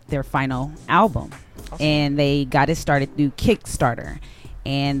out their final album, and they got it started through Kickstarter,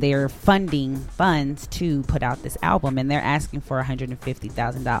 and they're funding funds to put out this album, and they're asking for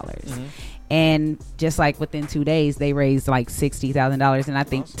 $150,000. And just like within 2 days, they raised like $60,000, and I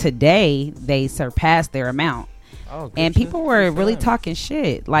think today they surpassed their amount. And people were really talking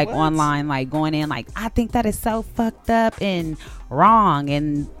shit, like online, like going in, like, I think that is so fucked up and wrong,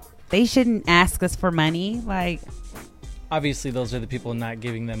 and they shouldn't ask us for money. Like, obviously, those are the people not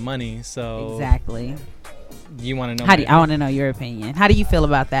giving them money. So exactly. You want to know? I want to know your opinion. How do you feel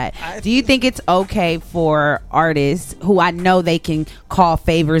about that? Do you think it's okay for artists who I know they can call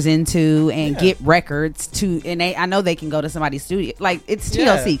favors into and get records to, and I know they can go to somebody's studio, like it's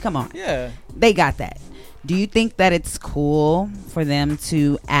TLC. Come on, they got that. Do you think that it's cool for them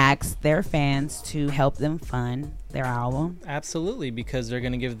to ask their fans to help them fund their album? Absolutely, because they're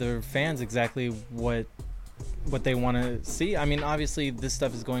going to give their fans exactly what they want to see. I mean, obviously, this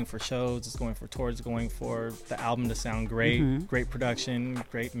stuff is going for shows, it's going for tours, it's going for the album to sound great, great production,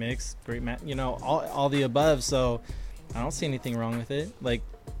 great mix, great all the above. So I don't see anything wrong with it. Like,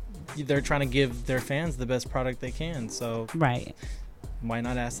 they're trying to give their fans the best product they can. So why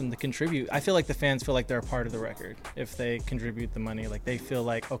not ask them to contribute? I feel like the fans feel like they're a part of the record if they contribute the money. Like, they feel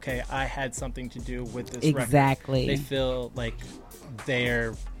like, okay, I had something to do with this record. They feel like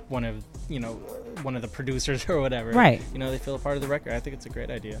they're one of the producers or whatever. Right. They feel a part of the record. I think it's a great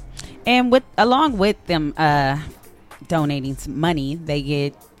idea. And along with them donating some money, they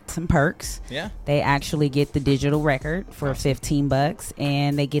get some perks. Yeah. They actually get the digital record for $15,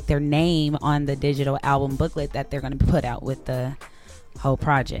 and they get their name on the digital album booklet that they're going to put out with the whole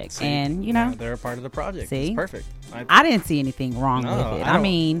project. See, and they're a part of the project. See, it's perfect. I didn't see anything wrong with it. I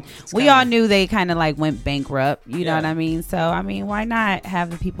mean, we all knew they kind of like went bankrupt, you know what I mean? So I mean, why not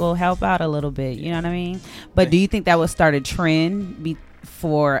have the people help out a little bit, you know what I mean? But do you think that would start a trend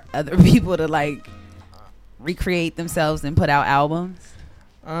for other people to like recreate themselves and put out albums?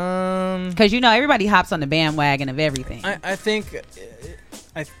 Because everybody hops on the bandwagon of everything. I think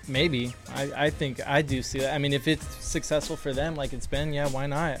maybe I think I do see that. I mean, if it's successful for them like it's been, why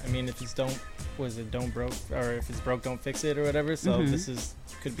not? I mean, if it's don't broke, or if it's broke, don't fix it, or whatever. So this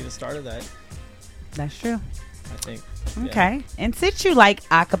could be the start of that. That's true, I think. Okay. And since you like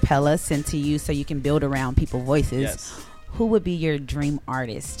acapella sent to you so you can build around people's voices, who would be your dream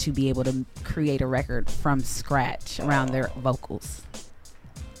artist to be able to create a record from scratch around their vocals?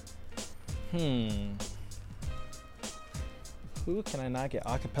 Who can I not get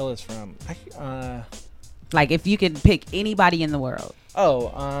acapellas from? Like, if you could pick anybody in the world.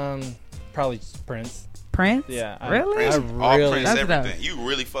 Probably Prince. Prince? Yeah. Really? Prince, everything. You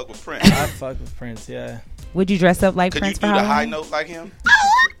really fuck with Prince. I fuck with Prince, yeah. Would you dress up like Prince for Halloween? Could you do the high note like him?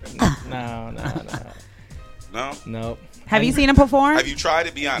 No. No? Nope. Have you seen him perform? Have you tried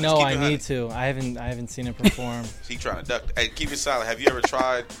it? Be honest. No, I need to. I haven't seen him perform. He trying to duck. Hey, keep it silent. Have you ever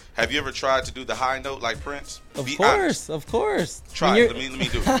tried to do the high note like Prince? Of course. Try it. Let me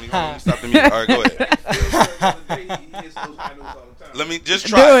do it. Let me stop the music. All right, go ahead. Let me just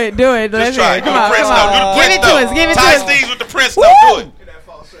try it. Do it. Just try it. Do the Prince note. Give it to us. Give it to us. Steez with the Prince note. Do it.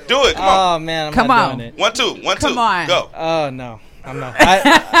 Do it. Come on. Oh man, I'm not doing it. 1, 2. 1, 2. Come on. Go. Oh no. I'm not.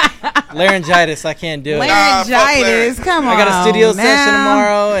 Laryngitis. I can't do it. Laryngitis. Come on. I got a studio session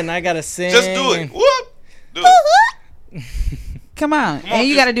tomorrow, and I gotta sing. Just do it. Whoop. Do it. Come on. And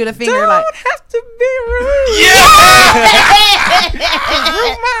you gotta do the finger like. Don't have to be rude.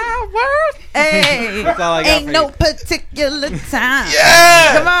 Rule my world. Hey. That's all I got. Ain't no particular time.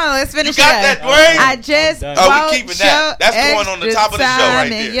 Yeah. Come on, let's finish you got that, Dwayne? I just. We keeping that. That's going on the top of the show right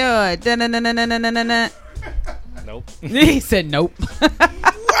there. Nope. He said nope.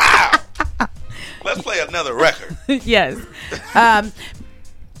 Wow. Let's play another record. Yes.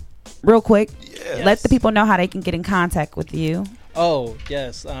 Real quick, let the people know how they can get in contact with you. Oh,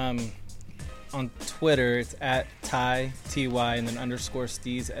 yes. On Twitter, it's at Ty, T-Y, and then underscore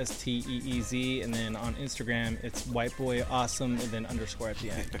Steez, S-T-E-E-Z. And then on Instagram, it's whiteboyawesome, and then underscore at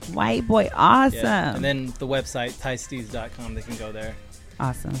the end. White Boy Awesome. Yeah. And then the website, tysteez.com, they can go there.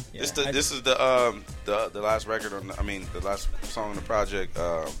 Awesome. Yeah, this is the last record on. The last song on the project.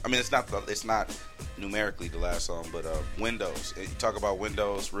 It's not numerically the last song, but Windows. You talk about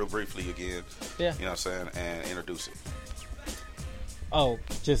Windows real briefly again. Yeah. You know what I'm saying, and introduce it. Oh,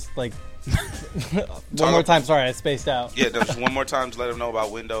 just like one more time. Sorry, I spaced out. Yeah, just one more time to let them know about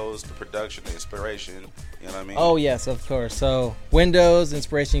Windows, the production, the inspiration. You know what I mean? Oh yes, of course. So Windows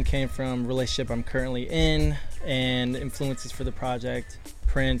inspiration came from relationship I'm currently in, and influences for the project: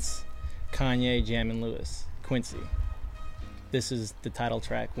 Prince, Kanye, Jam and Lewis, Quincy. This is the title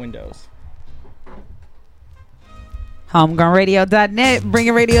track, Windows. Homegrownradio.net,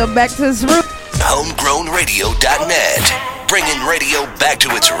 bringing radio back to its roots. Homegrownradio.net, bringing radio back to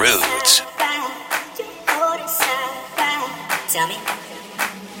its roots. Tell me. Tell me.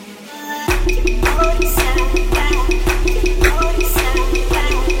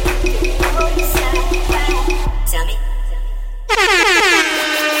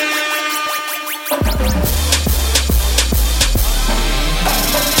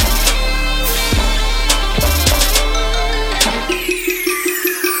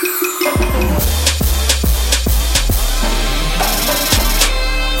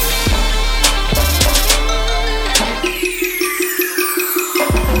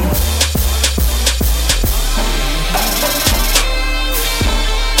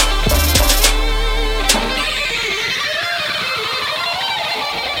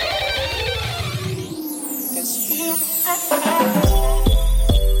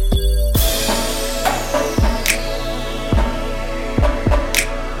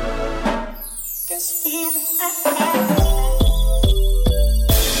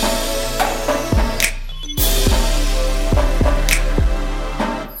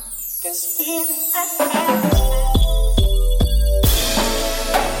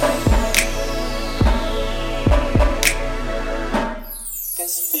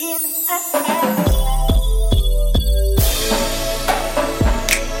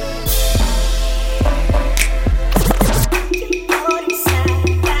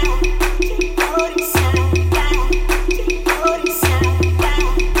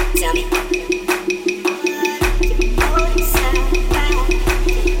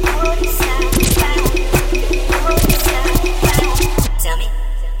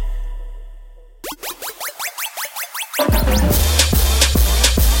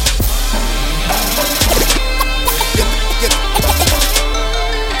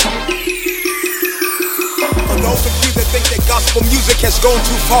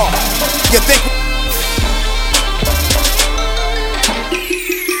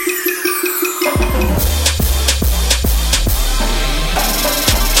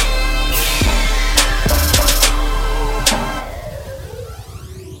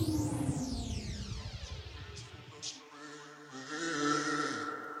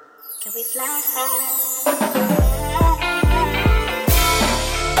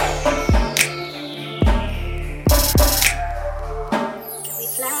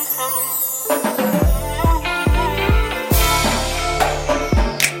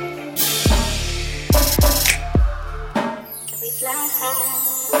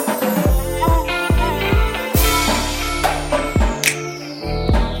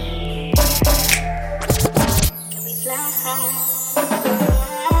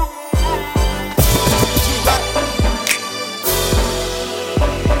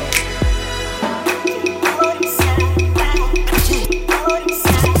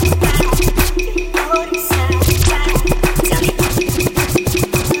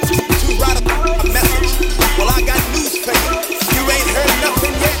 Well, I got news for you. You ain't heard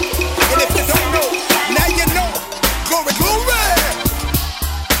nothing yet. And if you don't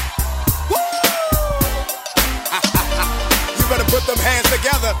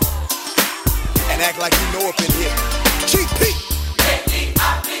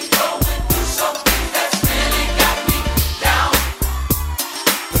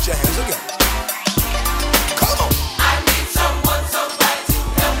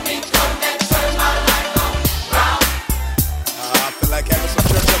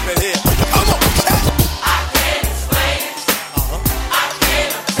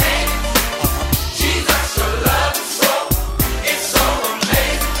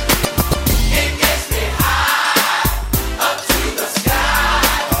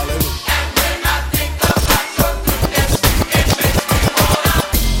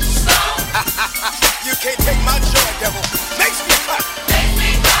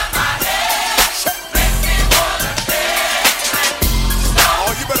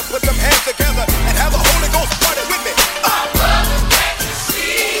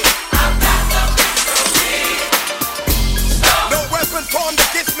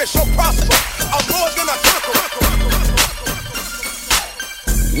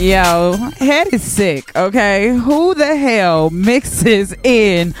Yo, head is sick, okay? Who the hell mixes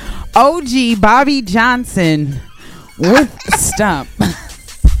in OG Bobby Johnson with Stump?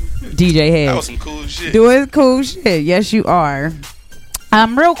 DJ Head. That was some cool shit. Doing cool shit. Yes, you are.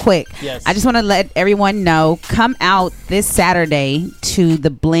 Real quick, yes. I just want to let everyone know, come out this Saturday to the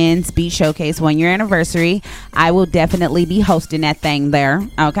Blends Beat Showcase 1 year anniversary. I will definitely be hosting that thing there,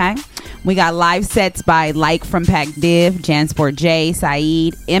 okay? We got live sets by Like from Pac Div, Jansport J,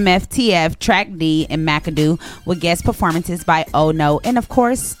 Saeed, MFTF, Track D, and McAdoo, with guest performances by Oh No, and of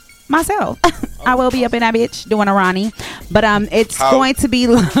course, myself. I will be up in that bitch doing a Ronnie. But it's going to be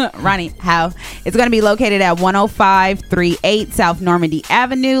Ronnie, how? It's going to be located at 10538 South Normandy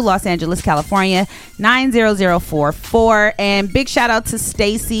Avenue, Los Angeles, California, 90044. And big shout out to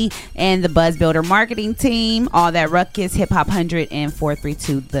Stacy and the Buzz Builder marketing team, All That Ruckus, Hip Hop 100, and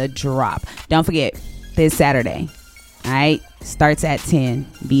 432 The Drop. Don't forget, this Saturday. All right? Starts at 10.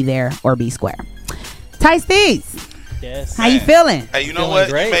 Be there or be square. Steez. Yes. How you feeling? Hey, you know what?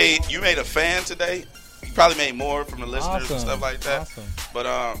 You made a fan today. You probably made more from the listeners and stuff like that. Awesome. But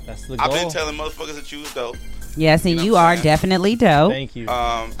that's the I've been goal. telling motherfuckers that you was dope. Yes, and you are definitely dope. Thank you.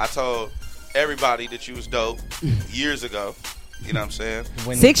 I told everybody that you was dope years ago. You know what I'm saying?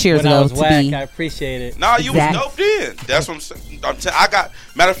 6 years ago. I was whack, I appreciate it. Nah, you was dope then. That's what I'm saying. I got.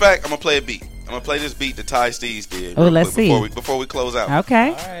 Matter of fact, I'm gonna play a beat. I'm gonna play this beat that Steez did. Oh, let's see. Before we close out. Okay.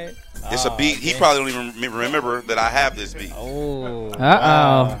 All right. It's a beat. He probably don't even remember that I have this beat. Oh.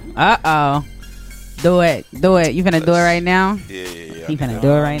 Uh-oh. Do it. You finna do it right now? Yeah. He finna do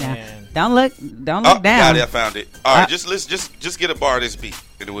it right now. Don't look down. Got it. I found it. All right, just get a bar of this beat,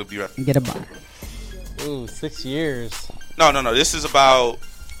 and it will be right. Get a bar. Ooh, 6 years. No. This is about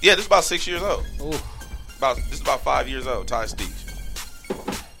 6 years old. Ooh. This is about 5 years old. Steez.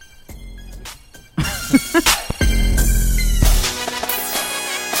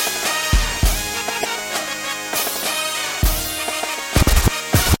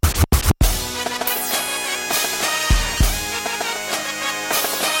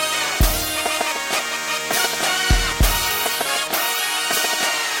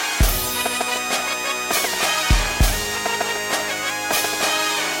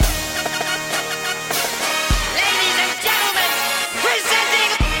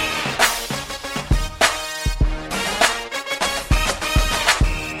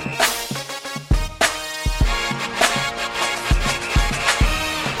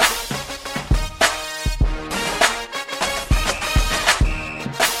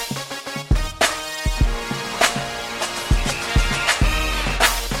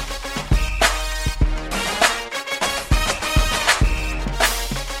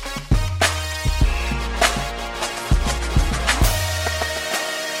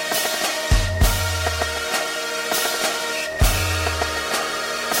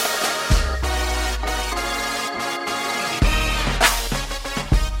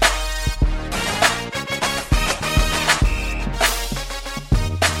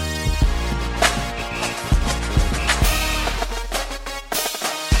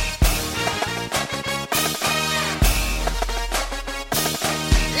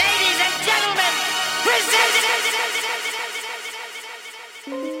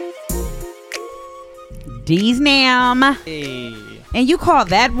 D's Nam. Hey. And you call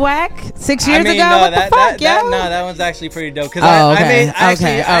that whack 6 years ago? No, what the fuck, yo? that one's actually pretty dope. Because okay.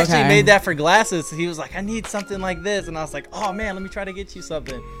 I actually made that for Glasses. He was like, I need something like this. And I was like, oh, man, let me try to get you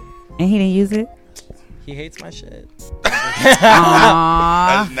something. And he didn't use it? He hates my shit.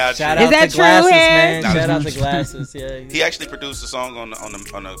 Aww. Shout Is out that to Glasses, true, man. Hair? Shout out to Glasses. Yeah. He actually produced a song on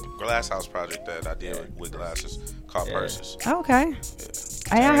a Glass House project that I did with Glasses called Purses. Okay.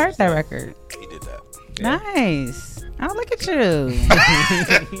 Yeah. I heard that record. He did that. Yeah. Nice. Oh, look at you.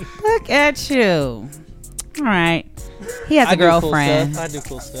 Look at you. All right. He has a girlfriend. I do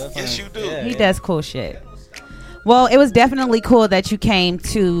cool stuff. Yes, you do. Yeah, He does cool shit. Well, it was definitely cool that you came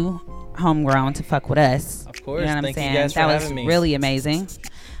to Homegrown to fuck with us. Of course. You know what I'm saying? You guys that for was having me. really amazing.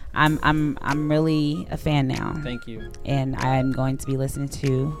 I'm really a fan now. Thank you. And I'm going to be listening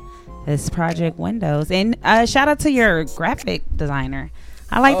to this project Windows. And shout out to your graphic designer.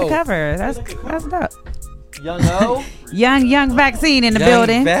 I like the cover. That's dope. Young O. young vaccine in the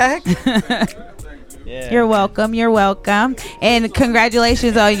building. Back. Yeah. You're welcome. And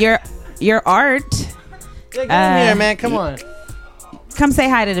congratulations on your art. Yeah, get in here, man. Come on. Come say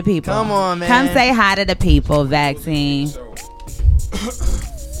hi to the people. Come on, man. Come say hi to the people, Vaccine.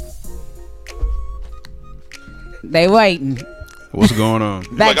 They waiting. What's going on?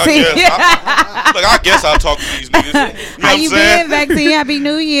 Vaccine. I guess I'll talk to these niggas. You know How you been, Vaccine? Happy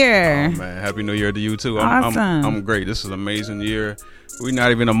New Year. Oh, man, Happy New Year to you too. Awesome. I'm great. This is an amazing year. We're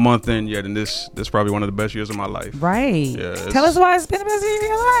not even a month in yet, and this is probably one of the best years of my life. Right. Yeah. Tell us why it's been the best year of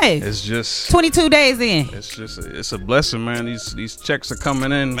your life. It's just 22 days in. It's a blessing, man. These checks are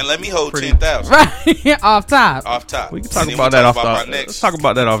coming in. Man, let me hold 10,000. Right. Off top. We can talk about that let's talk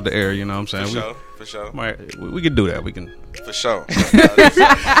about that off the air. You know what I'm saying? For sure. We can do that. We can. For sure.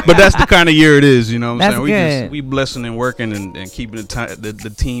 But that's the kind of year it is. You know what I'm saying? Good. We blessing and working and keeping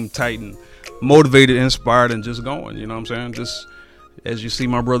the team tight and motivated, inspired, and just going. You know what I'm saying? Just. As you see,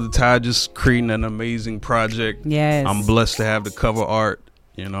 my brother Ty just creating an amazing project. Yes. I'm blessed to have the cover art.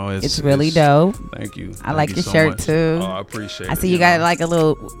 You know, it's really dope. Thank you. I like your shirt too. Oh, I appreciate it. I see you got like a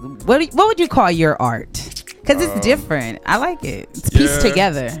little. What would you call your art? Because it's different. I like it. It's pieced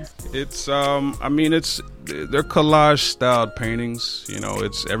together. It's they're collage styled paintings. You know,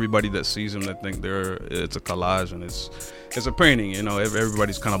 it's everybody that sees them that think it's a collage and it's a painting. You know,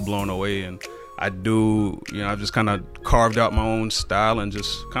 everybody's kind of blown away and. I've just kind of carved out my own style and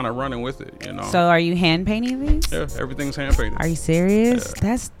just kind of running with it, you know. So are you hand painting these? Yeah, everything's hand painted. Are you serious? Yeah.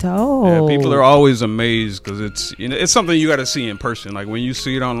 That's dope. Yeah, people are always amazed because it's something you got to see in person. Like when you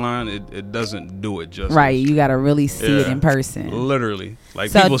see it online, it doesn't do it justice. Right, you got to really see it in person. Literally.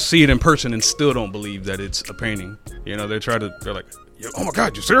 Like people see it in person and still don't believe that it's a painting. You know, they're like, oh my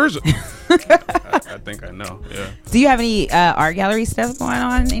God, you serious? I think I know. Yeah. Do you have any art gallery stuff going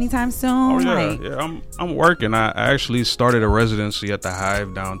on anytime soon? Oh yeah, I'm working. I actually started a residency at the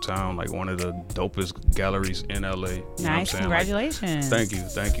Hive downtown, like one of the dopest galleries in LA. Nice, congratulations. Thank you.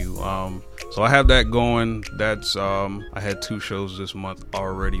 So I have that going. That's I had 2 shows this month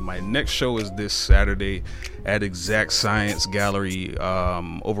already. My next show is this Saturday at Exact Science Gallery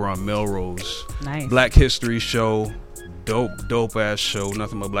over on Melrose. Nice. Black History show. Dope ass show,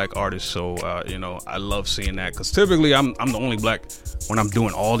 nothing but black artists. So I love seeing that because typically I'm the only black when I'm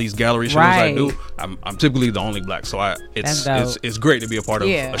doing all these gallery shows. I do. I'm typically the only black, so it's great to be a part of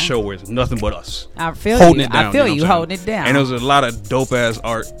a show where it's nothing but us. I feel holding you. It down, I feel you holding it down. And there was a lot of dope ass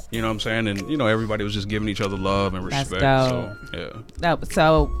art. You know what I'm saying? And everybody was just giving each other love and respect. That's dope. So yeah. Dope.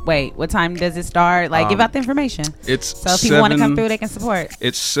 So wait, what time does it start? Like, give out the information. So if people want to come through, they can support.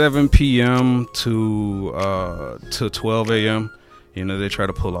 It's 7 p.m. to 12 a.m. You know, they try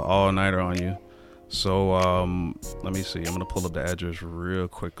to pull an all-nighter on you. So let me see. I'm gonna pull up the address real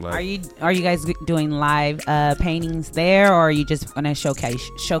quick. Are you guys doing live paintings there, or are you just gonna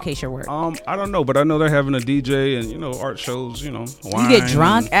showcase your work? I don't know, but I know they're having a DJ and art shows. Wine, you get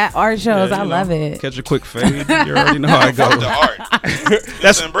drunk at art shows. I love it. Catch a quick fade. You already know how I go. The art.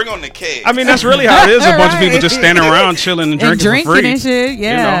 Bring on the keg. I mean, that's really how it is. A bunch of people just standing around chilling and drinking for free and shit.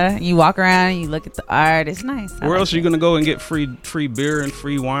 Yeah, you walk around and you look at the art. It's nice. Where else are you gonna go and get free beer and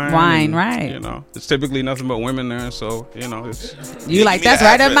free wine? Right. It's typically nothing but women there, so it's you like that's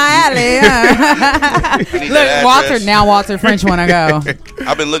right up my alley. Huh? Look, Walter French wanna go.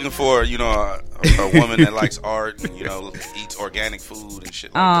 I've been looking for a woman that likes art and eats organic food and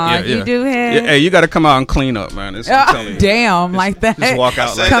shit like that. You do have. Hey, you got to come out and clean up, man. Damn, like that. Just walk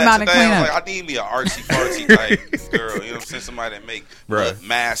out. Come out and clean up. I need me a artsy fartsy type girl. You know what I'm saying? Somebody that make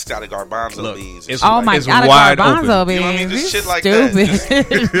masks out of garbanzo beans. Oh my God, wide garbanzo beans. You know what I mean? Just shit like that. Just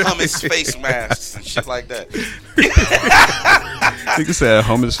hummus face masks and shit like that. You can say a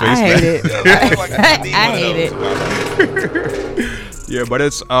hummus face mask. I hate it. I hate it. Yeah, but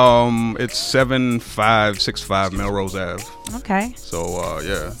it's 7565 Melrose Ave. Okay. So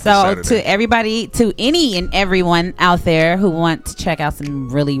So to everybody, to any and everyone out there who want to check out some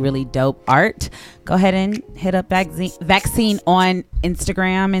really, really dope art, go ahead and hit up Vaccine on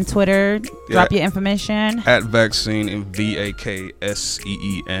Instagram and Twitter. Drop your information. At Vaccine and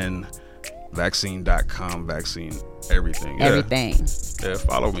VAKSEEN. Vaccine.com. Vaccine everything. Everything. Yeah,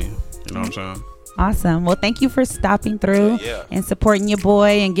 follow me. You know what I'm saying? Awesome. Well, thank you for stopping through and supporting your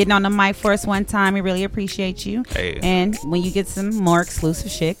boy and getting on the mic for us one time. We really appreciate you. Hey. And when you get some more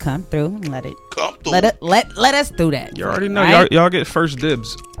exclusive shit, come through and let us do that. You already know. Right? Y'all get first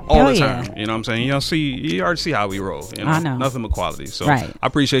dibs all the time. You know what I'm saying? You already see how we roll. I know. Nothing but quality. So I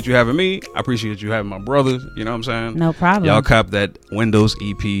appreciate you having me. I appreciate you having my brother. You know what I'm saying? No problem. Y'all cop that Windows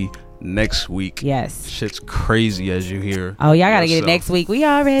EP next week. Yes. Shit's crazy as you hear. Oh, y'all gotta get it next week. We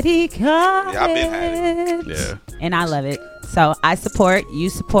already got I've been had it. Yeah. And I love it. So I support, you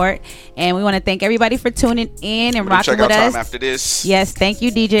support, and we want to thank everybody for tuning in and rocking with us. Time after this. Yes, thank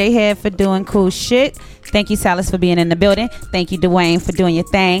you DJ Head for doing cool shit. Thank you Salas for being in the building. Thank you Dwayne for doing your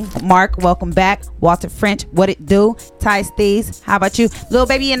thing. Mark, welcome back. Walter French, what it do? Ty Steez, how about you? Little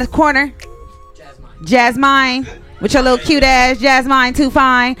baby in the corner. Jasmine. with your little cute ass Jasmine Too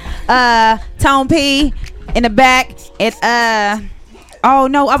Fine, Tone P in the back. Oh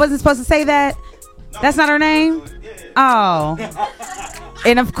no, I wasn't supposed to say that. That's not her name. Oh,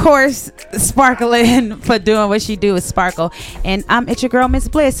 and of course Sparkling for doing what she do with Sparkle. And it's your girl Miss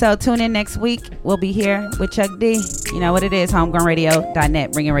Bliss. So tune in next week. We'll be here with Chuck D. You know what it is.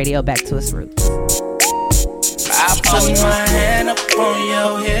 Homegrownradio.net, bringing radio back to its roots. I put my hand up on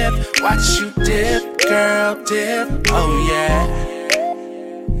your hip, watch you dip, girl, dip. Oh yeah,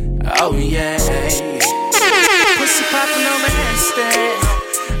 oh yeah. Pussy popping on the handstand.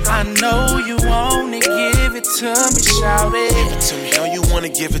 I know you wanna give it to me, shout it. Give it to me, know you wanna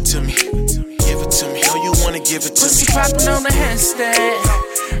give it to me. Give it to me, know you wanna give it to me. Pussy popping on the handstand.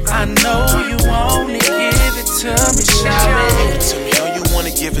 I know you wanna give it to me, shout it. Give it to me, know you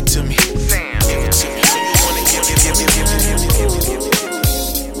wanna give it to me. Give it to me.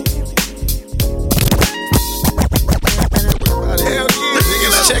 Hell yeah, nigga,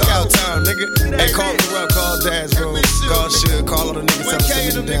 it's checkout time, nigga. Hey, call the rep, call Dad's room, call Suge, call all the niggas,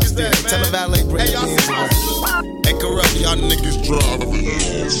 tell them downstairs. Tell the valet bring the beans around. Hey, corrupt, y'all niggas driving.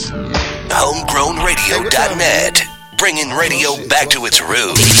 Homegrownradio.net, bringing radio back to its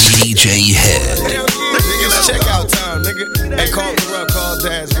roots. DJ Head. Hell yeah, nigga, it's checkout time, nigga. Hey, call the rep, call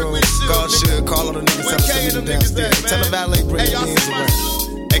Dad's room, call Suge, call all the niggas, tell them downstairs. Tell the valet bring the beans around.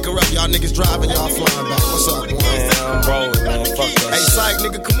 Hey, corrupt, y'all niggas driving, y'all flying back. What's up, man? I'm rolling, man. Fuck that. Hey, psych,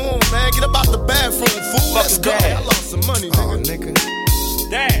 nigga, come on, man. Get up out the bathroom, fool. Let's go. I lost some money, nigga.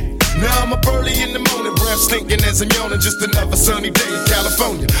 Dad. Now I'm up early in the morning, breath stinking as I'm yawning. Just another sunny day in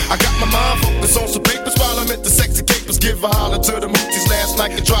California. I got my mind focused on some papers while I'm at the sexy capers. Give a holler to the moochies last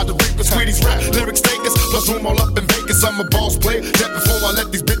night and tried to reap us. Sweeties rap, lyrics takers, plus room all up in Vegas. I'm a boss player, that before I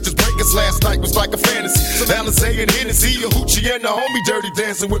let these bitches break us. Last night was like a fantasy. So Alizé and Hennessy, a hoochie and a homie dirty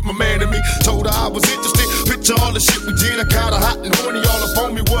dancing with my man and me. Told her I was interested, picture all the shit we did. I kinda hot and horny all up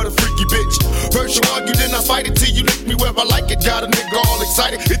on me, what a freaky bitch. First you argue, then I fight it till you lick me where I like it. Got a nigga all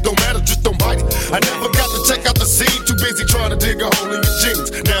excited, it don't matter, just don't bite it. I never got to check out the scene, too busy trying to dig a hole in your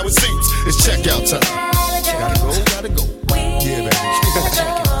jeans. Now it seems it's checkout time. Gotta go. Yeah, baby.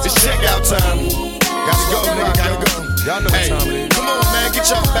 It's checkout time. Gotta go, nigga, gotta go. Y'all know what time it is. Come on, man, get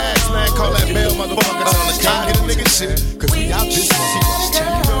your bags, man. Call that bell, motherfucker. Time get a nigga shit. Cause we out this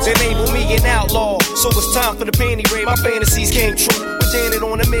motherfucker. They label me an outlaw, so it's time for the panty raid. My fantasies came true. Janet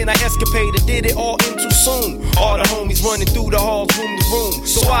on the men, I escapaded, did it all in too soon. All the homies running through the halls, room to room.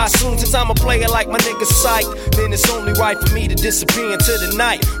 So I assume since I'm a player like my nigga Psych, then it's only right for me to disappear into the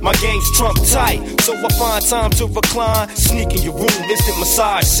night. My game's trump tight, so I find time to recline. Sneak in your room, instant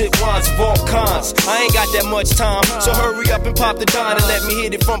massage, sip wines of all kinds. I ain't got that much time, so hurry up and pop the dime and let me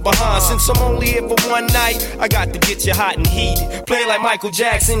hit it from behind. Since I'm only here for one night, I got to get you hot and heated. Play like Michael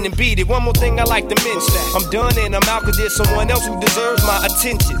Jackson and beat it. One more thing I like to mention, I'm done and I'm out cause there's someone else who deserves my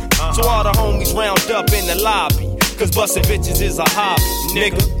attention. So all the homies round up in the lobby, cause bustin' bitches is a hobby.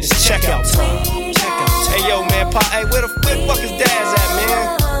 Nigga, it's checkout time. Hey yo man, hey where the fuck is Daz at,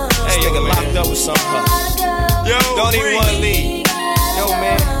 man? Hey, nigga locked up with something. Yo, don't even wanna leave. Yo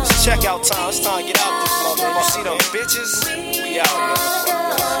man, it's checkout time. It's time to get out this motherfucker. You see them bitches? We out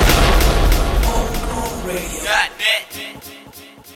here.